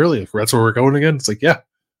again? Really? That's where we're going again? It's like, yeah,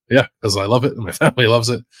 because I love it and my family loves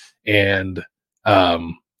it. And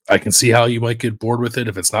I can see how you might get bored with it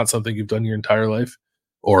if it's not something you've done your entire life,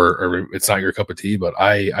 or it's not your cup of tea. But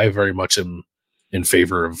I very much am in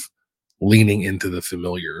favor of leaning into the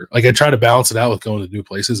familiar. Like I try to balance it out with going to new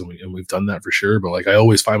places, and we've done that for sure. But like I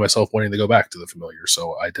always find myself wanting to go back to the familiar.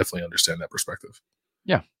 So I definitely understand that perspective.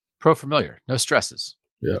 Yeah. Pro familiar, no stresses.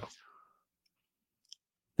 Yeah.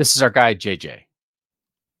 This is our guy, JJ.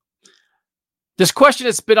 This question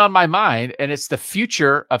has been on my mind, and it's the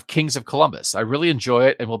future of Kings of Columbus. I really enjoy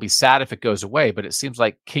it and will be sad if it goes away, but it seems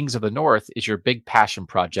like Kings of the North is your big passion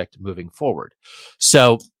project moving forward.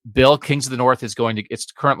 So, Bill, Kings of the North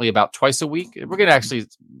it's currently about twice a week. We're going to actually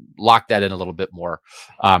lock that in a little bit more.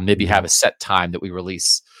 Maybe have a set time that we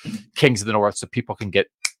release Kings of the North so people can get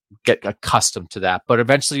accustomed to that. But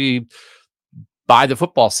eventually, by the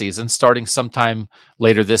football season, starting sometime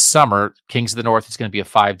later this summer, Kings of the North is going to be a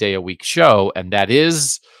 5-day-a-week show, and that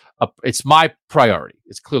is it's my priority.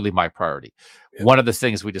 It's clearly my priority. Yeah. One of the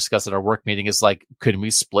things we discussed at our work meeting is like, could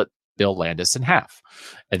we split Bill Landis in half?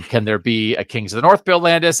 And can there be a Kings of the North Bill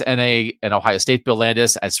Landis and an Ohio State Bill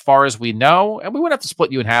Landis? As far as we know, and we wouldn't have to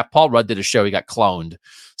split you in half. Paul Rudd did a show; he got cloned,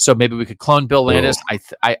 so maybe we could clone Bill Landis.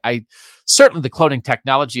 I certainly the cloning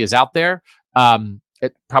technology is out there.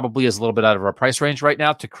 It probably is a little bit out of our price range right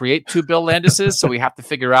now to create 2 Bill Landises. So we have to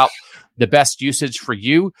figure out the best usage for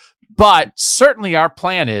you. But certainly our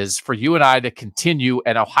plan is for you and I to continue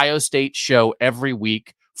an Ohio State show every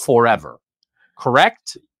week forever.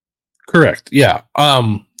 Correct? Correct. Yeah.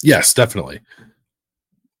 Yes, definitely.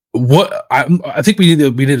 What I think we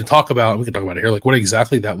need to talk about, we can talk about it here, like what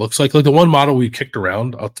exactly that looks like. Like the one model we kicked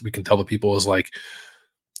around, we can tell the people, is like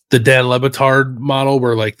the Dan Le Batard model,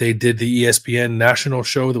 where like they did the ESPN national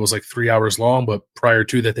show that was like 3 hours long, but prior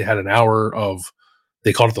to that they had an hour of,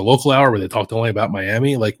 they called it the local hour, where they talked only about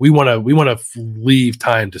Miami. Like we want to leave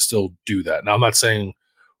time to still do that. Now I'm not saying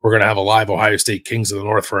we're going to have a live Ohio State Kings of the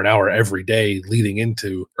North for an hour every day leading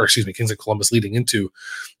into, Kings of Columbus leading into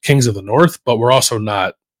Kings of the North, but we're also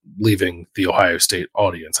not leaving the Ohio State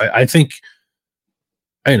audience. I think,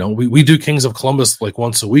 we do Kings of Columbus like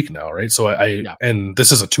once a week now, right? So and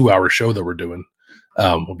this is a 2-hour show that we're doing.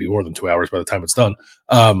 Will be more than 2 hours by the time it's done.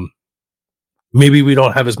 Maybe we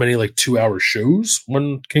don't have as many like 2-hour shows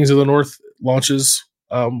when Kings of the North launches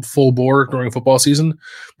full bore during football season,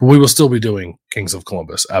 but we will still be doing Kings of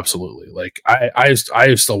Columbus. Absolutely. Like I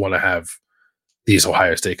still want to have these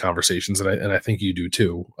Ohio State conversations, and I think you do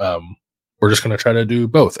too. We're just going to try to do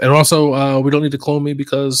both, and also we don't need to clone me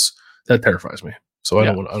because that terrifies me. So I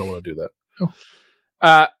don't want to do that.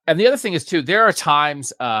 Oh. And the other thing is too, there are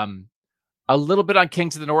times a little bit on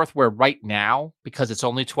Kings of the North where right now, because it's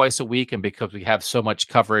only twice a week and because we have so much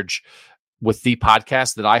coverage with the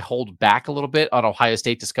podcast, that I hold back a little bit on Ohio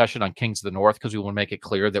State discussion on Kings of the North because we want to make it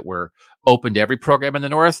clear that we're open to every program in the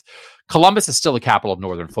North. Columbus is still the capital of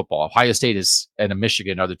Northern football. Ohio State and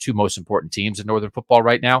Michigan are the two most important teams in Northern football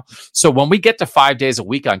right now. So when we get to 5 days a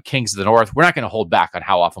week on Kings of the North, we're not going to hold back on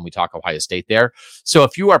how often we talk Ohio State there. So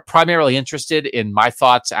if you are primarily interested in my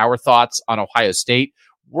thoughts, our thoughts on Ohio State,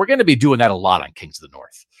 we're going to be doing that a lot on Kings of the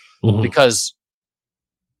North because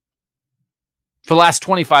for the last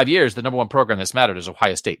 25 years, the number one program that's mattered is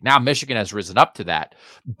Ohio State. Now Michigan has risen up to that,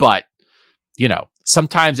 but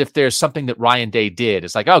sometimes if there's something that Ryan Day did,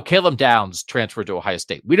 it's like, oh, Caleb Downs transferred to Ohio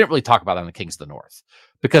State. We didn't really talk about it on the Kings of the North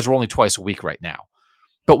because we're only twice a week right now,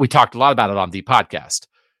 but we talked a lot about it on the podcast.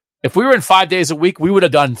 If we were in 5 days a week, we would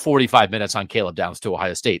have done 45 minutes on Caleb Downs to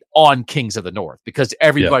Ohio State on Kings of the North because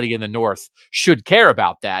everybody in the North should care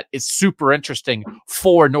about that. It's super interesting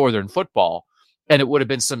for Northern football, and it would have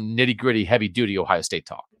been some nitty-gritty, heavy-duty Ohio State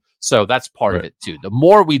talk. So that's part of it, too. The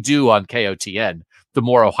more we do on KOTN, the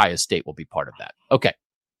more Ohio State will be part of that. Okay.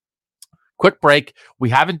 Quick break. We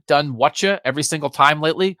haven't done Whatcha every single time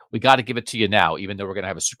lately. We got to give it to you now, even though we're going to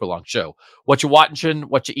have a super long show. What you watching,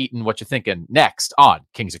 what you eating, what you thinking next on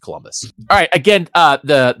Kings of Columbus. All right. Again,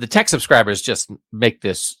 the tech subscribers just make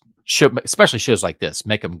this show, especially shows like this,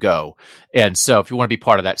 make them go. And so if you want to be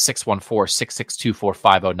part of that,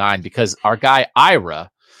 614-662-4509, because our guy Ira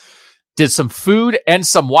did some food and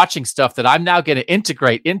some watching stuff that I'm now going to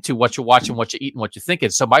integrate into what you're watching, what you eating, what you're thinking.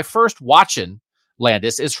 So my first watching,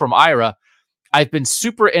 Landis, is from Ira. I've been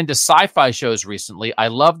super into sci-fi shows recently. I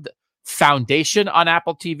loved Foundation on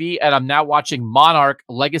Apple TV, and I'm now watching Monarch: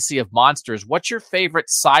 Legacy of Monsters. What's your favorite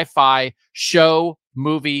sci-fi show,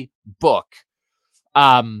 movie, book?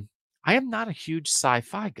 I am not a huge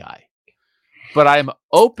sci-fi guy, but I'm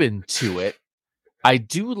open to it. I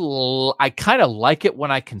kind of like it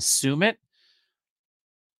when I consume it.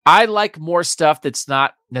 I like more stuff that's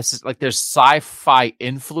not necessarily like there's sci-fi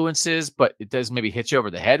influences, but it does maybe hit you over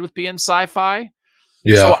the head with being sci-fi.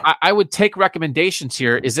 Yeah. So I would take recommendations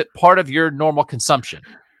here. Is it part of your normal consumption?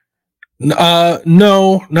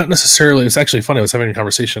 No, not necessarily. It's actually funny. I was having a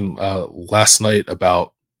conversation last night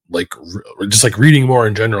about just reading more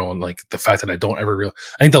in general, and like the fact that I don't ever I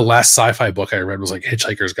think the last sci-fi book I read was like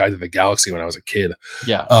Hitchhiker's Guide to the Galaxy when I was a kid.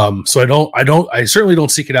 Yeah. So I certainly don't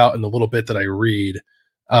seek it out in the little bit that I read.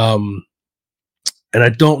 And I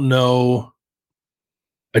don't know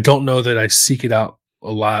that I seek it out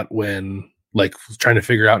a lot when trying to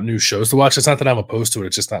figure out new shows to watch. It's not that I'm opposed to it.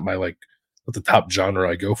 It's just not my not the top genre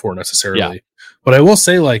I go for necessarily. Yeah. But I will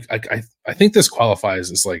say I think this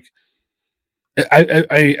qualifies as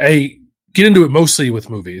I get into it mostly with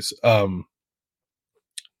movies. And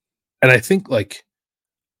I think a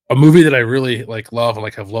movie that I really love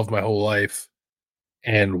and have loved my whole life,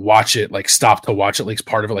 and watch it, stop to watch at least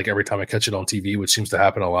part of it, every time I catch it on TV, which seems to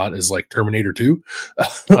happen a lot, is Terminator 2,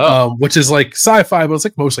 which is sci-fi, but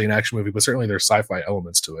it's mostly an action movie, but certainly there's sci-fi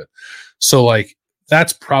elements to it. So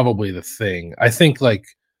that's probably the thing. I think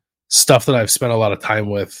stuff that I've spent a lot of time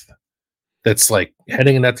with that's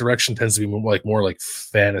heading in that direction tends to be more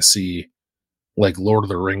fantasy, Lord of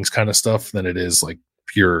the Rings kind of stuff than it is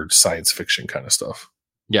pure science fiction kind of stuff.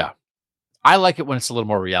 Yeah. I like it when it's a little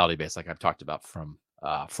more reality based, like I've talked about from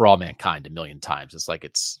For All Mankind a million times. It's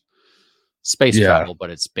it's space travel, but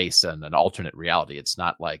it's based on an alternate reality. It's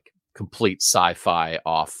not complete sci-fi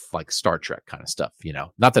off Star Trek kind of stuff,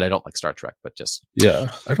 Not that I don't like Star Trek, but just I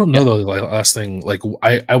don't know though. Last thing,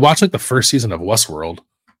 I watched the first season of Westworld.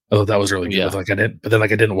 I thought that was really good. I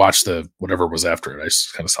didn't watch the whatever was after it. I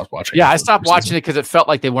just kind of stopped watching. Yeah, I stopped watching it because it felt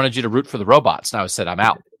like they wanted you to root for the robots, and I said I'm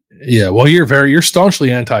out. Yeah, well, you're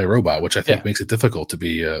staunchly anti-robot, which I think makes it difficult to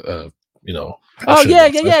be, Oh yeah.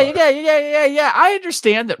 I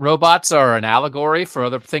understand that robots are an allegory for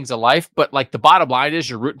other things of life, but the bottom line is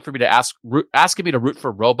you're rooting for me to asking me to root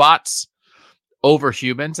for robots over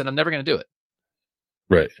humans, and I'm never going to do it.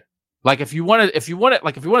 Right. If you want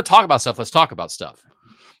to talk about stuff, let's talk about stuff.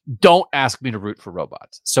 Don't ask me to root for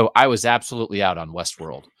robots. So I was absolutely out on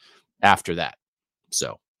Westworld after that.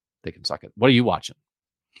 So they can suck it. What are you watching?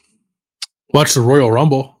 Watched the Royal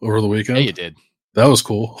Rumble over the weekend. Yeah, you did. That was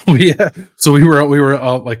cool. Yeah. So we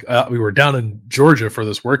were down in Georgia for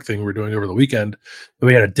this work thing we were doing over the weekend. And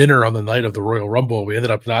we had a dinner on the night of the Royal Rumble. We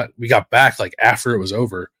got back like after it was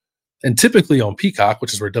over. And typically on Peacock,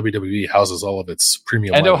 which is where WWE houses all of its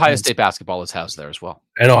premium. And Ohio State basketball is housed there as well.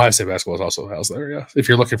 And Ohio State basketball is also housed there, yeah. If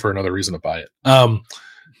you're looking for another reason to buy it.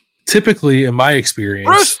 Typically, in my experience,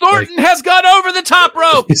 Bruce Thornton has gone over the top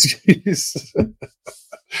rope.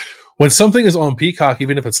 When something is on Peacock,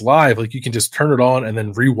 even if it's live, like you can just turn it on and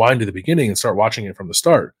then rewind to the beginning and start watching it from the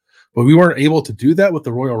start. But we weren't able to do that with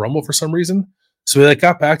the Royal Rumble for some reason. So we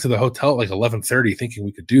got back to the hotel at like 11:30 thinking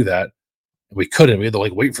we could do that. And we couldn't. We had to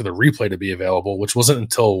wait for the replay to be available, which wasn't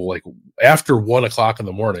until after 1:00 in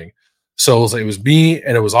the morning. So it was me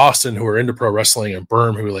and it was Austin who were into pro wrestling and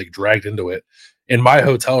Berm who dragged into it in my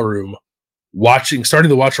hotel room, starting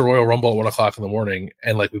to watch a Royal Rumble at 1:00 in the morning.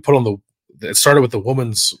 And we put on it started with the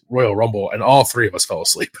women's Royal Rumble and all three of us fell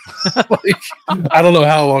asleep. I don't know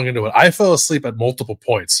how long into it. I fell asleep at multiple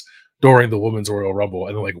points during the women's Royal Rumble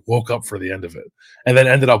and then woke up for the end of it and then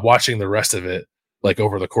ended up watching the rest of it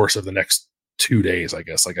over the course of the next 2 days, I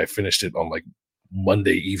guess. I finished it on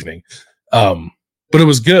Monday evening. But it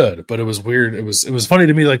was good, but it was weird. It was funny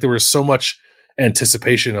to me. There was so much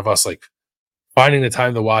anticipation of us finding the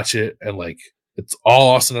time to watch it. And it's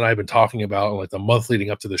all Austin and I have been talking about. And the month leading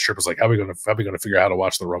up to this trip was how are we going to figure out how to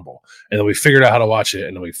watch the Rumble? And then we figured out how to watch it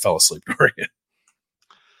and then we fell asleep during it.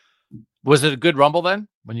 Was it a good Rumble then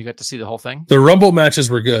when you got to see the whole thing? The Rumble matches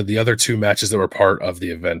were good. The other two matches that were part of the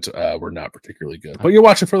event were not particularly good, but you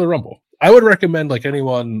watch it for the Rumble. I would recommend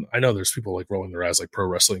anyone. I know there's people rolling their eyes pro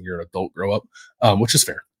wrestling. You're an adult, grow up, which is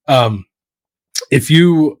fair. The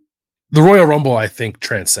Royal Rumble, I think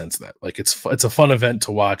transcends that. It's a fun event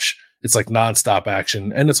to watch. It's nonstop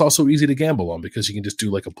action, and it's also easy to gamble on because you can just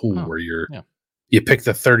do a pool where you pick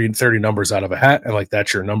the 30 numbers out of a hat, and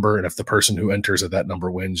that's your number. And if the person who enters at that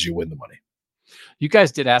number wins, you win the money. You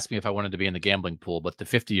guys did ask me if I wanted to be in the gambling pool, but the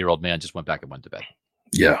 50-year-old man just went back and went to bed.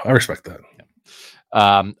 Yeah, I respect that. Yeah.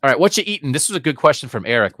 All right, what you eating? This was a good question from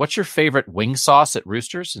Eric. What's your favorite wing sauce at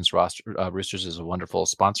Roosters? Since Roosters is a wonderful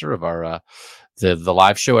sponsor of our the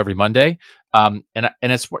live show every Monday. And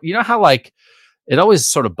it's how it always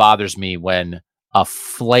sort of bothers me when a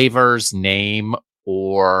flavor's name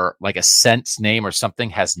or a scent's name or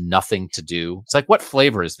something has nothing to do. It's what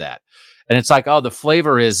flavor is that? And it's the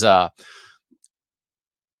flavor is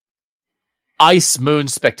Ice Moon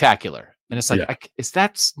Spectacular. And it's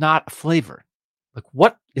that's not a flavor.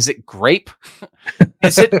 What is it? Grape?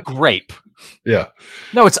 Is it grape? Yeah.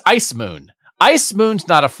 No, it's Ice Moon. Ice Moon's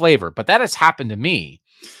not a flavor, but that has happened to me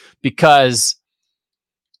because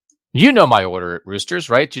my order at Roosters,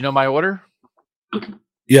 right? Do you know my order?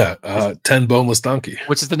 Yeah. 10 boneless donkey,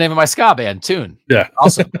 which is the name of my ska band tune. Yeah.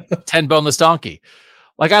 Also 10 boneless donkey.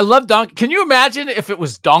 I love donkey. Can you imagine if it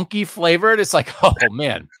was donkey flavored? It's oh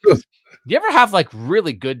man. You ever have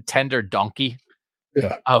really good tender donkey?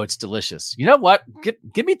 Yeah. Oh, it's delicious. You know what?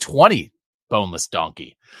 Give me 20 boneless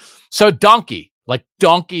donkey. So donkey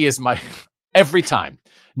is my every time.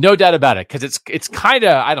 No doubt about it. Cause it's kind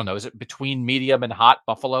of, I don't know. Is it between medium and hot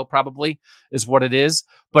buffalo? Probably is what it is.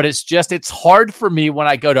 But it's hard for me when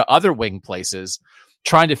I go to other wing places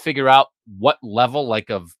trying to figure out what level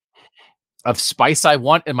of spice I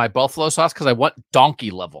want in my buffalo sauce. Cause I want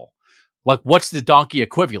donkey level. What's the donkey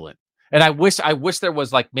equivalent? And I wish there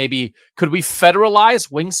was maybe could we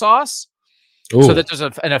federalize wing sauce so that there's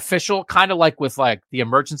an official kind of with the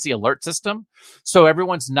emergency alert system. So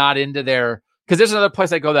everyone's not into because there's another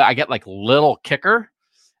place I go that I get Little Kicker.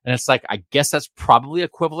 And it's I guess that's probably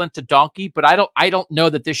equivalent to donkey, but I don't know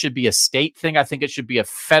that this should be a state thing. I think it should be a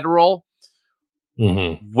federal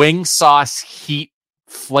wing sauce heat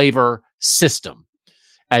flavor system.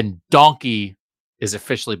 And donkey is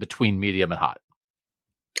officially between medium and hot.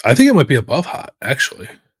 I think it might be above hot, actually.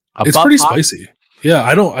 It's pretty spicy. Yeah,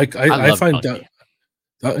 I find that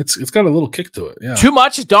it's got a little kick to it. Yeah. Too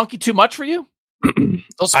much? Is donkey too much for you?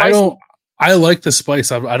 I like the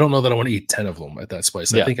spice. I don't know that I want to eat 10 of them at that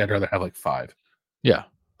spice. I think I'd rather have 5. Yeah.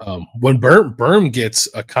 When Berm gets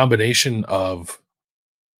a combination of,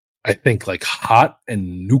 I think hot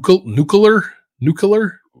and nuclear,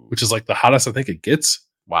 which is the hottest I think it gets.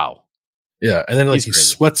 Wow. Yeah, and then he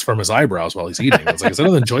sweats from his eyebrows while he's eating. It's is that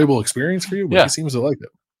an enjoyable experience for you? But he seems to like it.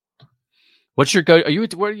 What's your go? Are you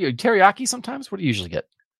teriyaki sometimes? What do you usually get?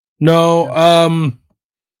 No,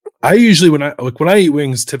 I usually when I eat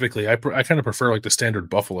wings, typically I kind of prefer like the standard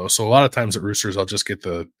buffalo. So a lot of times at Roosters, I'll just get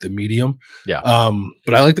the medium. Yeah.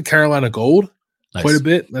 But I like the Carolina Gold quite a Nice.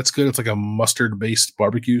 bit. That's good. It's like a mustard based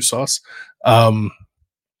barbecue sauce.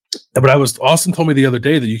 But Austin told me the other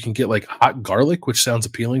day that you can get like hot garlic, which sounds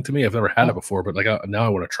appealing to me. I've never had it before, but like now I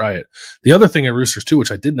want to try it. The other thing at Roosters too,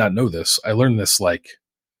 which I did not know this, I learned this like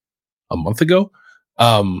a month ago.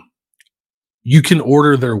 You can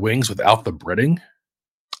order their wings without the breading.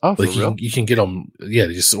 Oh, for Like real? you can get them, yeah,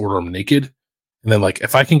 you just order them naked. And then like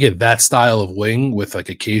if I can get that style of wing with like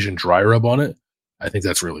a Cajun dry rub on it, I think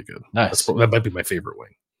that's really good. Nice. That might be my favorite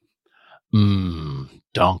wing.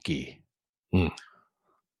 Donkey. Mm.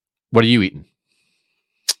 What are you eating?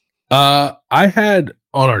 I had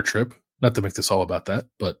on our trip, not to make this all about that,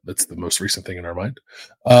 but that's the most recent thing in our mind.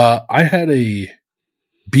 I had a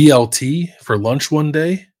BLT for lunch one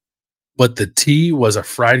day, but the tea was a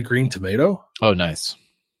fried green tomato. Oh, nice.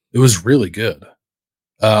 It was really good.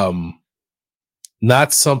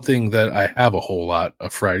 Not something that I have a whole lot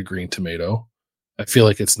of fried green tomato. I feel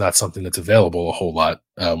like it's not something that's available a whole lot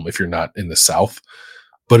if you're not in the South.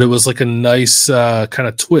 But it was like a nice kind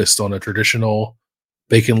of twist on a traditional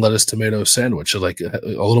bacon, lettuce, tomato sandwich. Like a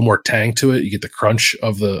little more tang to it. You get the crunch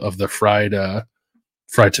of the fried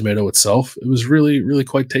tomato itself. It was really, really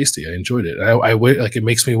quite tasty. I enjoyed it. I wait, like it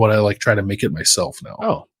makes me want to like try to make it myself now.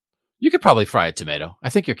 Oh, you could probably fry a tomato. I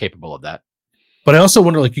think you're capable of that. But I also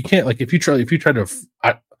wonder, like, you can't, like, if you try to,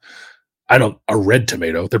 I don't, a red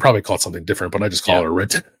tomato, they're probably called something different, but I just call it a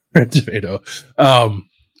red tomato.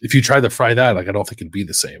 If you try to fry that, like, I don't think it'd be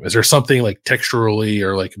the same. Is there something like texturally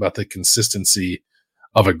or like about the consistency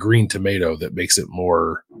of a green tomato that makes it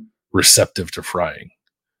more receptive to frying?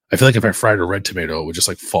 I feel like if I fried a red tomato, it would just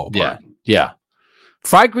like fall apart. Yeah.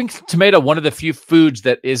 Fried green tomato, one of the few foods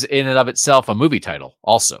that is in and of itself a movie title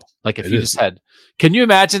also. Like if just had, can you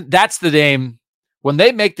imagine? That's the name. When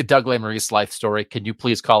they make the Doug Lesmerises life story, can you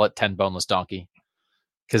please call it 10 Boneless Donkey?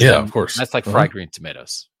 Because of course. That's like fried green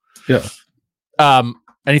tomatoes. Yeah.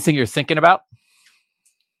 Anything you're thinking about?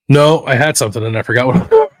 No, I had something and I forgot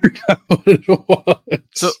what it was.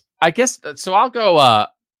 So I guess, I'll go,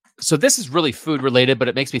 so this is really food related, but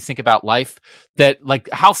it makes me think about life, that like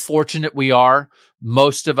how fortunate we are.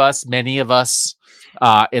 Most of us, many of us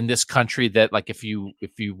in this country, that like if you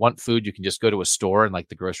want food, you can just go to a store, and like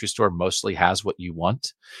the grocery store mostly has what you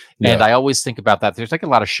want. Yeah. And I always think about that. There's like a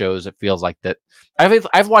lot of shows, it feels like that.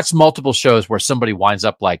 I've watched multiple shows where somebody winds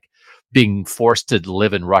up like being forced to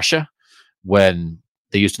live in Russia when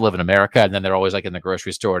they used to live in America, and then they're always like in the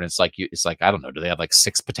grocery store, and it's like I don't know, do they have like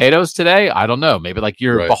 6 potatoes today? I don't know. Maybe like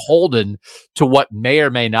you're beholden to what may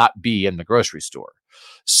or may not be in the grocery store.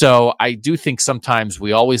 So I do think sometimes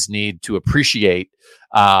we always need to appreciate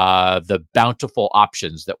the bountiful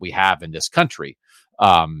options that we have in this country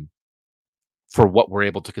for what we're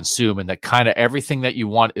able to consume, and that kind of everything that you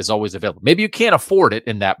want is always available. Maybe you can't afford it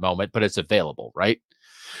in that moment, but it's available, right?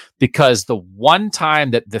 Because the one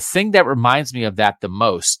time that the thing that reminds me of that the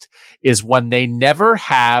most is when they never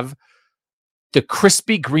have the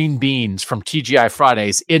crispy green beans from TGI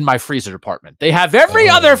Fridays in my freezer department. They have every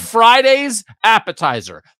other Friday's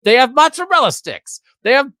appetizer. They have mozzarella sticks.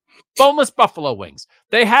 They have boneless buffalo wings.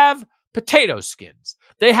 They have potato skins.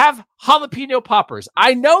 They have jalapeno poppers.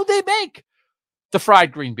 I know they make the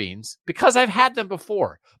fried green beans because I've had them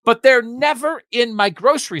before, but they're never in my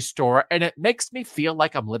grocery store, and it makes me feel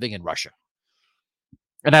like I'm living in Russia.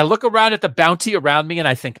 And I look around at the bounty around me and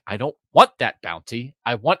I think, I don't want that bounty.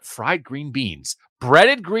 I want fried green beans,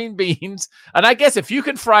 breaded green beans. And I guess if you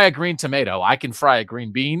can fry a green tomato, I can fry a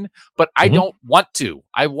green bean, but I don't want to.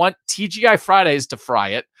 I want TGI Fridays to fry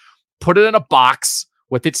it, put it in a box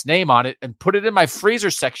with its name on it, and put it in my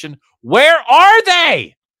freezer section. Where are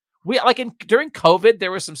they? During COVID,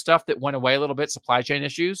 there was some stuff that went away a little bit, supply chain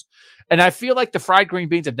issues. And I feel like the fried green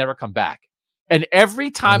beans have never come back. And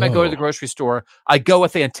every time I go to the grocery store, I go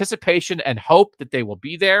with the anticipation and hope that they will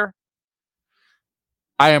be there.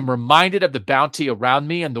 I am reminded of the bounty around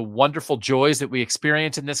me and the wonderful joys that we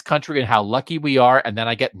experience in this country and how lucky we are. And then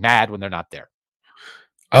I get mad when they're not there.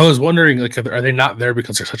 I was wondering, like, are they not there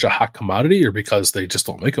because they're such a hot commodity, or because they just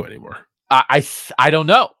don't make them anymore? I don't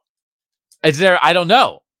know. I don't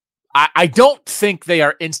know. I don't think they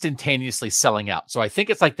are instantaneously selling out. So I think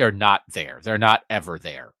it's like they're not there. They're not ever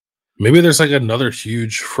there. Maybe there's like another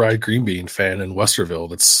huge fried green bean fan in Westerville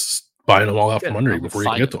that's buying them all out from under you before you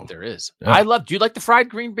can get to them. There is. Yeah. Do you like the fried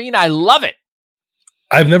green bean? I love it.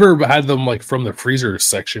 I've never had them like from the freezer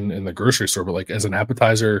section in the grocery store, but like as an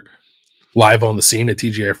appetizer live on the scene at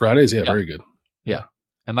TGI Fridays. Yeah, very good. Yeah.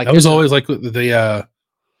 And like that was always like the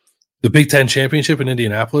the Big Ten championship in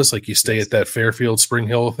Indianapolis, like you stay at that Fairfield Spring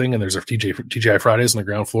Hill thing, and there's a TGI Fridays on the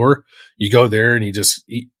ground floor. You go there and you just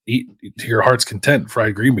eat to your heart's content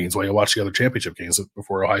fried green beans while you watch the other championship games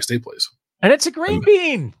before Ohio State plays. And it's a green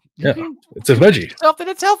bean. Yeah, it's a veggie. Something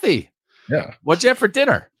that's healthy. Yeah. What'd you have for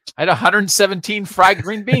dinner? I had 117 fried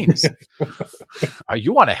green beans. Are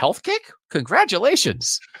you on a health kick?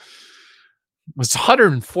 Congratulations. It was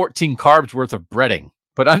 114 carbs worth of breading,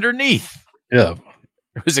 but underneath, yeah,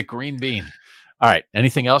 it was a green bean. All right.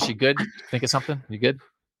 Anything else? You good? Think of something? You good?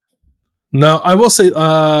 No, I will say,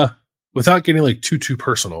 without getting like too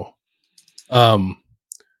personal,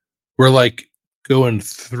 we're like going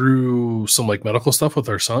through some like medical stuff with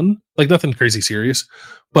our son, like nothing crazy serious,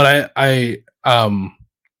 but I'm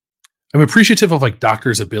appreciative of like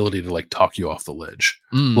doctors' ability to like talk you off the ledge.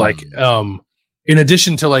 Like, in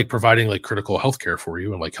addition to like providing like critical healthcare for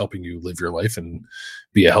you and like helping you live your life and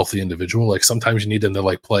be a healthy individual, like sometimes you need them to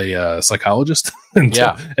like play a psychologist and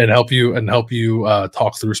help you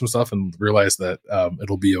talk through some stuff and realize that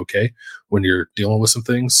it'll be okay when you're dealing with some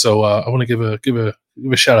things. So I want to give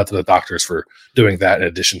a shout out to the doctors for doing that in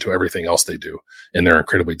addition to everything else they do in their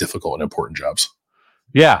incredibly difficult and important jobs.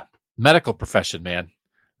 Yeah, medical profession, man.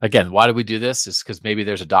 Again, why do we do this? Is because maybe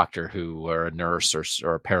there's a doctor or a nurse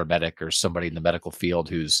or a paramedic or somebody in the medical field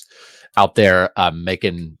who's out there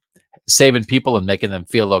saving people and making them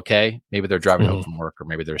feel okay. Maybe they're driving home from work, or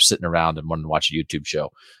maybe they're sitting around and wanting to watch a YouTube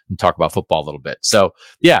show and talk about football a little bit. So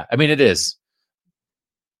yeah, I mean, it is.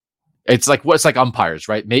 It's like umpires,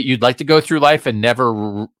 right? You'd like to go through life and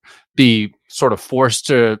never be sort of forced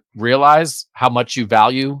to realize how much you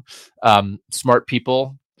value smart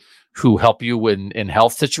people who help you in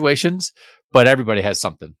health situations, but everybody has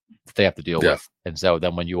something that they have to deal with. And so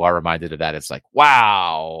then when you are reminded of that, it's like,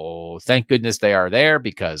 wow, thank goodness they are there,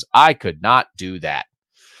 because I could not do that.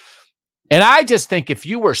 And I just think if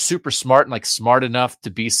you were super smart and like smart enough to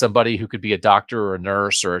be somebody who could be a doctor or a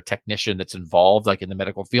nurse or a technician that's involved like in the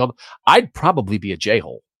medical field, I'd probably be a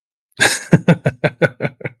J-hole.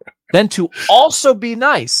 Then to also be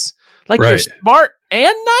nice, like you're smart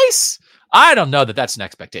and nice, I don't know that that's an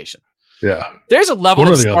expectation. Yeah. There's a level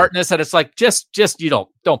of smartness that it's like, just you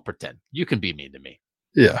don't pretend. You can be mean to me.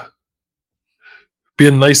 Yeah. Be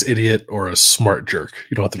a nice idiot or a smart jerk.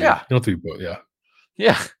 You don't have to be, you don't have to be both. Yeah.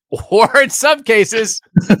 Yeah. Or in some cases,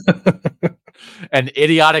 an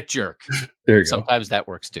idiotic jerk. There you go. Sometimes that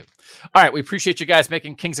works too. All right. We appreciate you guys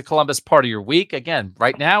making Kings of Columbus part of your week. Again,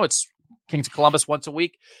 right now it's Kings of Columbus once a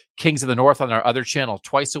week, Kings of the North on our other channel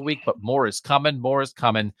twice a week, but more is coming. More is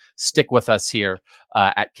coming. Stick with us here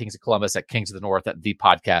at Kings of Columbus, at Kings of the North, at the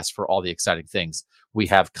podcast for all the exciting things we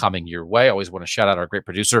have coming your way. I always want to shout out our great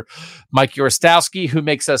producer, Mike Yorostowski, who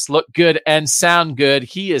makes us look good and sound good.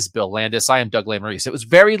 He is Bill Landis. I am Doug Lamarice. It was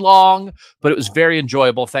very long, but it was very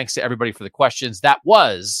enjoyable. Thanks to everybody for the questions. That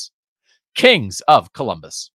was Kings of Columbus.